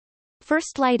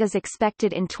 First light is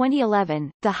expected in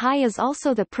 2011. The HI is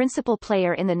also the principal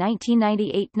player in the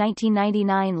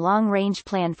 1998-1999 Long-Range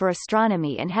Plan for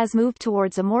Astronomy and has moved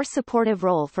towards a more supportive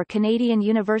role for Canadian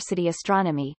university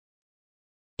astronomy.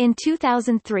 In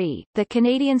 2003, the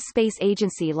Canadian Space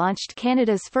Agency launched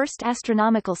Canada's first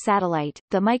astronomical satellite,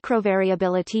 the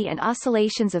Microvariability and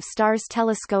Oscillations of Stars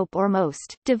Telescope or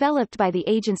MOST, developed by the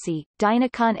agency,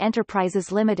 Dynacon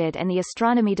Enterprises Limited and the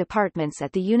astronomy departments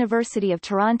at the University of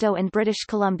Toronto and British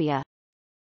Columbia.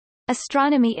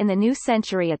 Astronomy in the New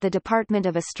Century at the Department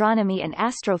of Astronomy and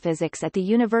Astrophysics at the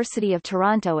University of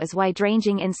Toronto is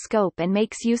wide-ranging in scope and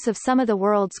makes use of some of the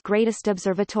world's greatest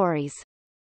observatories.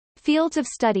 Fields of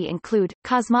study include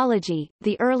cosmology,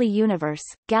 the early universe,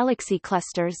 galaxy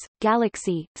clusters,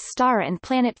 galaxy, star and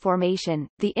planet formation,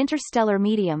 the interstellar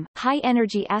medium,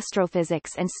 high-energy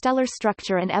astrophysics and stellar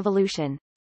structure and evolution.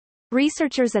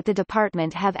 Researchers at the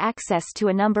department have access to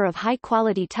a number of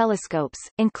high-quality telescopes,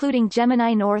 including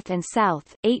Gemini North and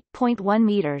South, 8.1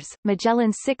 meters,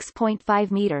 Magellan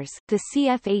 6.5 meters, the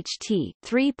CFHT,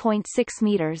 3.6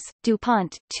 meters,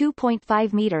 DuPont,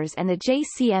 2.5 meters and the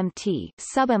JCMT,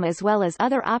 Subm, as well as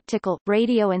other optical,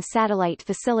 radio and satellite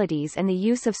facilities and the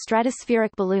use of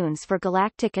stratospheric balloons for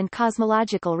galactic and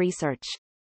cosmological research.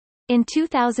 In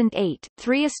 2008,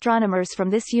 3 astronomers from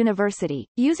this university,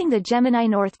 using the Gemini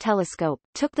North Telescope,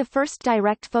 took the first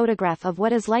direct photograph of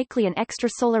what is likely an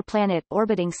extrasolar planet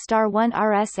orbiting star 1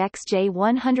 RSXJ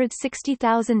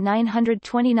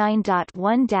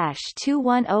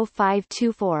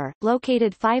 160929.1-210524,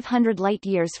 located 500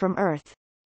 light-years from Earth.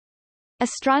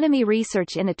 Astronomy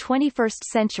research in the 21st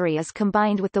century is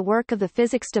combined with the work of the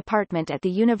physics department at the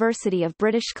University of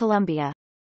British Columbia.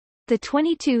 The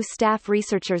 22 staff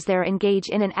researchers there engage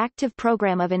in an active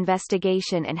program of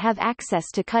investigation and have access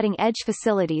to cutting-edge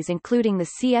facilities including the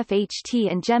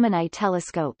CFHT and Gemini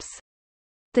telescopes.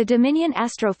 The Dominion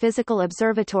Astrophysical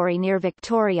Observatory near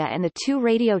Victoria and the 2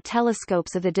 radio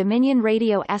telescopes of the Dominion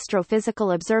Radio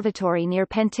Astrophysical Observatory near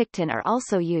Penticton are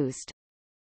also used.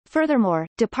 Furthermore,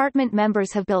 department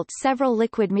members have built several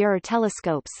liquid mirror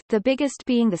telescopes, the biggest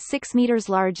being the 6 meters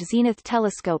large Zenith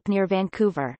telescope near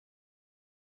Vancouver.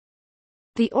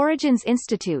 The Origins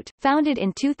Institute, founded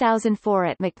in 2004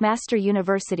 at McMaster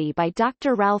University by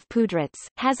Dr. Ralph Pudritz,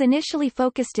 has initially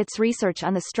focused its research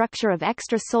on the structure of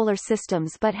extrasolar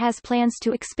systems but has plans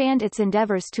to expand its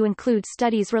endeavors to include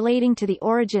studies relating to the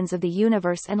origins of the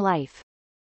universe and life.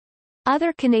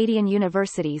 Other Canadian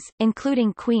universities,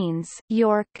 including Queen's,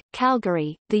 York,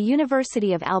 Calgary, the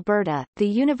University of Alberta, the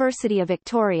University of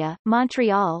Victoria,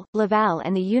 Montreal, Laval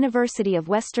and the University of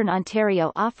Western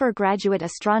Ontario offer graduate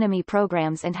astronomy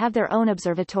programs and have their own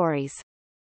observatories.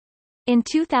 In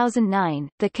 2009,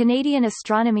 the Canadian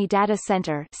Astronomy Data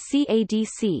Centre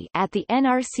 (CADC) at the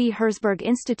NRC Herzberg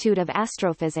Institute of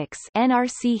Astrophysics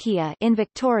 (NRC-HIA) in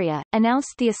Victoria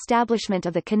announced the establishment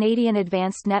of the Canadian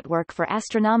Advanced Network for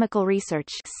Astronomical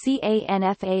Research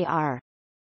 (CANFAR).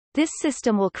 This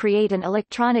system will create an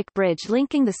electronic bridge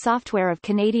linking the software of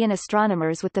Canadian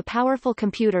astronomers with the powerful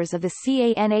computers of the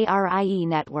CANARIE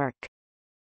network.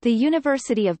 The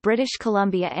University of British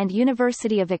Columbia and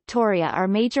University of Victoria are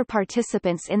major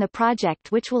participants in the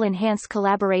project, which will enhance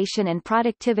collaboration and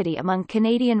productivity among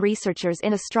Canadian researchers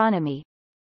in astronomy.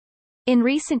 In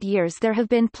recent years there have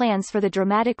been plans for the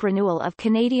dramatic renewal of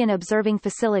Canadian observing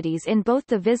facilities in both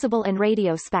the visible and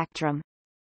radio spectrum.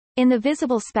 In the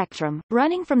visible spectrum,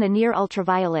 running from the near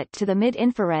ultraviolet to the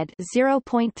mid-infrared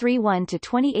 0.31 to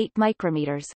 28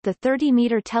 micrometers, the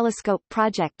 30-meter telescope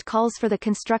project calls for the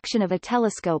construction of a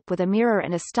telescope with a mirror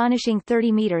an astonishing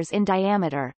 30 meters in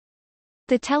diameter.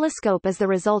 The telescope is the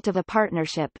result of a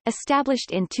partnership,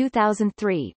 established in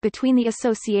 2003, between the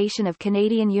Association of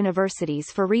Canadian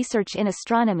Universities for Research in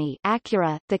Astronomy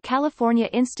 (ACURA), the California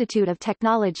Institute of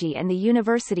Technology and the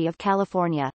University of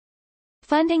California.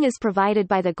 Funding is provided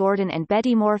by the Gordon and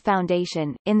Betty Moore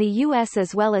Foundation, in the U.S.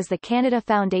 as well as the Canada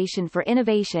Foundation for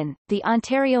Innovation, the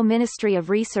Ontario Ministry of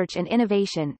Research and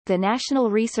Innovation, the National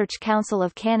Research Council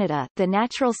of Canada, the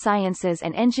Natural Sciences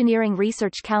and Engineering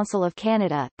Research Council of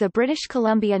Canada, the British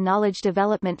Columbia Knowledge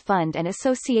Development Fund and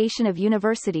Association of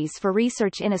Universities for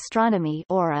Research in Astronomy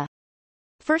 (AURA).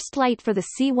 First light for the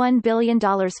 $1 billion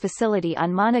facility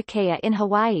on Mauna Kea in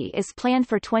Hawaii is planned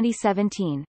for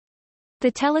 2017. The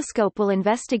telescope will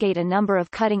investigate a number of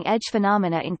cutting-edge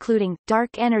phenomena including,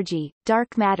 dark energy,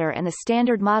 dark matter and the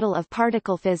Standard Model of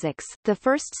particle physics, the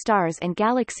first stars and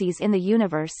galaxies in the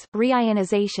universe,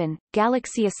 reionization,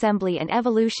 galaxy assembly and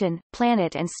evolution,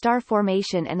 planet and star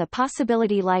formation and the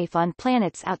possibility life on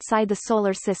planets outside the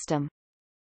Solar System.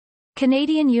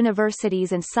 Canadian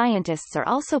universities and scientists are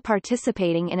also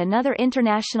participating in another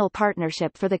international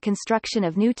partnership for the construction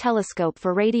of new telescope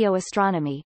for radio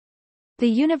astronomy. The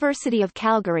University of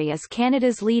Calgary is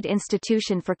Canada's lead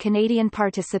institution for Canadian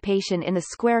participation in the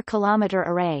Square Kilometre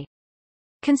Array.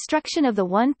 Construction of the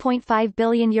 €1.5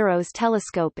 billion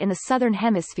telescope in the Southern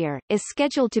Hemisphere is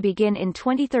scheduled to begin in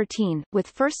 2013, with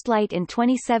first light in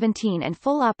 2017 and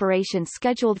full operation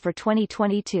scheduled for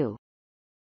 2022.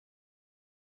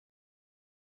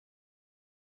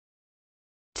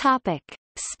 Topic: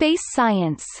 Space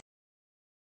science.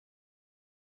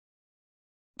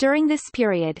 During this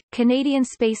period, Canadian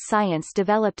space science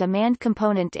developed a manned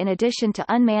component in addition to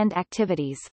unmanned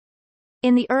activities.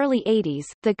 In the early 80s,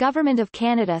 the Government of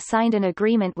Canada signed an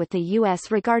agreement with the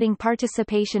U.S. regarding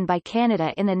participation by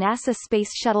Canada in the NASA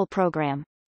Space Shuttle program.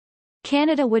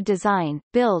 Canada would design,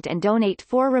 build and donate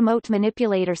 4 remote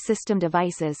manipulator system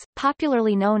devices,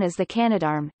 popularly known as the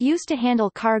Canadarm, used to handle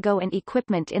cargo and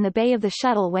equipment in the bay of the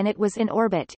shuttle when it was in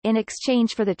orbit, in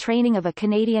exchange for the training of a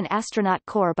Canadian astronaut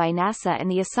corps by NASA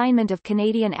and the assignment of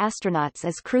Canadian astronauts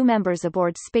as crew members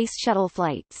aboard Space Shuttle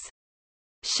flights.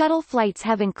 Shuttle flights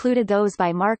have included those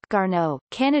by Marc Garneau,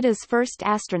 Canada's first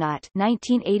astronaut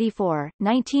 1984,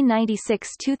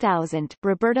 1996-2000,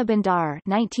 Roberta Bondar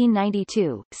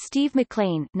 1992, Steve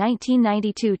McLean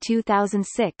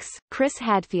 1992-2006, Chris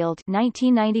Hadfield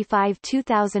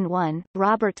 1995-2001,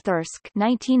 Robert Thirsk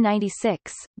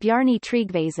 1996, Bjarne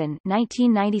Tryggvason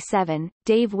 1997,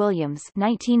 Dave Williams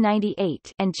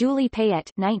 1998, and Julie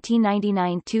Payette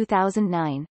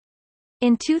 1999-2009.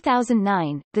 In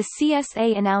 2009, the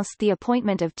CSA announced the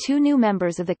appointment of 2 new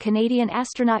members of the Canadian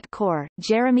Astronaut Corps,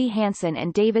 Jeremy Hansen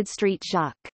and David Street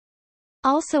Jacques.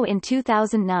 Also in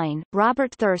 2009,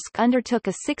 Robert Thirsk undertook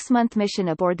a 6-month mission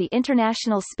aboard the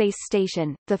International Space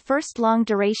Station, the first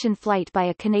long-duration flight by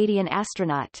a Canadian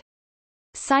astronaut.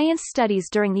 Science studies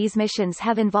during these missions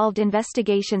have involved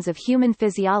investigations of human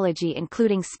physiology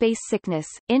including space sickness,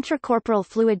 intracorporeal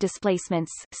fluid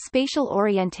displacements, spatial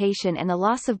orientation and the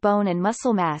loss of bone and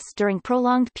muscle mass during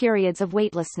prolonged periods of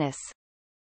weightlessness.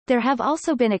 There have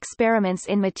also been experiments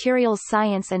in materials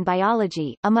science and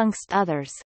biology, amongst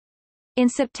others. In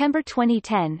September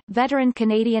 2010, veteran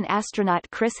Canadian astronaut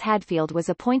Chris Hadfield was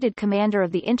appointed commander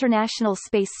of the International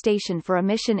Space Station for a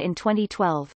mission in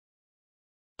 2012.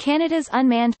 Canada's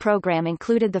unmanned program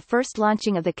included the first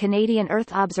launching of the Canadian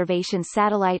Earth Observation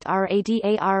Satellite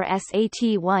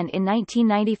RADARSAT-1 in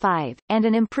 1995, and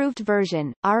an improved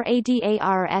version,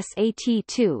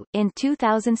 RADARSAT-2, in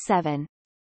 2007.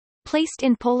 Placed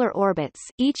in polar orbits,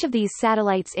 each of these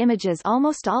satellites images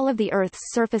almost all of the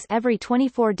Earth's surface every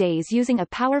 24 days using a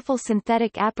powerful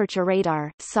synthetic aperture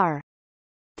radar, SAR.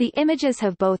 The images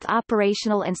have both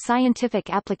operational and scientific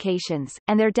applications,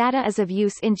 and their data is of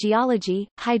use in geology,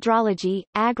 hydrology,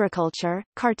 agriculture,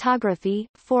 cartography,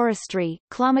 forestry,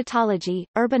 climatology,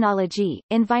 urbanology,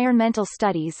 environmental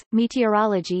studies,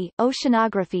 meteorology,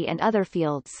 oceanography and other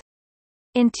fields.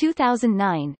 In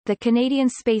 2009, the Canadian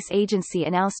Space Agency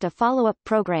announced a follow-up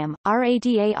program,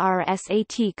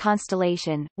 RADARSAT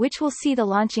Constellation, which will see the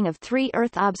launching of 3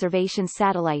 Earth observation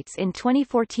satellites in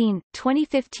 2014,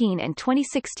 2015 and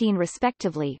 2016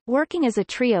 respectively, working as a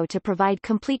trio to provide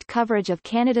complete coverage of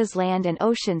Canada's land and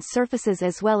ocean surfaces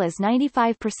as well as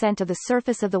 95% of the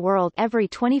surface of the world every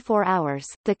 24 hours.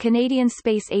 The Canadian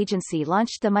Space Agency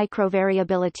launched the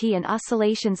Microvariability and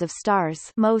Oscillations of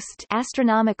Stars (MOST)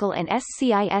 astronomical and SCISAT-1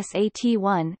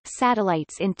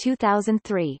 satellites in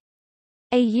 2003.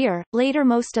 A year later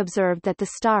MOST observed that the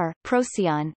star,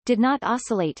 Procyon, did not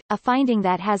oscillate, a finding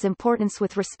that has importance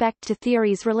with respect to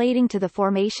theories relating to the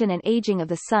formation and aging of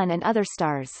the Sun and other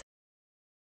stars.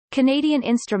 Canadian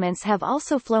instruments have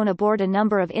also flown aboard a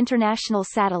number of international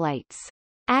satellites.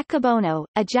 Akabono,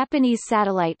 a Japanese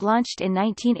satellite launched in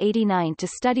 1989 to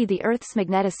study the Earth's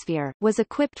magnetosphere, was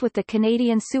equipped with the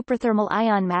Canadian Superthermal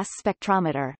Ion Mass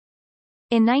Spectrometer.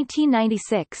 In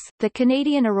 1996, the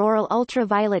Canadian Auroral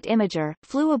Ultraviolet Imager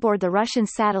flew aboard the Russian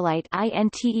satellite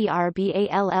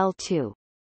INTERBALL-2.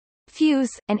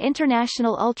 FUSE, an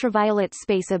international ultraviolet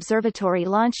space observatory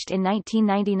launched in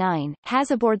 1999,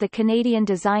 has aboard the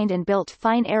Canadian-designed and built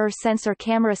fine-error sensor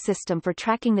camera system for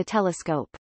tracking the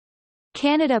telescope.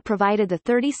 Canada provided the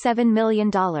 $37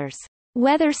 million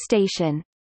weather station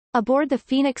aboard the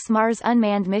Phoenix Mars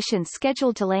unmanned mission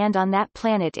scheduled to land on that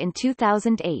planet in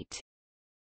 2008.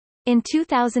 In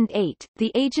 2008,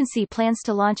 the agency plans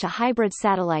to launch a hybrid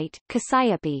satellite,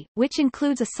 Cassiope, which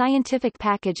includes a scientific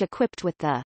package equipped with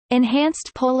the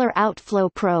Enhanced Polar Outflow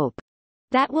Probe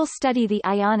that will study the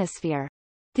ionosphere.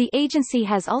 The agency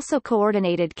has also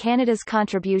coordinated Canada's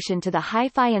contribution to the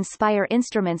Hi-Fi and Spire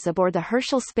instruments aboard the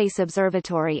Herschel Space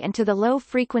Observatory and to the Low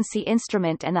Frequency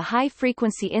Instrument and the High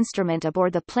Frequency Instrument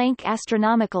aboard the Planck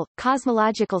Astronomical,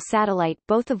 Cosmological Satellite,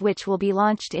 both of which will be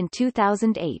launched in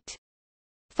 2008.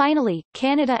 Finally,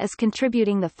 Canada is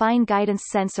contributing the Fine Guidance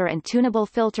Sensor and Tunable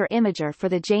Filter Imager for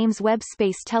the James Webb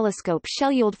Space Telescope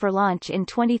scheduled for launch in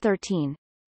 2013.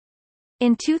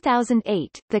 In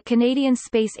 2008, the Canadian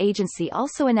Space Agency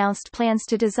also announced plans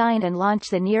to design and launch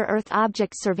the Near-Earth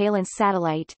Object Surveillance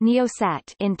Satellite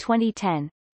 (NEOSAT) in 2010.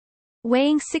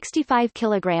 Weighing 65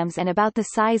 kilograms and about the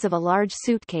size of a large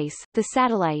suitcase, the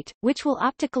satellite, which will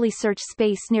optically search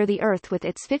space near the Earth with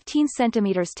its 15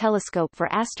 cm telescope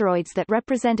for asteroids that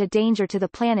represent a danger to the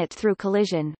planet through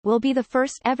collision, will be the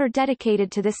first ever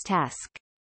dedicated to this task.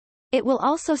 It will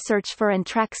also search for and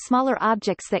track smaller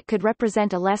objects that could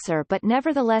represent a lesser but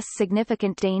nevertheless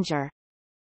significant danger.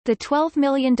 The $12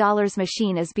 million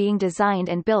machine is being designed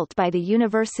and built by the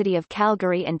University of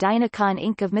Calgary and Dynacon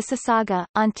Inc. of Mississauga,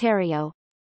 Ontario.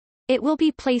 It will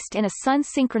be placed in a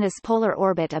Sun-synchronous polar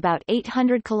orbit about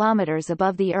 800 kilometers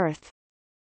above the Earth.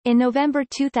 In November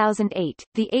 2008,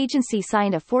 the agency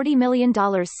signed a $40 million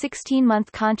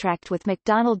 16-month contract with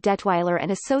McDonald Detweiler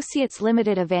and Associates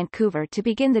Limited of Vancouver to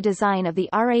begin the design of the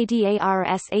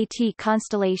RADARSAT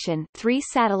Constellation 3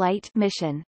 satellite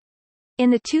mission.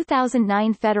 In the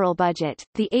 2009 federal budget,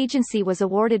 the agency was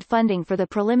awarded funding for the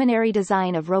preliminary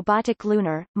design of robotic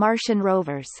lunar, Martian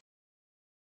rovers.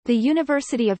 The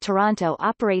University of Toronto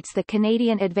operates the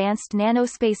Canadian Advanced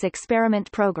Nanospace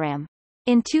Experiment Program.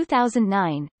 In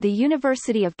 2009, the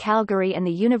University of Calgary and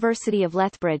the University of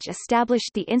Lethbridge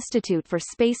established the Institute for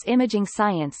Space Imaging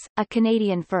Science, a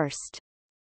Canadian first.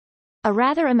 A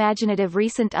rather imaginative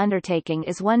recent undertaking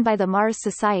is one by the Mars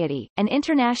Society, an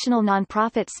international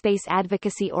non-profit space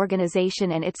advocacy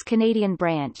organization and its Canadian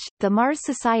branch, the Mars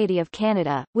Society of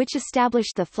Canada, which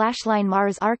established the Flashline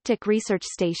Mars Arctic Research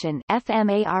Station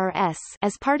 (FMARS)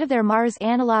 as part of their Mars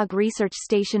Analog Research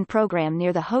Station program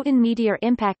near the Houghton Meteor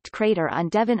Impact Crater on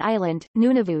Devon Island,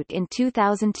 Nunavut in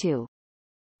 2002.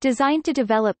 Designed to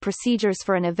develop procedures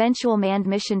for an eventual manned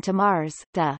mission to Mars,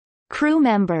 the crew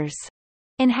members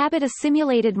inhabit a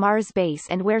simulated Mars base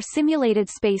and wear simulated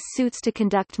space suits to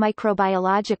conduct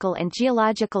microbiological and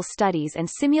geological studies and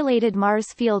simulated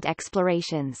Mars field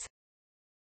explorations.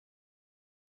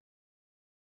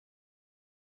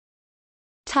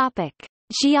 Topic: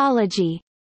 Geology.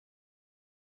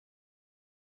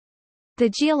 The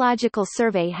Geological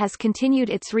Survey has continued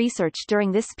its research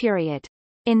during this period.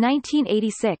 In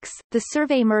 1986, the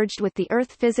survey merged with the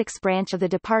Earth Physics branch of the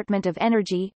Department of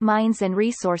Energy, Mines and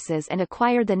Resources and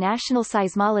acquired the National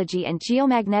Seismology and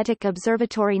Geomagnetic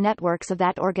Observatory networks of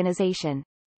that organization.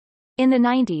 In the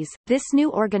 90s, this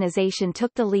new organization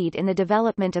took the lead in the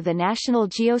development of the National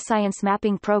Geoscience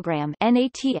Mapping Program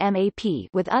 (NATMAP)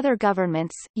 with other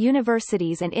governments,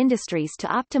 universities and industries to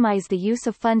optimize the use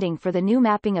of funding for the new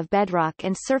mapping of bedrock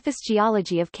and surface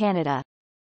geology of Canada.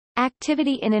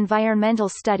 Activity in environmental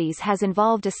studies has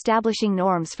involved establishing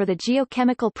norms for the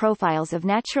geochemical profiles of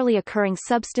naturally occurring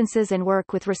substances and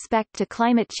work with respect to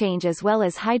climate change as well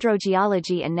as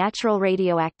hydrogeology and natural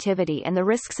radioactivity and the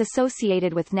risks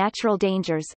associated with natural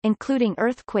dangers, including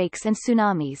earthquakes and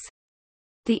tsunamis.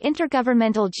 The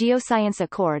Intergovernmental Geoscience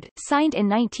Accord, signed in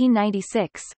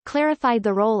 1996, clarified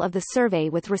the role of the survey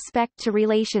with respect to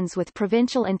relations with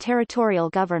provincial and territorial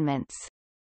governments.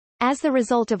 As the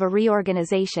result of a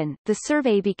reorganization, the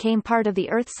survey became part of the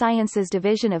Earth Sciences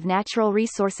Division of Natural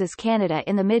Resources Canada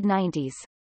in the mid-90s.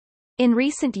 In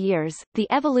recent years, the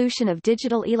evolution of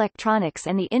digital electronics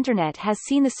and the Internet has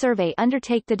seen the survey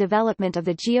undertake the development of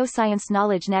the Geoscience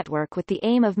Knowledge Network with the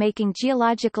aim of making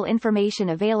geological information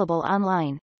available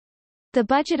online. The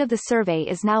budget of the survey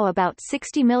is now about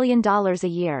 $60 million a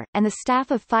year, and the staff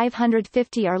of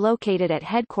 550 are located at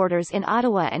headquarters in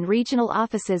Ottawa and regional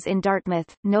offices in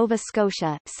Dartmouth, Nova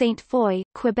Scotia, St. Foy,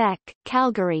 Quebec,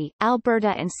 Calgary, Alberta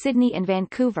and Sydney and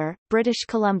Vancouver, British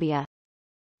Columbia.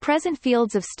 Present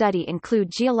fields of study include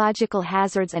geological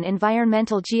hazards and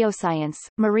environmental geoscience,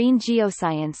 marine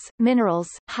geoscience, minerals,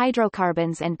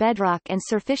 hydrocarbons and bedrock and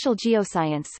surficial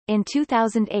geoscience. In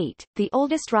 2008, the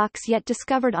oldest rocks yet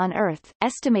discovered on Earth,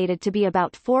 estimated to be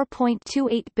about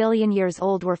 4.28 billion years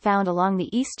old, were found along the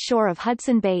east shore of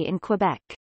Hudson Bay in Quebec.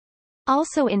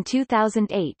 Also in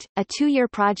 2008, a two-year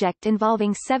project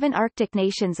involving 7 Arctic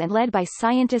nations and led by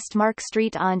scientist Mark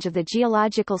Streetange of the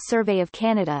Geological Survey of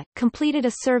Canada, completed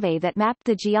a survey that mapped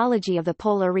the geology of the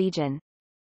polar region.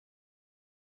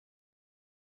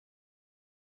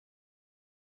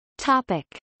 Topic: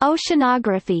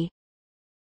 Oceanography.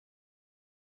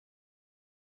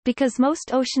 Because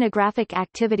most oceanographic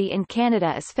activity in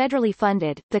Canada is federally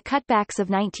funded, the cutbacks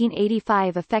of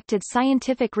 1985 affected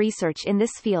scientific research in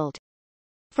this field.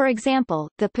 For example,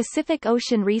 the Pacific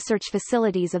Ocean research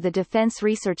facilities of the Defense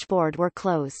Research Board were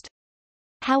closed.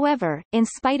 However, in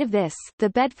spite of this, the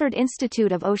Bedford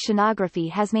Institute of Oceanography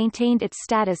has maintained its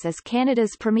status as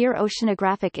Canada's premier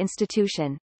oceanographic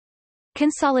institution.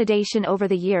 Consolidation over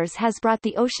the years has brought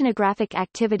the oceanographic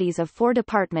activities of 4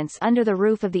 departments under the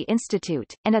roof of the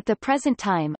institute, and at the present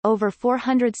time, over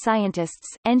 400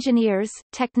 scientists, engineers,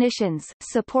 technicians,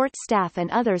 support staff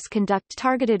and others conduct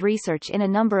targeted research in a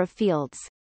number of fields.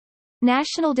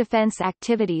 National defense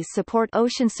activities support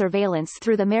ocean surveillance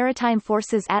through the Maritime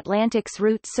Forces Atlantic's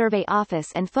Route Survey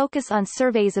Office and focus on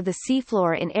surveys of the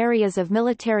seafloor in areas of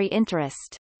military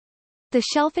interest. The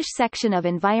Shellfish section of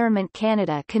Environment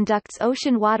Canada conducts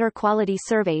ocean water quality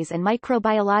surveys and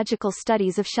microbiological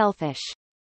studies of shellfish.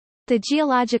 The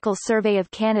Geological Survey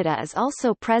of Canada is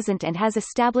also present and has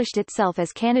established itself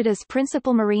as Canada's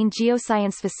principal marine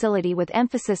geoscience facility with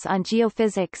emphasis on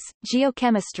geophysics,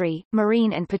 geochemistry,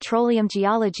 marine and petroleum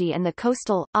geology and the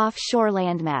coastal, offshore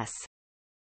landmass.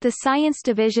 The Science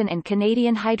Division and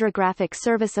Canadian Hydrographic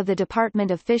Service of the Department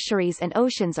of Fisheries and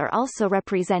Oceans are also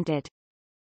represented.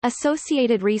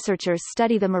 Associated researchers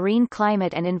study the marine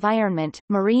climate and environment,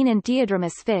 marine and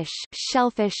diadromous fish,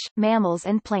 shellfish, mammals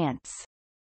and plants.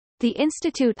 The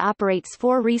institute operates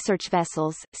 4 research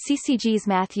vessels: CCG's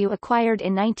Matthew, acquired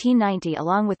in 1990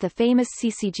 along with the famous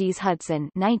CCG's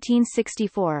Hudson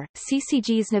 1964,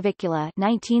 CCG's Navicula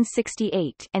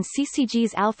 1968, and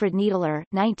CCG's Alfred Needler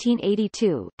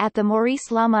 1982, at the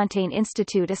Maurice Lamontagne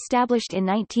Institute established in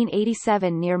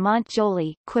 1987 near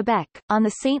Mont-Joli, Quebec, on the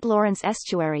St. Lawrence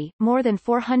estuary. More than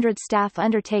 400 staff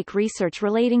undertake research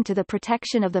relating to the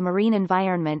protection of the marine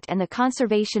environment and the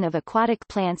conservation of aquatic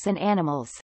plants and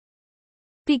animals.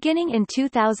 Beginning in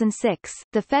 2006,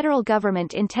 the federal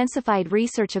government intensified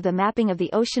research of the mapping of the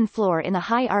ocean floor in the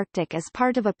high Arctic as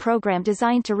part of a program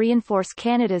designed to reinforce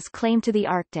Canada's claim to the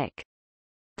Arctic.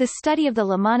 The study of the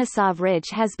Lomonosov Ridge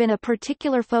has been a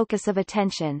particular focus of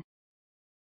attention.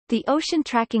 The Ocean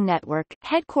Tracking Network,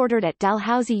 headquartered at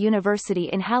Dalhousie University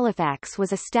in Halifax,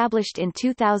 was established in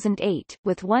 2008,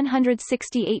 with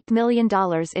 $168 million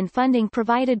in funding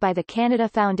provided by the Canada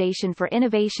Foundation for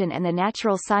Innovation and the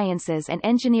Natural Sciences and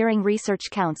Engineering Research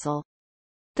Council.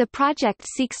 The project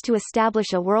seeks to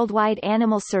establish a worldwide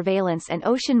animal surveillance and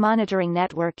ocean monitoring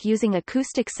network using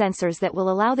acoustic sensors that will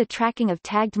allow the tracking of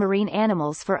tagged marine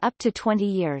animals for up to 20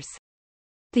 years.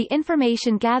 The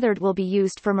information gathered will be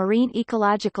used for marine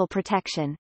ecological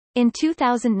protection. In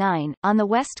 2009, on the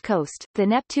West Coast, the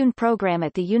Neptune program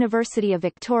at the University of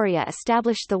Victoria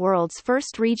established the world's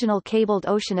first regional cabled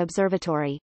ocean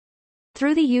observatory.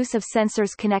 Through the use of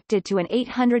sensors connected to an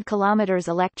 800 km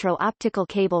electro-optical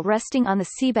cable resting on the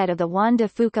seabed of the Juan de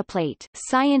Fuca Plate,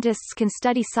 scientists can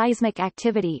study seismic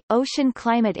activity, ocean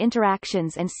climate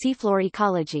interactions and seafloor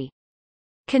ecology.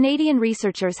 Canadian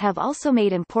researchers have also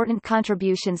made important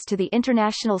contributions to the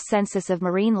International Census of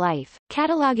Marine Life,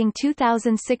 cataloging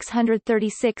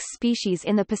 2,636 species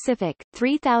in the Pacific,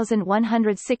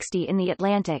 3,160 in the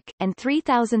Atlantic, and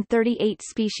 3,038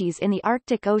 species in the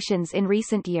Arctic Oceans in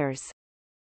recent years.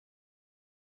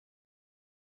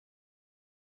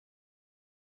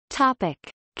 Topic: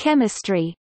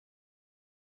 Chemistry.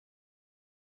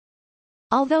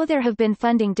 Although there have been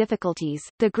funding difficulties,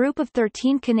 the group of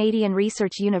 13 Canadian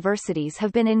research universities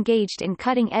have been engaged in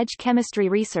cutting-edge chemistry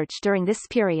research during this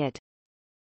period.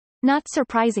 Not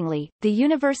surprisingly, the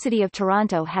University of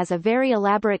Toronto has a very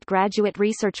elaborate graduate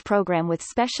research program with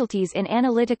specialties in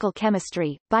analytical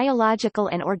chemistry, biological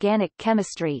and organic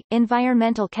chemistry,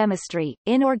 environmental chemistry,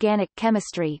 inorganic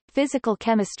chemistry, physical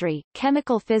chemistry,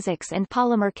 chemical physics and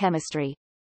polymer chemistry.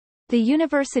 The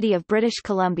University of British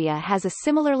Columbia has a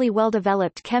similarly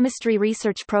well-developed chemistry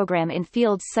research program in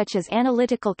fields such as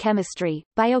analytical chemistry,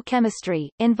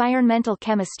 biochemistry, environmental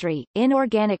chemistry,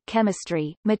 inorganic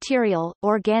chemistry, material,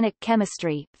 organic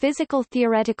chemistry, physical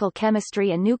theoretical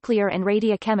chemistry and nuclear and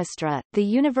radiochemistry. The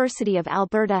University of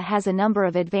Alberta has a number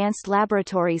of advanced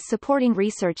laboratories supporting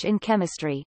research in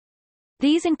chemistry.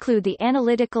 These include the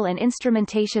Analytical and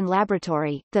Instrumentation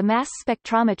Laboratory, the Mass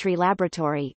Spectrometry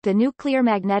Laboratory, the Nuclear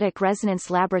Magnetic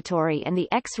Resonance Laboratory and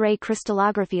the X-ray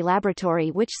Crystallography Laboratory,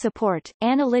 which support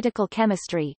analytical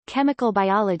chemistry, chemical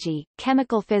biology,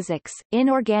 chemical physics,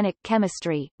 inorganic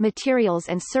chemistry, materials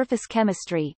and surface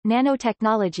chemistry,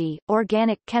 nanotechnology,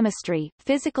 organic chemistry,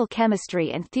 physical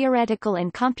chemistry and theoretical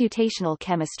and computational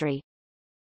chemistry.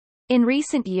 In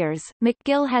recent years,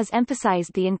 McGill has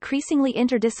emphasized the increasingly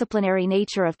interdisciplinary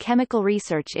nature of chemical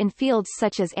research in fields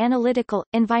such as analytical,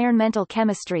 environmental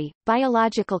chemistry,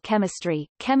 biological chemistry,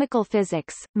 chemical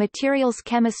physics, materials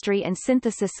chemistry and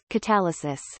synthesis,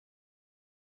 catalysis.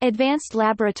 Advanced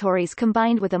laboratories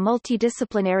combined with a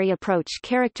multidisciplinary approach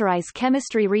characterize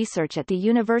chemistry research at the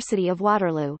University of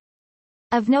Waterloo.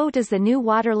 Of note is the new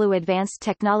Waterloo Advanced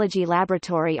Technology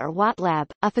Laboratory or WattLab,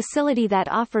 a facility that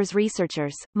offers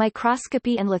researchers,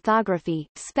 microscopy and lithography,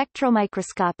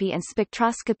 spectromicroscopy and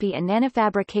spectroscopy and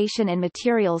nanofabrication and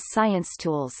materials science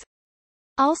tools.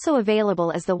 Also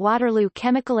available is the Waterloo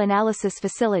Chemical Analysis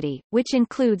Facility, which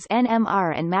includes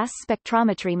NMR and mass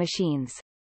spectrometry machines.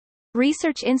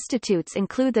 Research institutes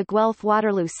include the Guelph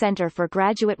Waterloo Centre for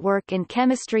Graduate Work in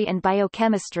Chemistry and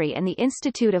Biochemistry and the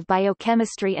Institute of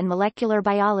Biochemistry and Molecular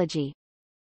Biology.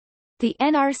 The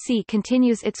NRC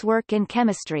continues its work in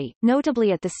chemistry,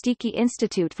 notably at the Stickey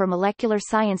Institute for Molecular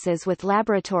Sciences with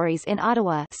laboratories in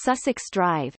Ottawa, Sussex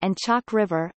Drive, and Chalk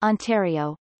River,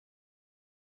 Ontario.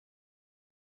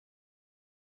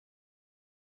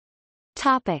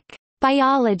 Topic: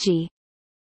 Biology.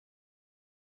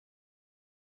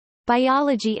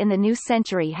 Biology in the new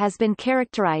century has been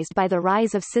characterized by the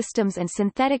rise of systems and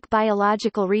synthetic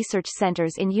biological research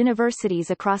centers in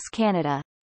universities across Canada.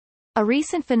 A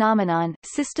recent phenomenon,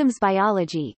 systems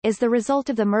biology, is the result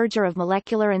of the merger of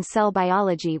molecular and cell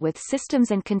biology with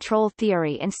systems and control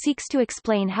theory and seeks to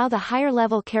explain how the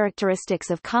higher-level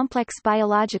characteristics of complex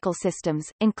biological systems,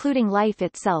 including life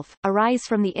itself, arise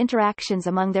from the interactions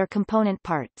among their component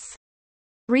parts.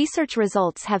 Research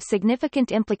results have significant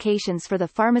implications for the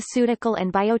pharmaceutical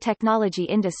and biotechnology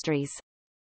industries.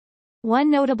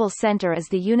 One notable center is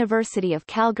the University of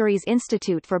Calgary's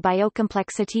Institute for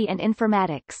Biocomplexity and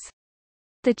Informatics.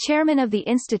 The chairman of the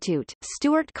institute,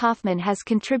 Stuart Kaufman, has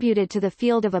contributed to the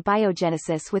field of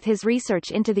abiogenesis with his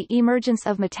research into the emergence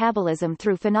of metabolism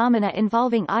through phenomena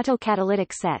involving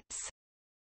autocatalytic sets.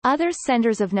 Other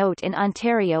centres of note in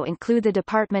Ontario include the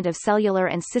Department of Cellular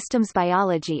and Systems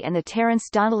Biology and the Terence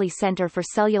Donnelly Centre for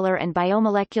Cellular and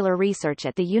Biomolecular Research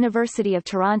at the University of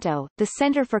Toronto, the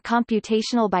Centre for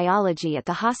Computational Biology at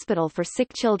the Hospital for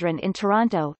Sick Children in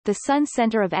Toronto, the Sun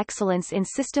Centre of Excellence in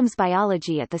Systems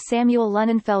Biology at the Samuel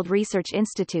Lunenfeld Research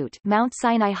Institute, Mount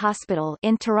Sinai Hospital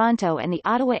in Toronto, and the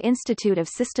Ottawa Institute of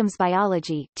Systems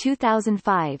Biology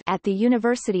 2005 at the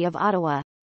University of Ottawa.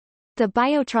 The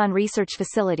Biotron Research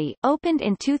Facility, opened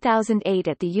in 2008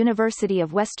 at the University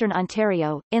of Western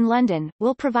Ontario, in London,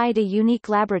 will provide a unique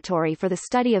laboratory for the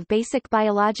study of basic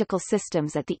biological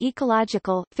systems at the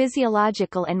ecological,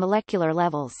 physiological and molecular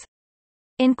levels.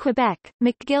 In Quebec,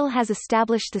 McGill has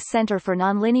established the Centre for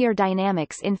Nonlinear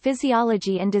Dynamics in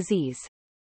Physiology and Disease.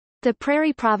 The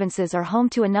Prairie Provinces are home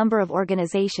to a number of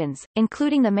organizations,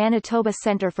 including the Manitoba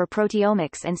Centre for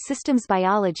Proteomics and Systems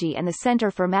Biology and the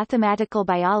Centre for Mathematical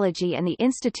Biology and the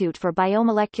Institute for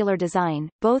Biomolecular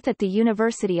Design, both at the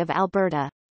University of Alberta.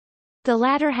 The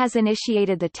latter has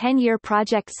initiated the 10-year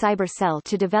Project CyberCell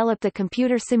to develop the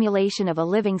computer simulation of a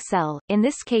living cell, in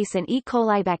this case an E.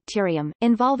 coli bacterium,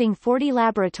 involving 40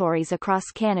 laboratories across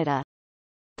Canada.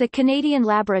 The Canadian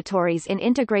laboratories in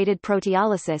integrated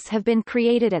proteolysis have been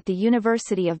created at the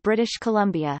University of British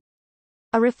Columbia.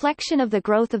 A reflection of the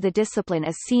growth of the discipline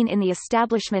is seen in the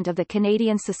establishment of the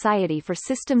Canadian Society for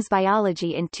Systems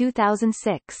Biology in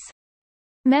 2006.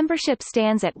 Membership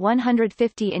stands at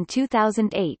 150 in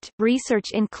 2008.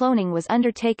 Research in cloning was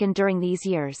undertaken during these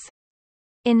years.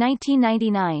 In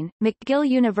 1999, McGill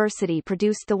University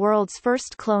produced the world's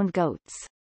first cloned goats.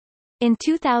 In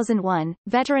 2001,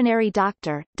 veterinary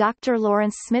doctor, Dr.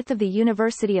 Lawrence Smith of the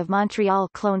University of Montreal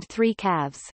cloned 3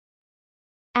 calves.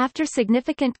 After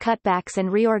significant cutbacks and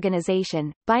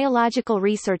reorganization, biological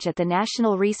research at the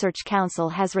National Research Council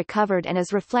has recovered and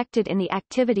is reflected in the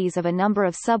activities of a number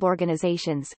of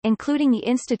sub-organizations, including the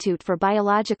Institute for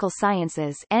Biological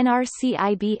Sciences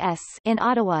 (NRCIBS) in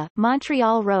Ottawa,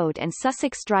 Montreal Road and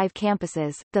Sussex Drive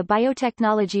campuses, the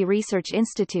Biotechnology Research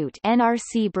Institute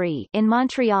 (NRCBRI) in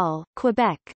Montreal,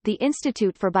 Quebec, the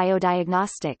Institute for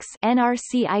Biodiagnostics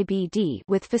 (NRCIBD)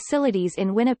 with facilities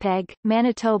in Winnipeg,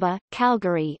 Manitoba,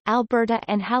 Calgary, Alberta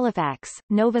and Halifax,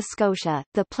 Nova Scotia,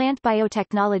 the Plant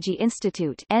Biotechnology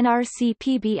Institute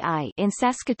 (NRCPBI) in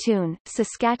Saskatoon,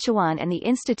 Saskatchewan and the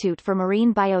Institute for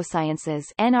Marine Biosciences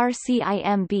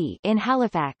 (NRCIMB) in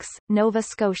Halifax, Nova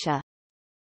Scotia.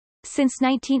 Since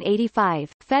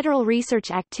 1985, federal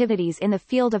research activities in the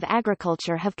field of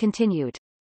agriculture have continued.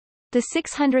 The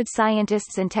 600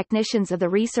 scientists and technicians of the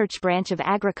research branch of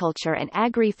Agriculture and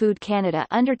Agri-Food Canada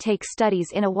undertake studies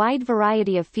in a wide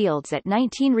variety of fields at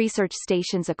 19 research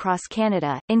stations across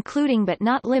Canada, including but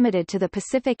not limited to the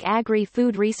Pacific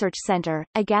Agri-Food Research Centre,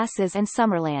 Agassiz and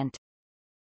Summerland.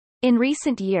 In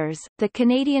recent years, the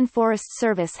Canadian Forest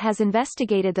Service has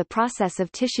investigated the process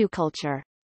of tissue culture.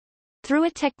 Through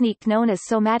a technique known as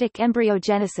somatic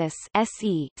embryogenesis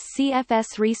 (SE),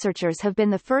 CFS researchers have been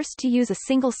the first to use a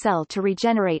single cell to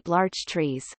regenerate large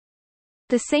trees.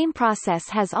 The same process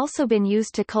has also been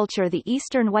used to culture the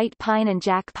eastern white pine and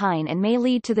jack pine and may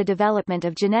lead to the development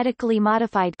of genetically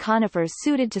modified conifers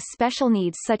suited to special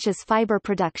needs such as fiber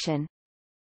production.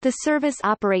 The service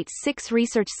operates 6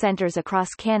 research centres across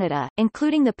Canada,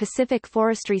 including the Pacific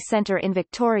Forestry Centre in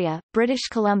Victoria, British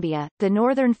Columbia, the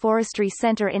Northern Forestry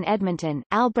Centre in Edmonton,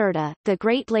 Alberta, the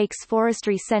Great Lakes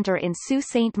Forestry Centre in Sault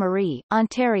Ste. Marie,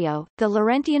 Ontario, the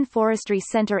Laurentian Forestry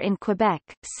Centre in Quebec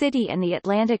City and the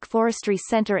Atlantic Forestry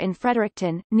Centre in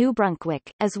Fredericton, New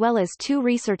Brunswick, as well as 2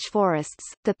 research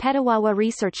forests, the Petawawa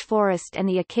Research Forest and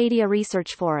the Acadia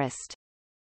Research Forest.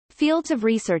 Fields of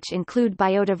research include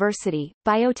biodiversity,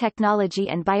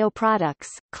 biotechnology and bioproducts,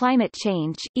 climate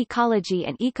change, ecology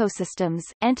and ecosystems,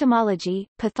 entomology,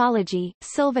 pathology,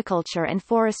 silviculture and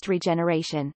forest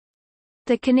regeneration.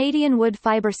 The Canadian Wood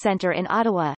Fibre Centre in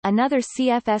Ottawa, another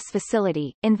CFS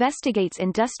facility, investigates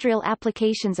industrial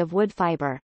applications of wood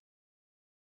fibre.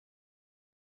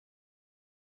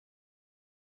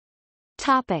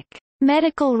 Topic: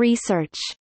 Medical research.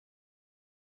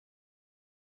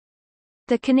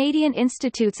 The Canadian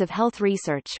Institutes of Health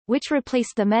Research, which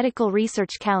replaced the Medical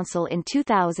Research Council in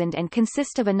 2000 and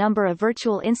consist of a number of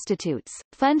virtual institutes,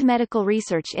 fund medical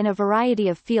research in a variety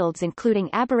of fields including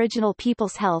Aboriginal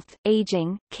people's health,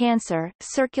 aging, cancer,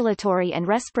 circulatory and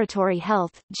respiratory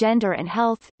health, gender and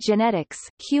health, genetics,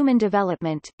 human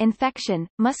development, infection,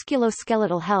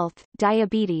 musculoskeletal health,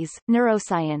 diabetes,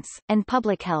 neuroscience, and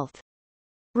public health.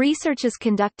 Research is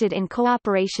conducted in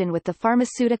cooperation with the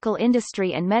pharmaceutical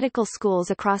industry and medical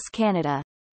schools across Canada.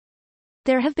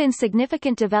 There have been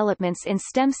significant developments in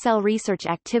stem cell research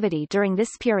activity during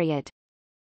this period.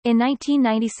 In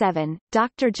 1997,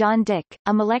 Dr. John Dick,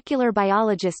 a molecular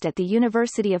biologist at the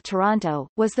University of Toronto,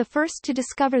 was the first to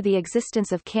discover the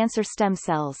existence of cancer stem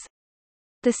cells.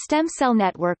 The stem cell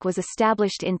network was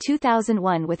established in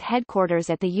 2001 with headquarters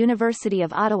at the University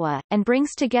of Ottawa, and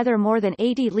brings together more than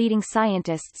 80 leading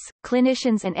scientists,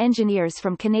 clinicians and engineers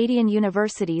from Canadian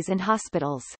universities and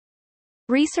hospitals.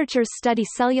 Researchers study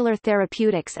cellular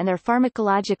therapeutics and their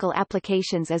pharmacological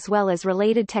applications as well as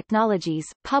related technologies,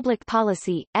 public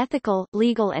policy, ethical,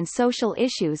 legal and social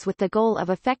issues with the goal of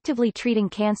effectively treating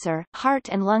cancer, heart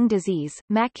and lung disease,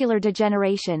 macular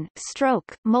degeneration,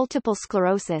 stroke, multiple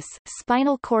sclerosis,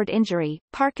 spinal cord injury,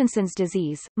 Parkinson's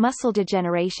disease, muscle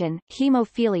degeneration,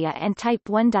 hemophilia and type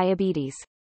 1 diabetes.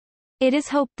 It is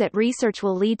hoped that research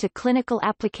will lead to clinical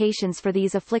applications for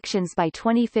these afflictions by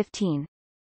 2015.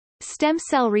 Stem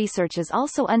cell research is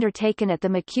also undertaken at the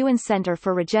MacEwan Centre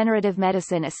for Regenerative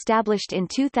Medicine established in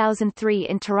 2003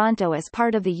 in Toronto as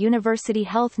part of the University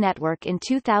Health Network in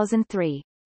 2003.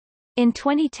 In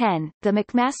 2010, the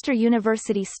McMaster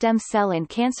University Stem Cell and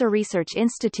Cancer Research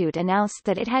Institute announced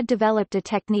that it had developed a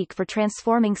technique for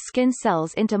transforming skin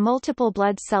cells into multiple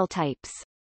blood cell types.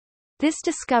 This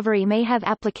discovery may have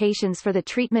applications for the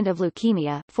treatment of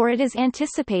leukemia, for it is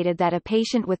anticipated that a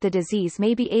patient with the disease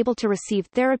may be able to receive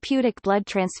therapeutic blood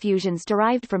transfusions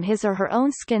derived from his or her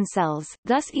own skin cells,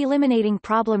 thus eliminating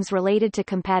problems related to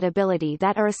compatibility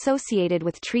that are associated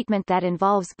with treatment that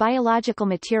involves biological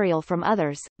material from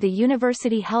others. The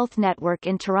University Health Network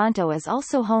in Toronto is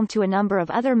also home to a number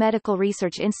of other medical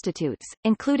research institutes,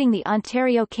 including the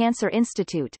Ontario Cancer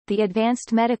Institute, the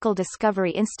Advanced Medical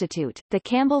Discovery Institute, the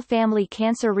Campbell Family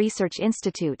Cancer Research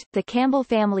Institute, the Campbell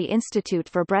Family Institute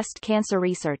for Breast Cancer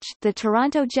Research, the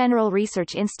Toronto General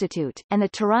Research Institute, and the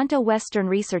Toronto Western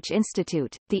Research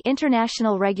Institute. The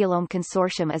International Regulome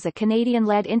Consortium is a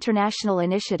Canadian-led international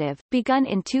initiative, begun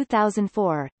in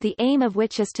 2004, the aim of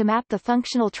which is to map the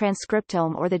functional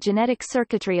transcriptome or the genetic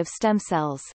circuitry of stem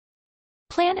cells.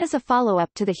 Planned as a follow-up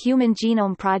to the Human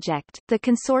Genome Project, the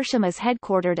consortium is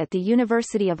headquartered at the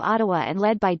University of Ottawa and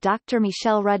led by Dr.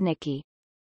 Michel Rudnicki.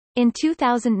 In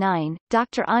 2009,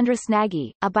 Dr. Andras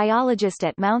Nagy, a biologist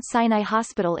at Mount Sinai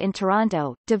Hospital in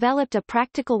Toronto, developed a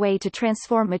practical way to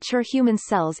transform mature human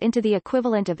cells into the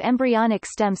equivalent of embryonic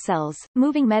stem cells,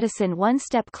 moving medicine one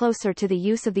step closer to the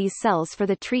use of these cells for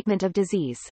the treatment of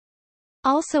disease.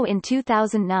 Also in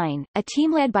 2009, a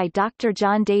team led by Dr.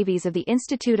 John Davies of the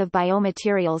Institute of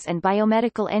Biomaterials and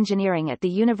Biomedical Engineering at the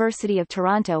University of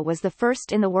Toronto was the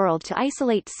first in the world to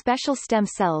isolate special stem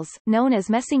cells, known as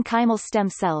mesenchymal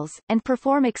stem cells, and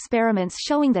perform experiments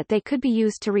showing that they could be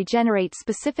used to regenerate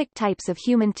specific types of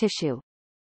human tissue.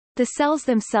 The cells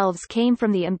themselves came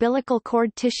from the umbilical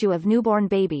cord tissue of newborn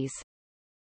babies.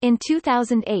 In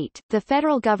 2008, the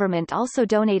federal government also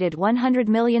donated $100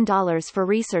 million for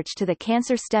research to the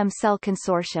Cancer Stem Cell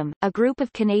Consortium, a group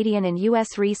of Canadian and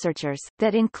U.S. researchers,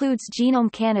 that includes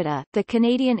Genome Canada, the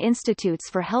Canadian Institutes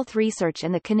for Health Research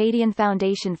and the Canadian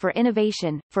Foundation for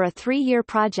Innovation, for a 3-year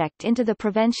project into the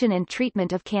prevention and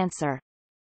treatment of cancer.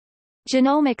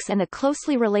 Genomics and the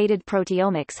closely related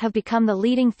proteomics have become the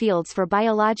leading fields for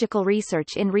biological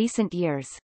research in recent years.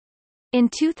 In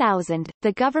 2000,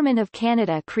 the Government of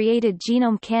Canada created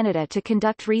Genome Canada to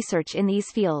conduct research in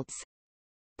these fields.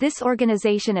 This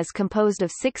organization is composed of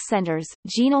 6 centres: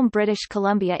 Genome British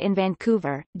Columbia in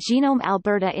Vancouver, Genome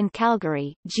Alberta in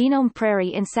Calgary, Genome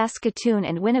Prairie in Saskatoon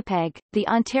and Winnipeg, the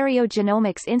Ontario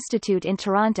Genomics Institute in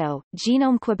Toronto,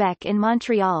 Genome Quebec in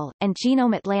Montreal, and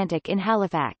Genome Atlantic in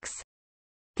Halifax.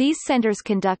 These centers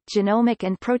conduct genomic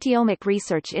and proteomic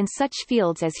research in such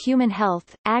fields as human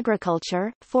health,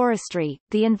 agriculture, forestry,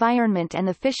 the environment and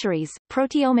the fisheries.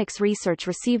 Proteomics research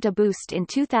received a boost in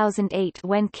 2008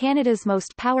 when Canada's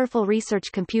most powerful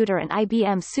research computer, an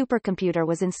IBM supercomputer,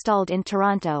 was installed in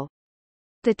Toronto.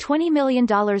 The $20 million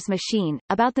machine,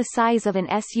 about the size of an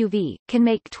SUV, can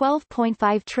make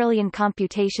 12.5 trillion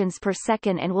computations per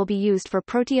second and will be used for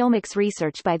proteomics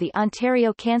research by the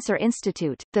Ontario Cancer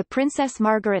Institute, the Princess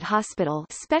Margaret Hospital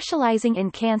specializing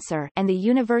in cancer, and the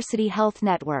University Health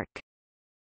Network.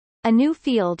 A new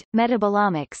field,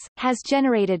 metabolomics, has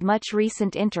generated much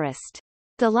recent interest.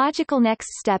 The logical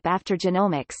next step after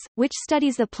genomics, which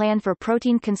studies the plan for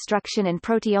protein construction, and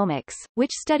proteomics,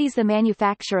 which studies the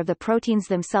manufacture of the proteins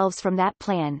themselves from that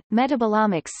plan,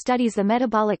 metabolomics studies the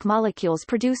metabolic molecules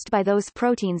produced by those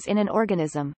proteins in an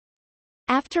organism.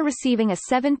 After receiving a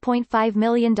 $7.5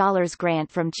 million grant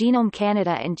from Genome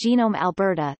Canada and Genome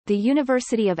Alberta, the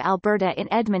University of Alberta in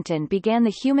Edmonton began the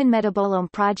Human Metabolome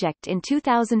Project in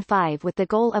 2005 with the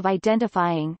goal of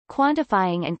identifying,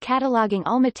 quantifying and cataloging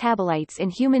all metabolites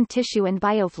in human tissue and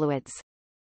biofluids.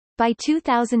 By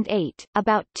 2008,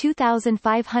 about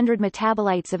 2,500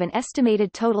 metabolites of an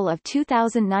estimated total of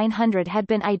 2,900 had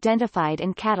been identified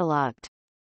and catalogued.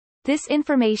 This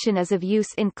information is of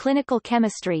use in clinical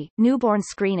chemistry, newborn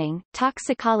screening,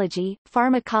 toxicology,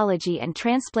 pharmacology and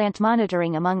transplant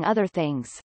monitoring among other things.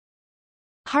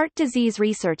 Heart disease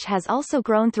research has also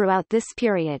grown throughout this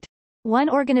period. One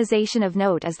organization of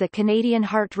note is the Canadian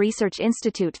Heart Research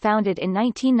Institute, founded in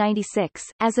 1996,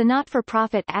 as a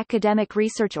not-for-profit academic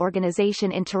research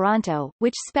organization in Toronto,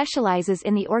 which specializes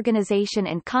in the organization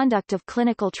and conduct of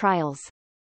clinical trials.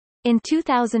 In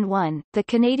 2001, the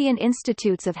Canadian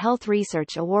Institutes of Health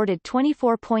Research awarded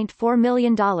 $24.4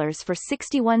 million for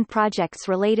 61 projects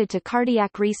related to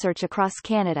cardiac research across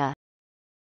Canada.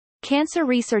 Cancer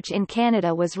research in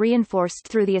Canada was reinforced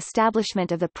through the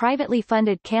establishment of the privately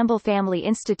funded Campbell Family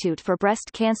Institute for Breast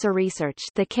Cancer Research,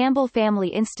 the Campbell Family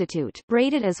Institute,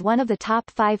 rated as one of the top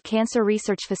 5 cancer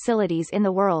research facilities in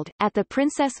the world, at the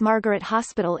Princess Margaret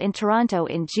Hospital in Toronto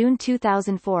in June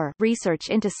 2004.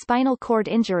 Research into spinal cord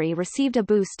injury received a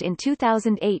boost in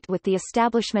 2008 with the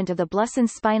establishment of the Blusson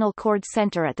Spinal Cord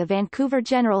Centre at the Vancouver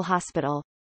General Hospital.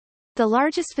 The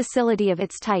largest facility of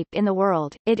its type in the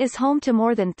world, it is home to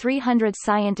more than 300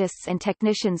 scientists and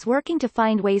technicians working to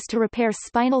find ways to repair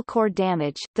spinal cord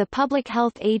damage. The Public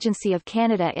Health Agency of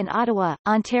Canada in Ottawa,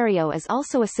 Ontario is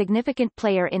also a significant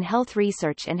player in health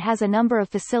research and has a number of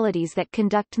facilities that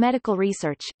conduct medical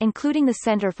research, including the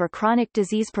Centre for Chronic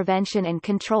Disease Prevention and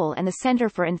Control and the Centre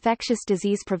for Infectious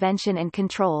Disease Prevention and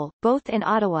Control, both in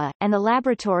Ottawa, and the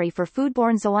Laboratory for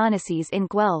Foodborne Zoonoses in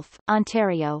Guelph,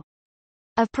 Ontario.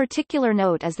 Of particular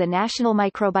note is the National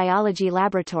Microbiology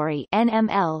Laboratory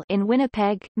 (NML) in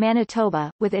Winnipeg,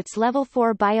 Manitoba, with its Level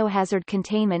 4 biohazard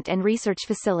containment and research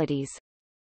facilities.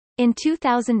 In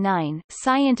 2009,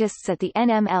 scientists at the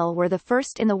NML were the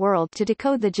first in the world to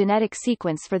decode the genetic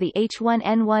sequence for the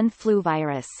H1N1 flu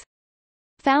virus.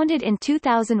 Founded in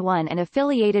 2001 and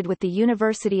affiliated with the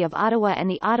University of Ottawa and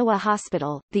the Ottawa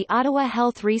Hospital, the Ottawa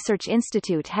Health Research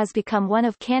Institute has become one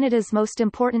of Canada's most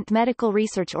important medical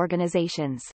research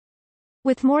organizations.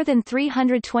 With more than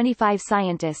 325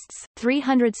 scientists,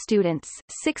 300 students,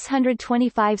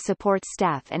 625 support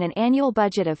staff and an annual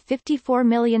budget of $54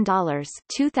 million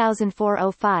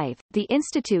 2004-05, the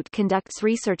institute conducts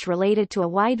research related to a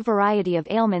wide variety of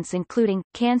ailments including,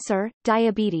 cancer,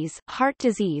 diabetes, heart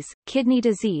disease, kidney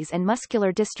disease and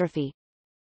muscular dystrophy.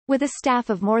 With a staff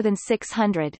of more than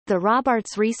 600, the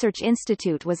Robarts Research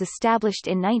Institute was established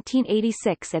in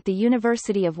 1986 at the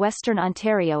University of Western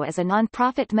Ontario as a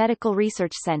non-profit medical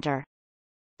research centre.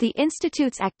 The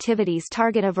institute's activities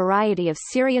target a variety of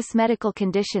serious medical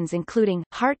conditions including,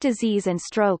 heart disease and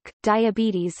stroke,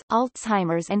 diabetes,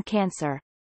 Alzheimer's and cancer.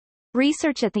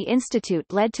 Research at the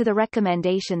institute led to the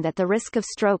recommendation that the risk of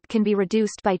stroke can be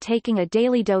reduced by taking a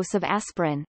daily dose of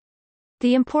aspirin.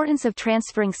 The importance of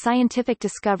transferring scientific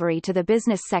discovery to the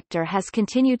business sector has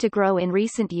continued to grow in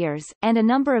recent years, and a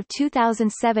number of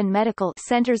 2007 medical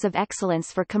Centers of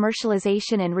Excellence for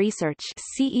Commercialization and Research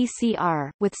 (CECR),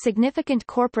 with significant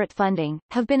corporate funding,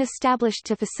 have been established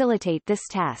to facilitate this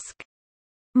task.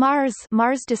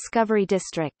 Mars Discovery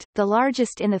District, the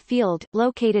largest in the field,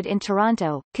 located in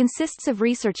Toronto, consists of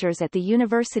researchers at the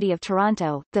University of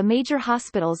Toronto, the major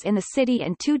hospitals in the city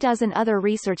and 24 other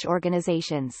research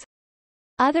organizations.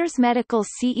 Others medical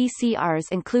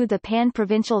CECRs include the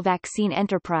Pan-Provincial Vaccine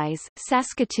Enterprise,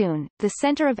 Saskatoon, the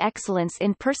Centre of Excellence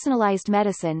in Personalized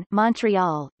Medicine,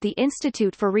 Montreal, the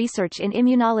Institute for Research in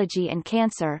Immunology and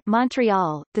Cancer,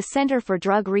 Montreal, the Centre for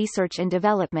Drug Research and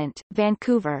Development,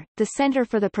 Vancouver, the Centre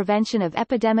for the Prevention of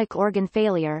Epidemic Organ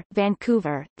Failure,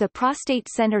 Vancouver, the Prostate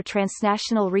Centre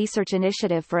Transnational Research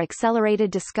Initiative for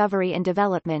Accelerated Discovery and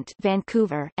Development,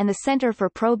 Vancouver, and the Centre for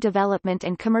Probe Development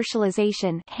and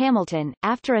Commercialization, Hamilton.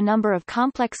 after a number of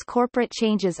complex corporate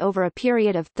changes over a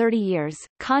period of 30 years,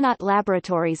 Connaught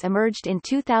Laboratories emerged in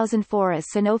 2004 as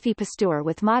Sanofi Pasteur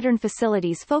with modern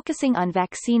facilities focusing on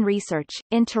vaccine research,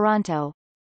 in Toronto.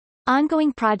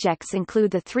 Ongoing projects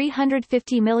include the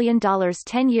 $350 million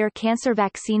 10-year cancer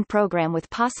vaccine program with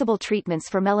possible treatments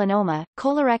for melanoma,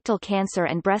 colorectal cancer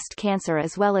and breast cancer,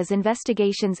 as well as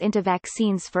investigations into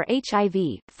vaccines for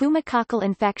HIV, pneumococcal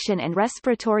infection and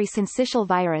respiratory syncytial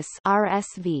virus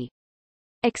 (RSV).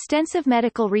 Extensive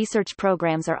medical research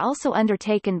programs are also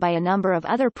undertaken by a number of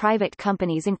other private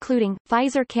companies including,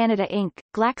 Pfizer Canada Inc.,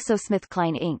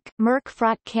 GlaxoSmithKline Inc., Merck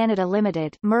Fraught Canada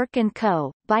Limited, Merck &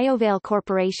 Co., BioVale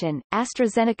Corporation,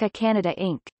 AstraZeneca Canada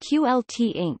Inc.,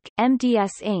 QLT Inc.,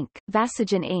 MDS Inc.,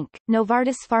 Vasogen Inc.,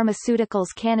 Novartis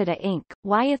Pharmaceuticals Canada Inc.,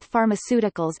 Wyeth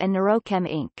Pharmaceuticals and Neurochem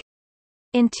Inc.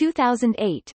 In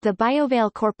 2008, the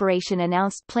BioVale Corporation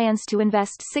announced plans to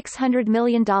invest $600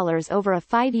 million over a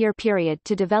 5-year period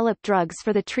to develop drugs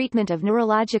for the treatment of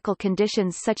neurological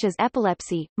conditions such as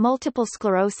epilepsy, multiple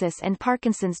sclerosis and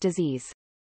Parkinson's disease.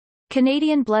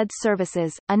 Canadian Blood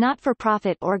Services, a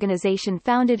not-for-profit organization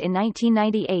founded in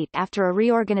 1998 after a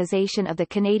reorganization of the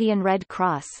Canadian Red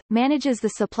Cross, manages the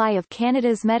supply of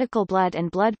Canada's medical blood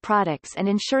and blood products and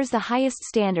ensures the highest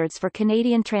standards for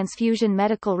Canadian transfusion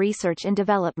medical research and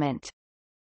development.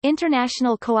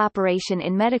 International cooperation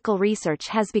in medical research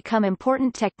has become an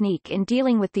important technique in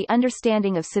dealing with the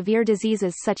understanding of severe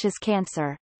diseases such as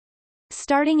cancer.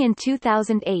 Starting in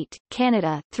 2008,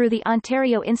 Canada, through the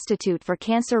Ontario Institute for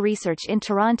Cancer Research in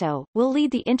Toronto, will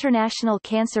lead the International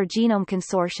Cancer Genome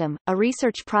Consortium, a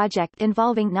research project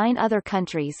involving 9 other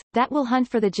countries, that will hunt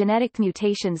for the genetic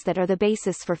mutations that are the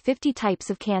basis for 50 types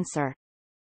of cancer.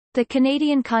 The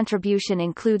Canadian contribution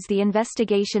includes the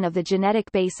investigation of the genetic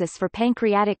basis for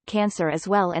pancreatic cancer as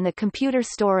well and the computer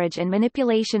storage and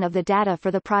manipulation of the data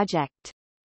for the project.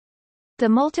 The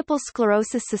Multiple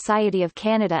Sclerosis Society of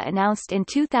Canada announced in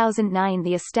 2009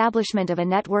 the establishment of a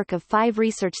network of 5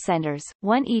 research centres,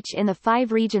 one each in the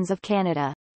 5 regions of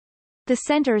Canada. The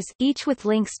centres, each with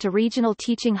links to regional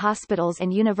teaching hospitals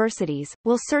and universities,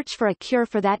 will search for a cure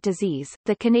for that disease.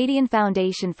 The Canadian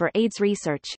Foundation for AIDS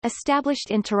Research,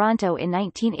 established in Toronto in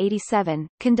 1987,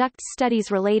 conducts studies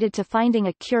related to finding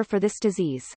a cure for this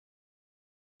disease.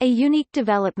 A unique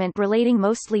development relating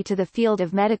mostly to the field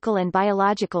of medical and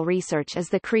biological research is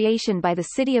the creation by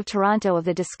the City of Toronto of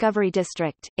the Discovery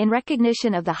District, in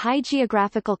recognition of the high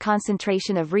geographical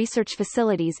concentration of research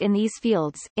facilities in these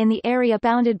fields, in the area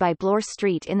bounded by Bloor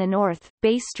Street in the north,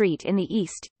 Bay Street in the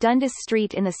east, Dundas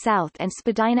Street in the south and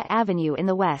Spadina Avenue in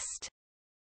the west.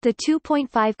 The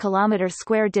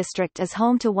 2.5-kilometre-square district is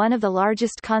home to one of the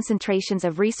largest concentrations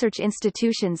of research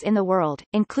institutions in the world,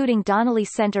 including Donnelly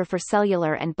Centre for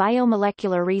Cellular and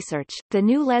Biomolecular Research, the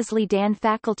new Leslie Dan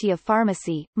Faculty of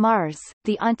Pharmacy, MARS,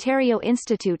 the Ontario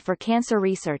Institute for Cancer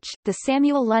Research, the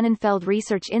Samuel Lunenfeld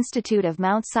Research Institute of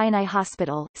Mount Sinai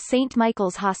Hospital, St.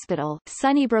 Michael's Hospital,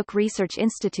 Sunnybrook Research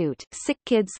Institute, Sick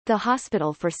Kids, the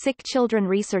Hospital for Sick Children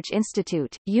Research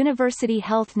Institute, University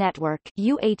Health Network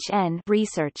UHN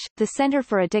Research, the Centre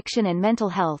for Addiction and Mental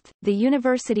Health, the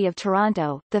University of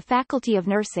Toronto, the Faculty of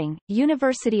Nursing,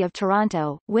 University of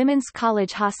Toronto, Women's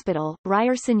College Hospital,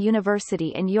 Ryerson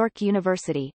University and York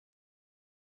University.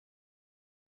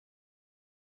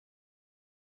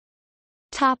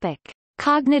 Topic: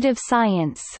 Cognitive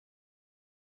science.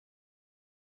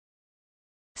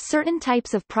 Certain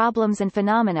types of problems and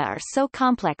phenomena are so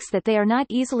complex that they are not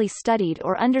easily studied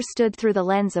or understood through the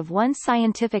lens of one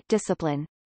scientific discipline.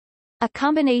 A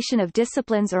combination of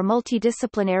disciplines or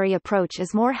multidisciplinary approach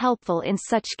is more helpful in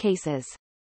such cases.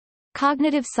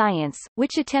 Cognitive science,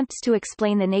 which attempts to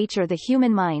explain the nature of the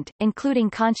human mind,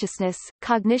 including consciousness,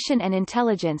 cognition and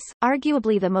intelligence,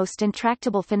 arguably the most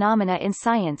intractable phenomena in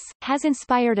science, has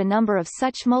inspired a number of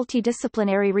such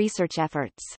multidisciplinary research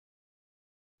efforts.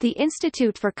 The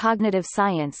Institute for Cognitive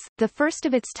Science, the first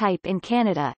of its type in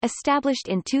Canada, established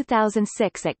in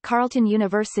 2006 at Carleton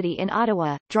University in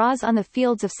Ottawa, draws on the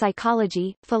fields of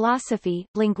psychology, philosophy,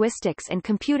 linguistics and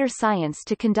computer science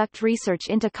to conduct research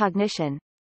into cognition.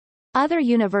 Other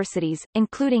universities,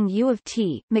 including U of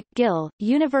T, McGill,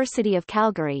 University of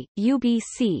Calgary,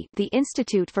 UBC, the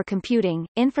Institute for Computing,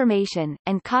 Information,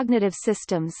 and Cognitive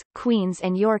Systems, Queen's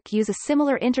and York use a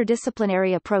similar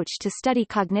interdisciplinary approach to study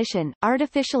cognition.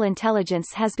 Artificial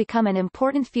intelligence has become an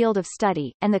important field of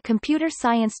study, and the computer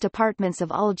science departments of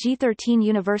all G13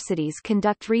 universities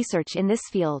conduct research in this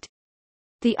field.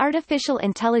 The Artificial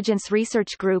Intelligence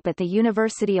Research Group at the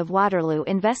University of Waterloo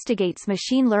investigates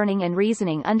machine learning and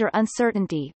reasoning under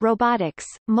uncertainty, robotics,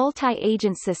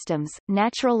 multi-agent systems,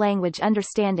 natural language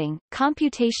understanding,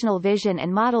 computational vision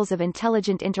and models of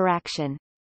intelligent interaction.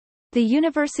 The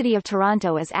University of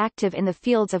Toronto is active in the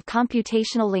fields of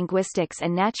computational linguistics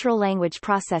and natural language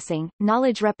processing,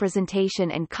 knowledge representation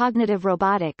and cognitive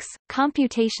robotics,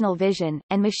 computational vision,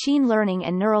 and machine learning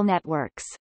and neural networks.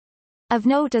 Of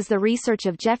note is the research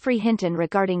of Geoffrey Hinton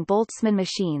regarding Boltzmann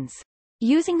machines.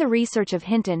 Using the research of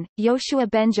Hinton, Yoshua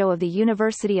Benjo of the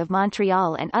University of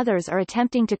Montreal and others are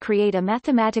attempting to create a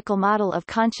mathematical model of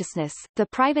consciousness. The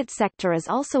private sector is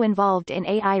also involved in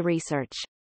AI research.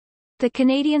 The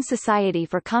Canadian Society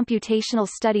for Computational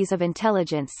Studies of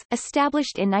Intelligence,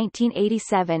 established in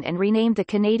 1987 and renamed the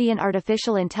Canadian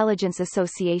Artificial Intelligence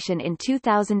Association in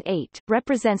 2008,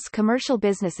 represents commercial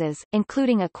businesses,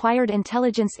 including Acquired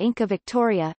Intelligence Inc. of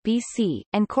Victoria, BC,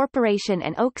 and Corporation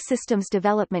and Oak Systems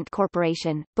Development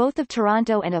Corporation, both of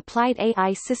Toronto, and Applied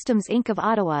AI Systems Inc. of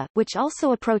Ottawa, which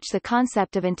also approach the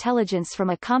concept of intelligence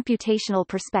from a computational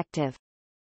perspective.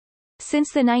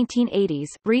 Since the 1980s,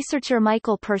 researcher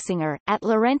Michael Persinger, at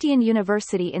Laurentian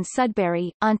University in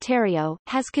Sudbury, Ontario,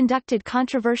 has conducted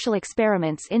controversial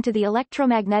experiments into the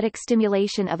electromagnetic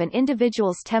stimulation of an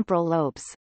individual's temporal lobes.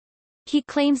 He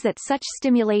claims that such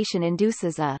stimulation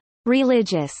induces a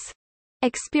religious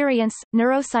experience.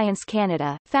 Neuroscience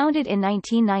Canada, founded in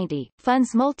 1990,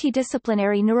 funds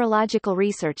multidisciplinary neurological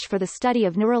research for the study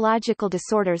of neurological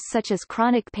disorders such as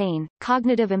chronic pain,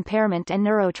 cognitive impairment and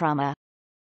neurotrauma.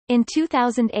 In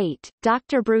 2008,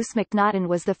 Dr. Bruce McNaughton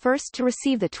was the first to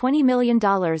receive the $20 million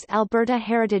Alberta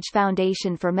Heritage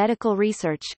Foundation for Medical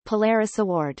Research, Polaris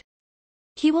Award.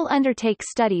 He will undertake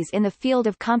studies in the field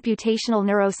of computational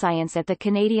neuroscience at the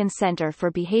Canadian Centre for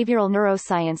Behavioural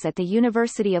Neuroscience at the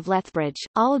University of Lethbridge.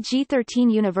 All G13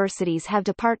 universities have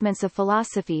departments of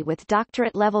philosophy with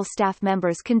doctorate-level staff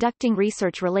members conducting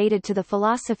research related to the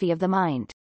philosophy of the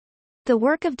mind. The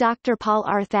work of Dr. Paul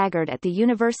R. Thagard at the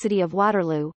University of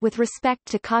Waterloo, with respect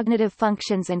to cognitive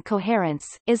functions and coherence,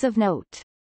 is of note.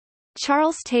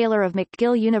 Charles Taylor of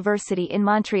McGill University in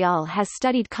Montreal has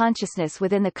studied consciousness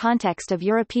within the context of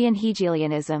European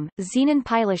Hegelianism. Zenon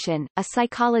Pylyshyn, a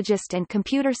psychologist and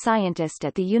computer scientist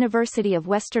at the University of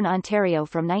Western Ontario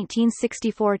from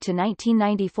 1964 to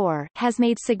 1994, has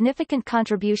made significant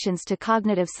contributions to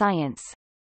cognitive science.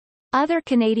 Other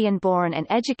Canadian-born and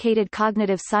educated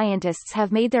cognitive scientists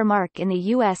have made their mark in the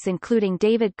U.S., including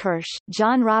David Kirsch,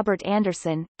 John Robert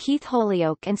Anderson, Keith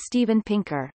Holyoake and Steven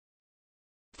Pinker.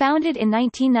 Founded in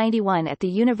 1991 at the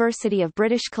University of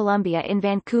British Columbia in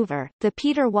Vancouver, the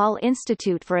Peter Wall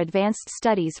Institute for Advanced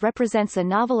Studies represents a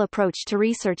novel approach to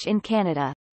research in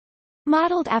Canada.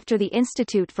 Modeled after the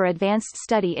Institute for Advanced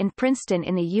Study in Princeton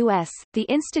in the U.S., the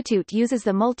institute uses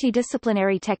the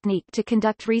multidisciplinary technique to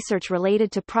conduct research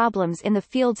related to problems in the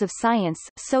fields of science,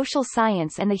 social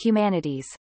science and the humanities.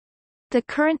 The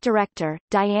current director,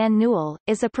 Diane Newell,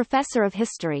 is a professor of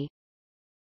history.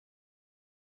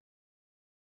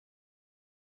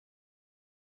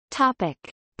 Topic: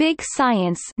 Big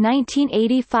Science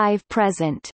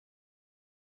 1985-present.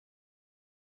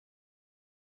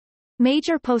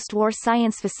 Major post-war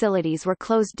science facilities were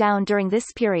closed down during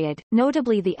this period,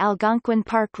 notably the Algonquin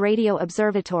Park Radio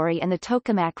Observatory and the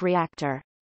Tokamak Reactor.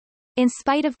 In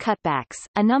spite of cutbacks,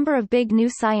 a number of big new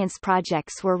science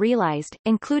projects were realized,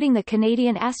 including the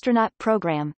Canadian Astronaut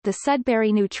Program, the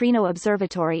Sudbury Neutrino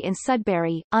Observatory in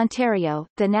Sudbury, Ontario,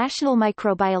 the National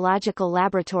Microbiological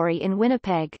Laboratory in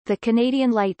Winnipeg, the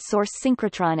Canadian Light Source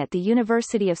Synchrotron at the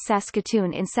University of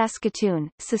Saskatoon in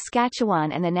Saskatoon,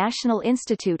 Saskatchewan and the National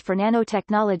Institute for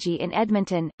Nanotechnology in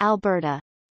Edmonton, Alberta.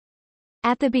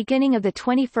 At the beginning of the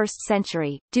 21st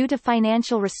century, due to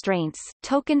financial restraints,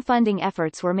 token funding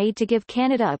efforts were made to give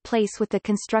Canada a place with the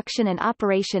construction and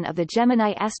operation of the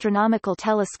Gemini astronomical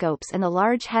telescopes and the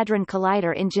Large Hadron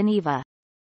Collider in Geneva.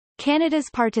 Canada's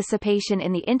participation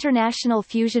in the International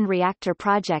Fusion Reactor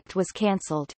project was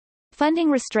cancelled.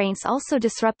 Funding restraints also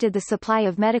disrupted the supply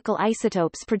of medical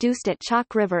isotopes produced at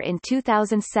Chalk River in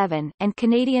 2007, and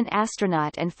Canadian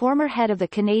astronaut and former head of the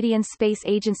Canadian Space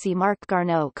Agency Marc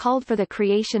Garneau called for the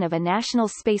creation of a national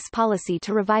space policy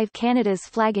to revive Canada's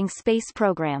flagging space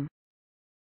program.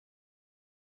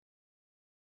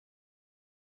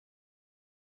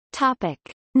 Topic: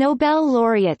 Nobel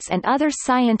laureates and other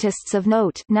scientists of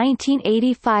note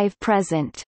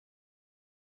 1985-present.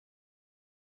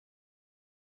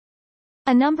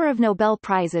 A number of Nobel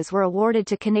Prizes were awarded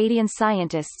to Canadian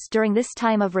scientists during this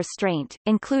time of restraint,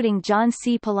 including John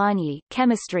C. Polanyi,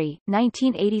 Chemistry,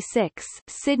 1986,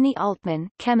 Sidney Altman,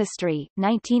 Chemistry,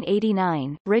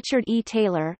 1989, Richard E.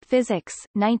 Taylor, Physics,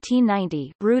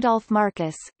 1990, Rudolf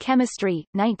Marcus, Chemistry,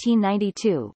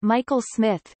 1992, Michael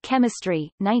Smith,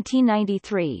 Chemistry,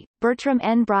 1993, Bertram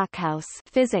N. Brockhaus,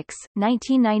 Physics,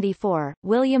 1994,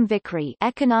 William Vickrey,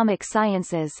 Economic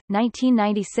Sciences,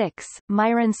 1996,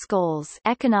 Myron Scholes,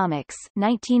 Economics,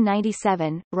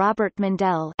 1997, Robert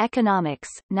Mundell, Economics,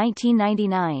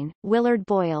 1999, Willard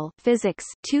Boyle, Physics,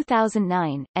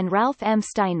 2009, and Ralph M.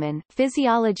 Steinman,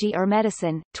 Physiology or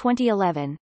Medicine,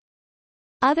 2011.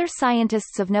 Other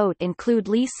scientists of note include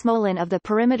Lee Smolin of the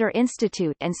Perimeter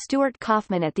Institute and Stuart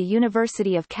Kaufman at the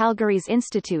University of Calgary's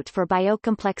Institute for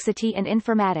Biocomplexity and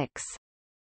Informatics.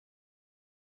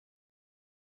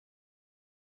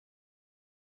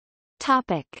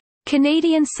 Topic: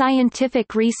 Canadian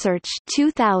Scientific Research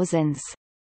 2000s.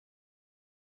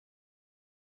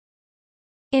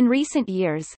 In recent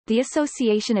years, the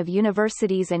Association of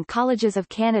Universities and Colleges of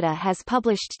Canada has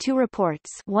published two reports,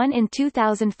 one in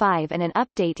 2005 and an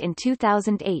update in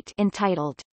 2008,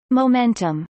 entitled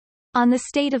Momentum, on the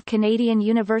state of Canadian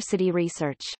university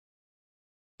research.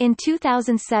 In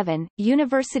 2007,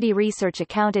 university research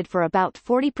accounted for about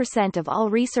 40% of all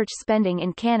research spending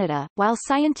in Canada, while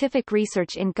scientific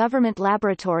research in government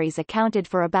laboratories accounted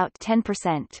for about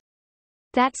 10%.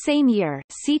 That same year,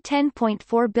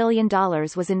 $10.4 billion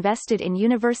was invested in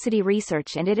university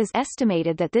research, and it is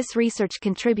estimated that this research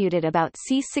contributed about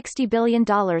 $60 billion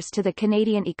to the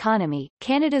Canadian economy.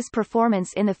 Canada's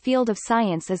performance in the field of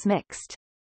science is mixed.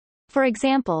 For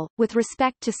example, with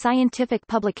respect to scientific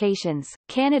publications,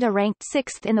 Canada ranked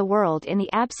 6th in the world in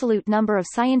the absolute number of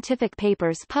scientific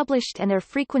papers published and their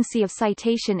frequency of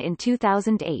citation in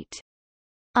 2008.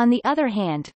 On the other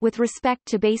hand, with respect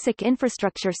to basic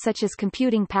infrastructure such as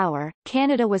computing power,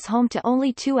 Canada was home to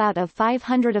only 2 out of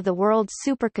 500 of the world's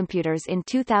supercomputers in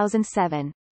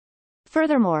 2007.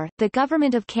 Furthermore, the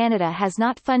Government of Canada has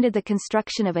not funded the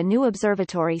construction of a new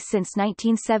observatory since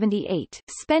 1978.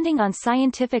 Spending on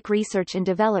scientific research and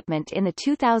development in the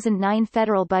 2009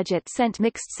 federal budget sent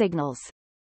mixed signals.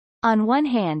 On one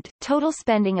hand, total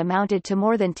spending amounted to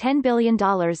more than $10 billion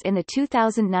in the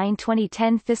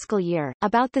 2009-2010 fiscal year,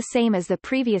 about the same as the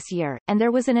previous year, and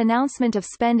there was an announcement of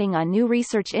spending on new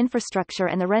research infrastructure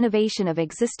and the renovation of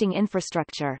existing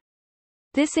infrastructure.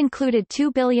 This included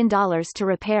 $2 billion to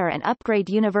repair and upgrade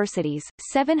universities,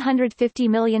 $750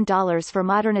 million for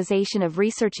modernization of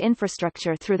research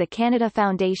infrastructure through the Canada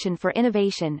Foundation for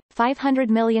Innovation, $500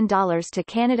 million to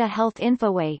Canada Health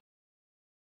Infoway,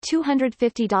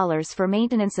 $250 for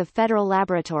maintenance of federal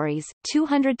laboratories,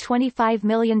 $225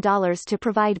 million to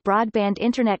provide broadband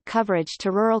internet coverage to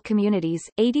rural communities,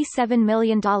 $87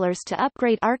 million to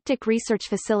upgrade Arctic research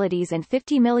facilities, and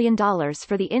 $50 million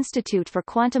for the Institute for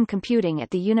Quantum Computing at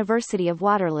the University of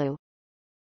Waterloo.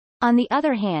 On the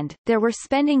other hand, there were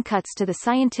spending cuts to the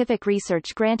scientific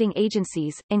research granting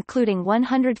agencies, including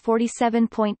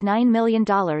 $147.9 million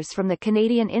from the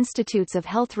Canadian Institutes of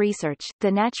Health Research, the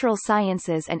Natural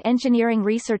Sciences and Engineering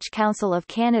Research Council of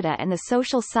Canada and the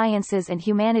Social Sciences and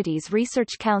Humanities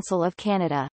Research Council of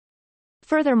Canada.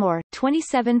 Furthermore,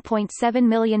 $27.7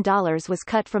 million was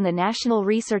cut from the National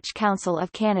Research Council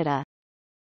of Canada.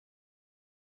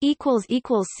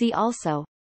 See also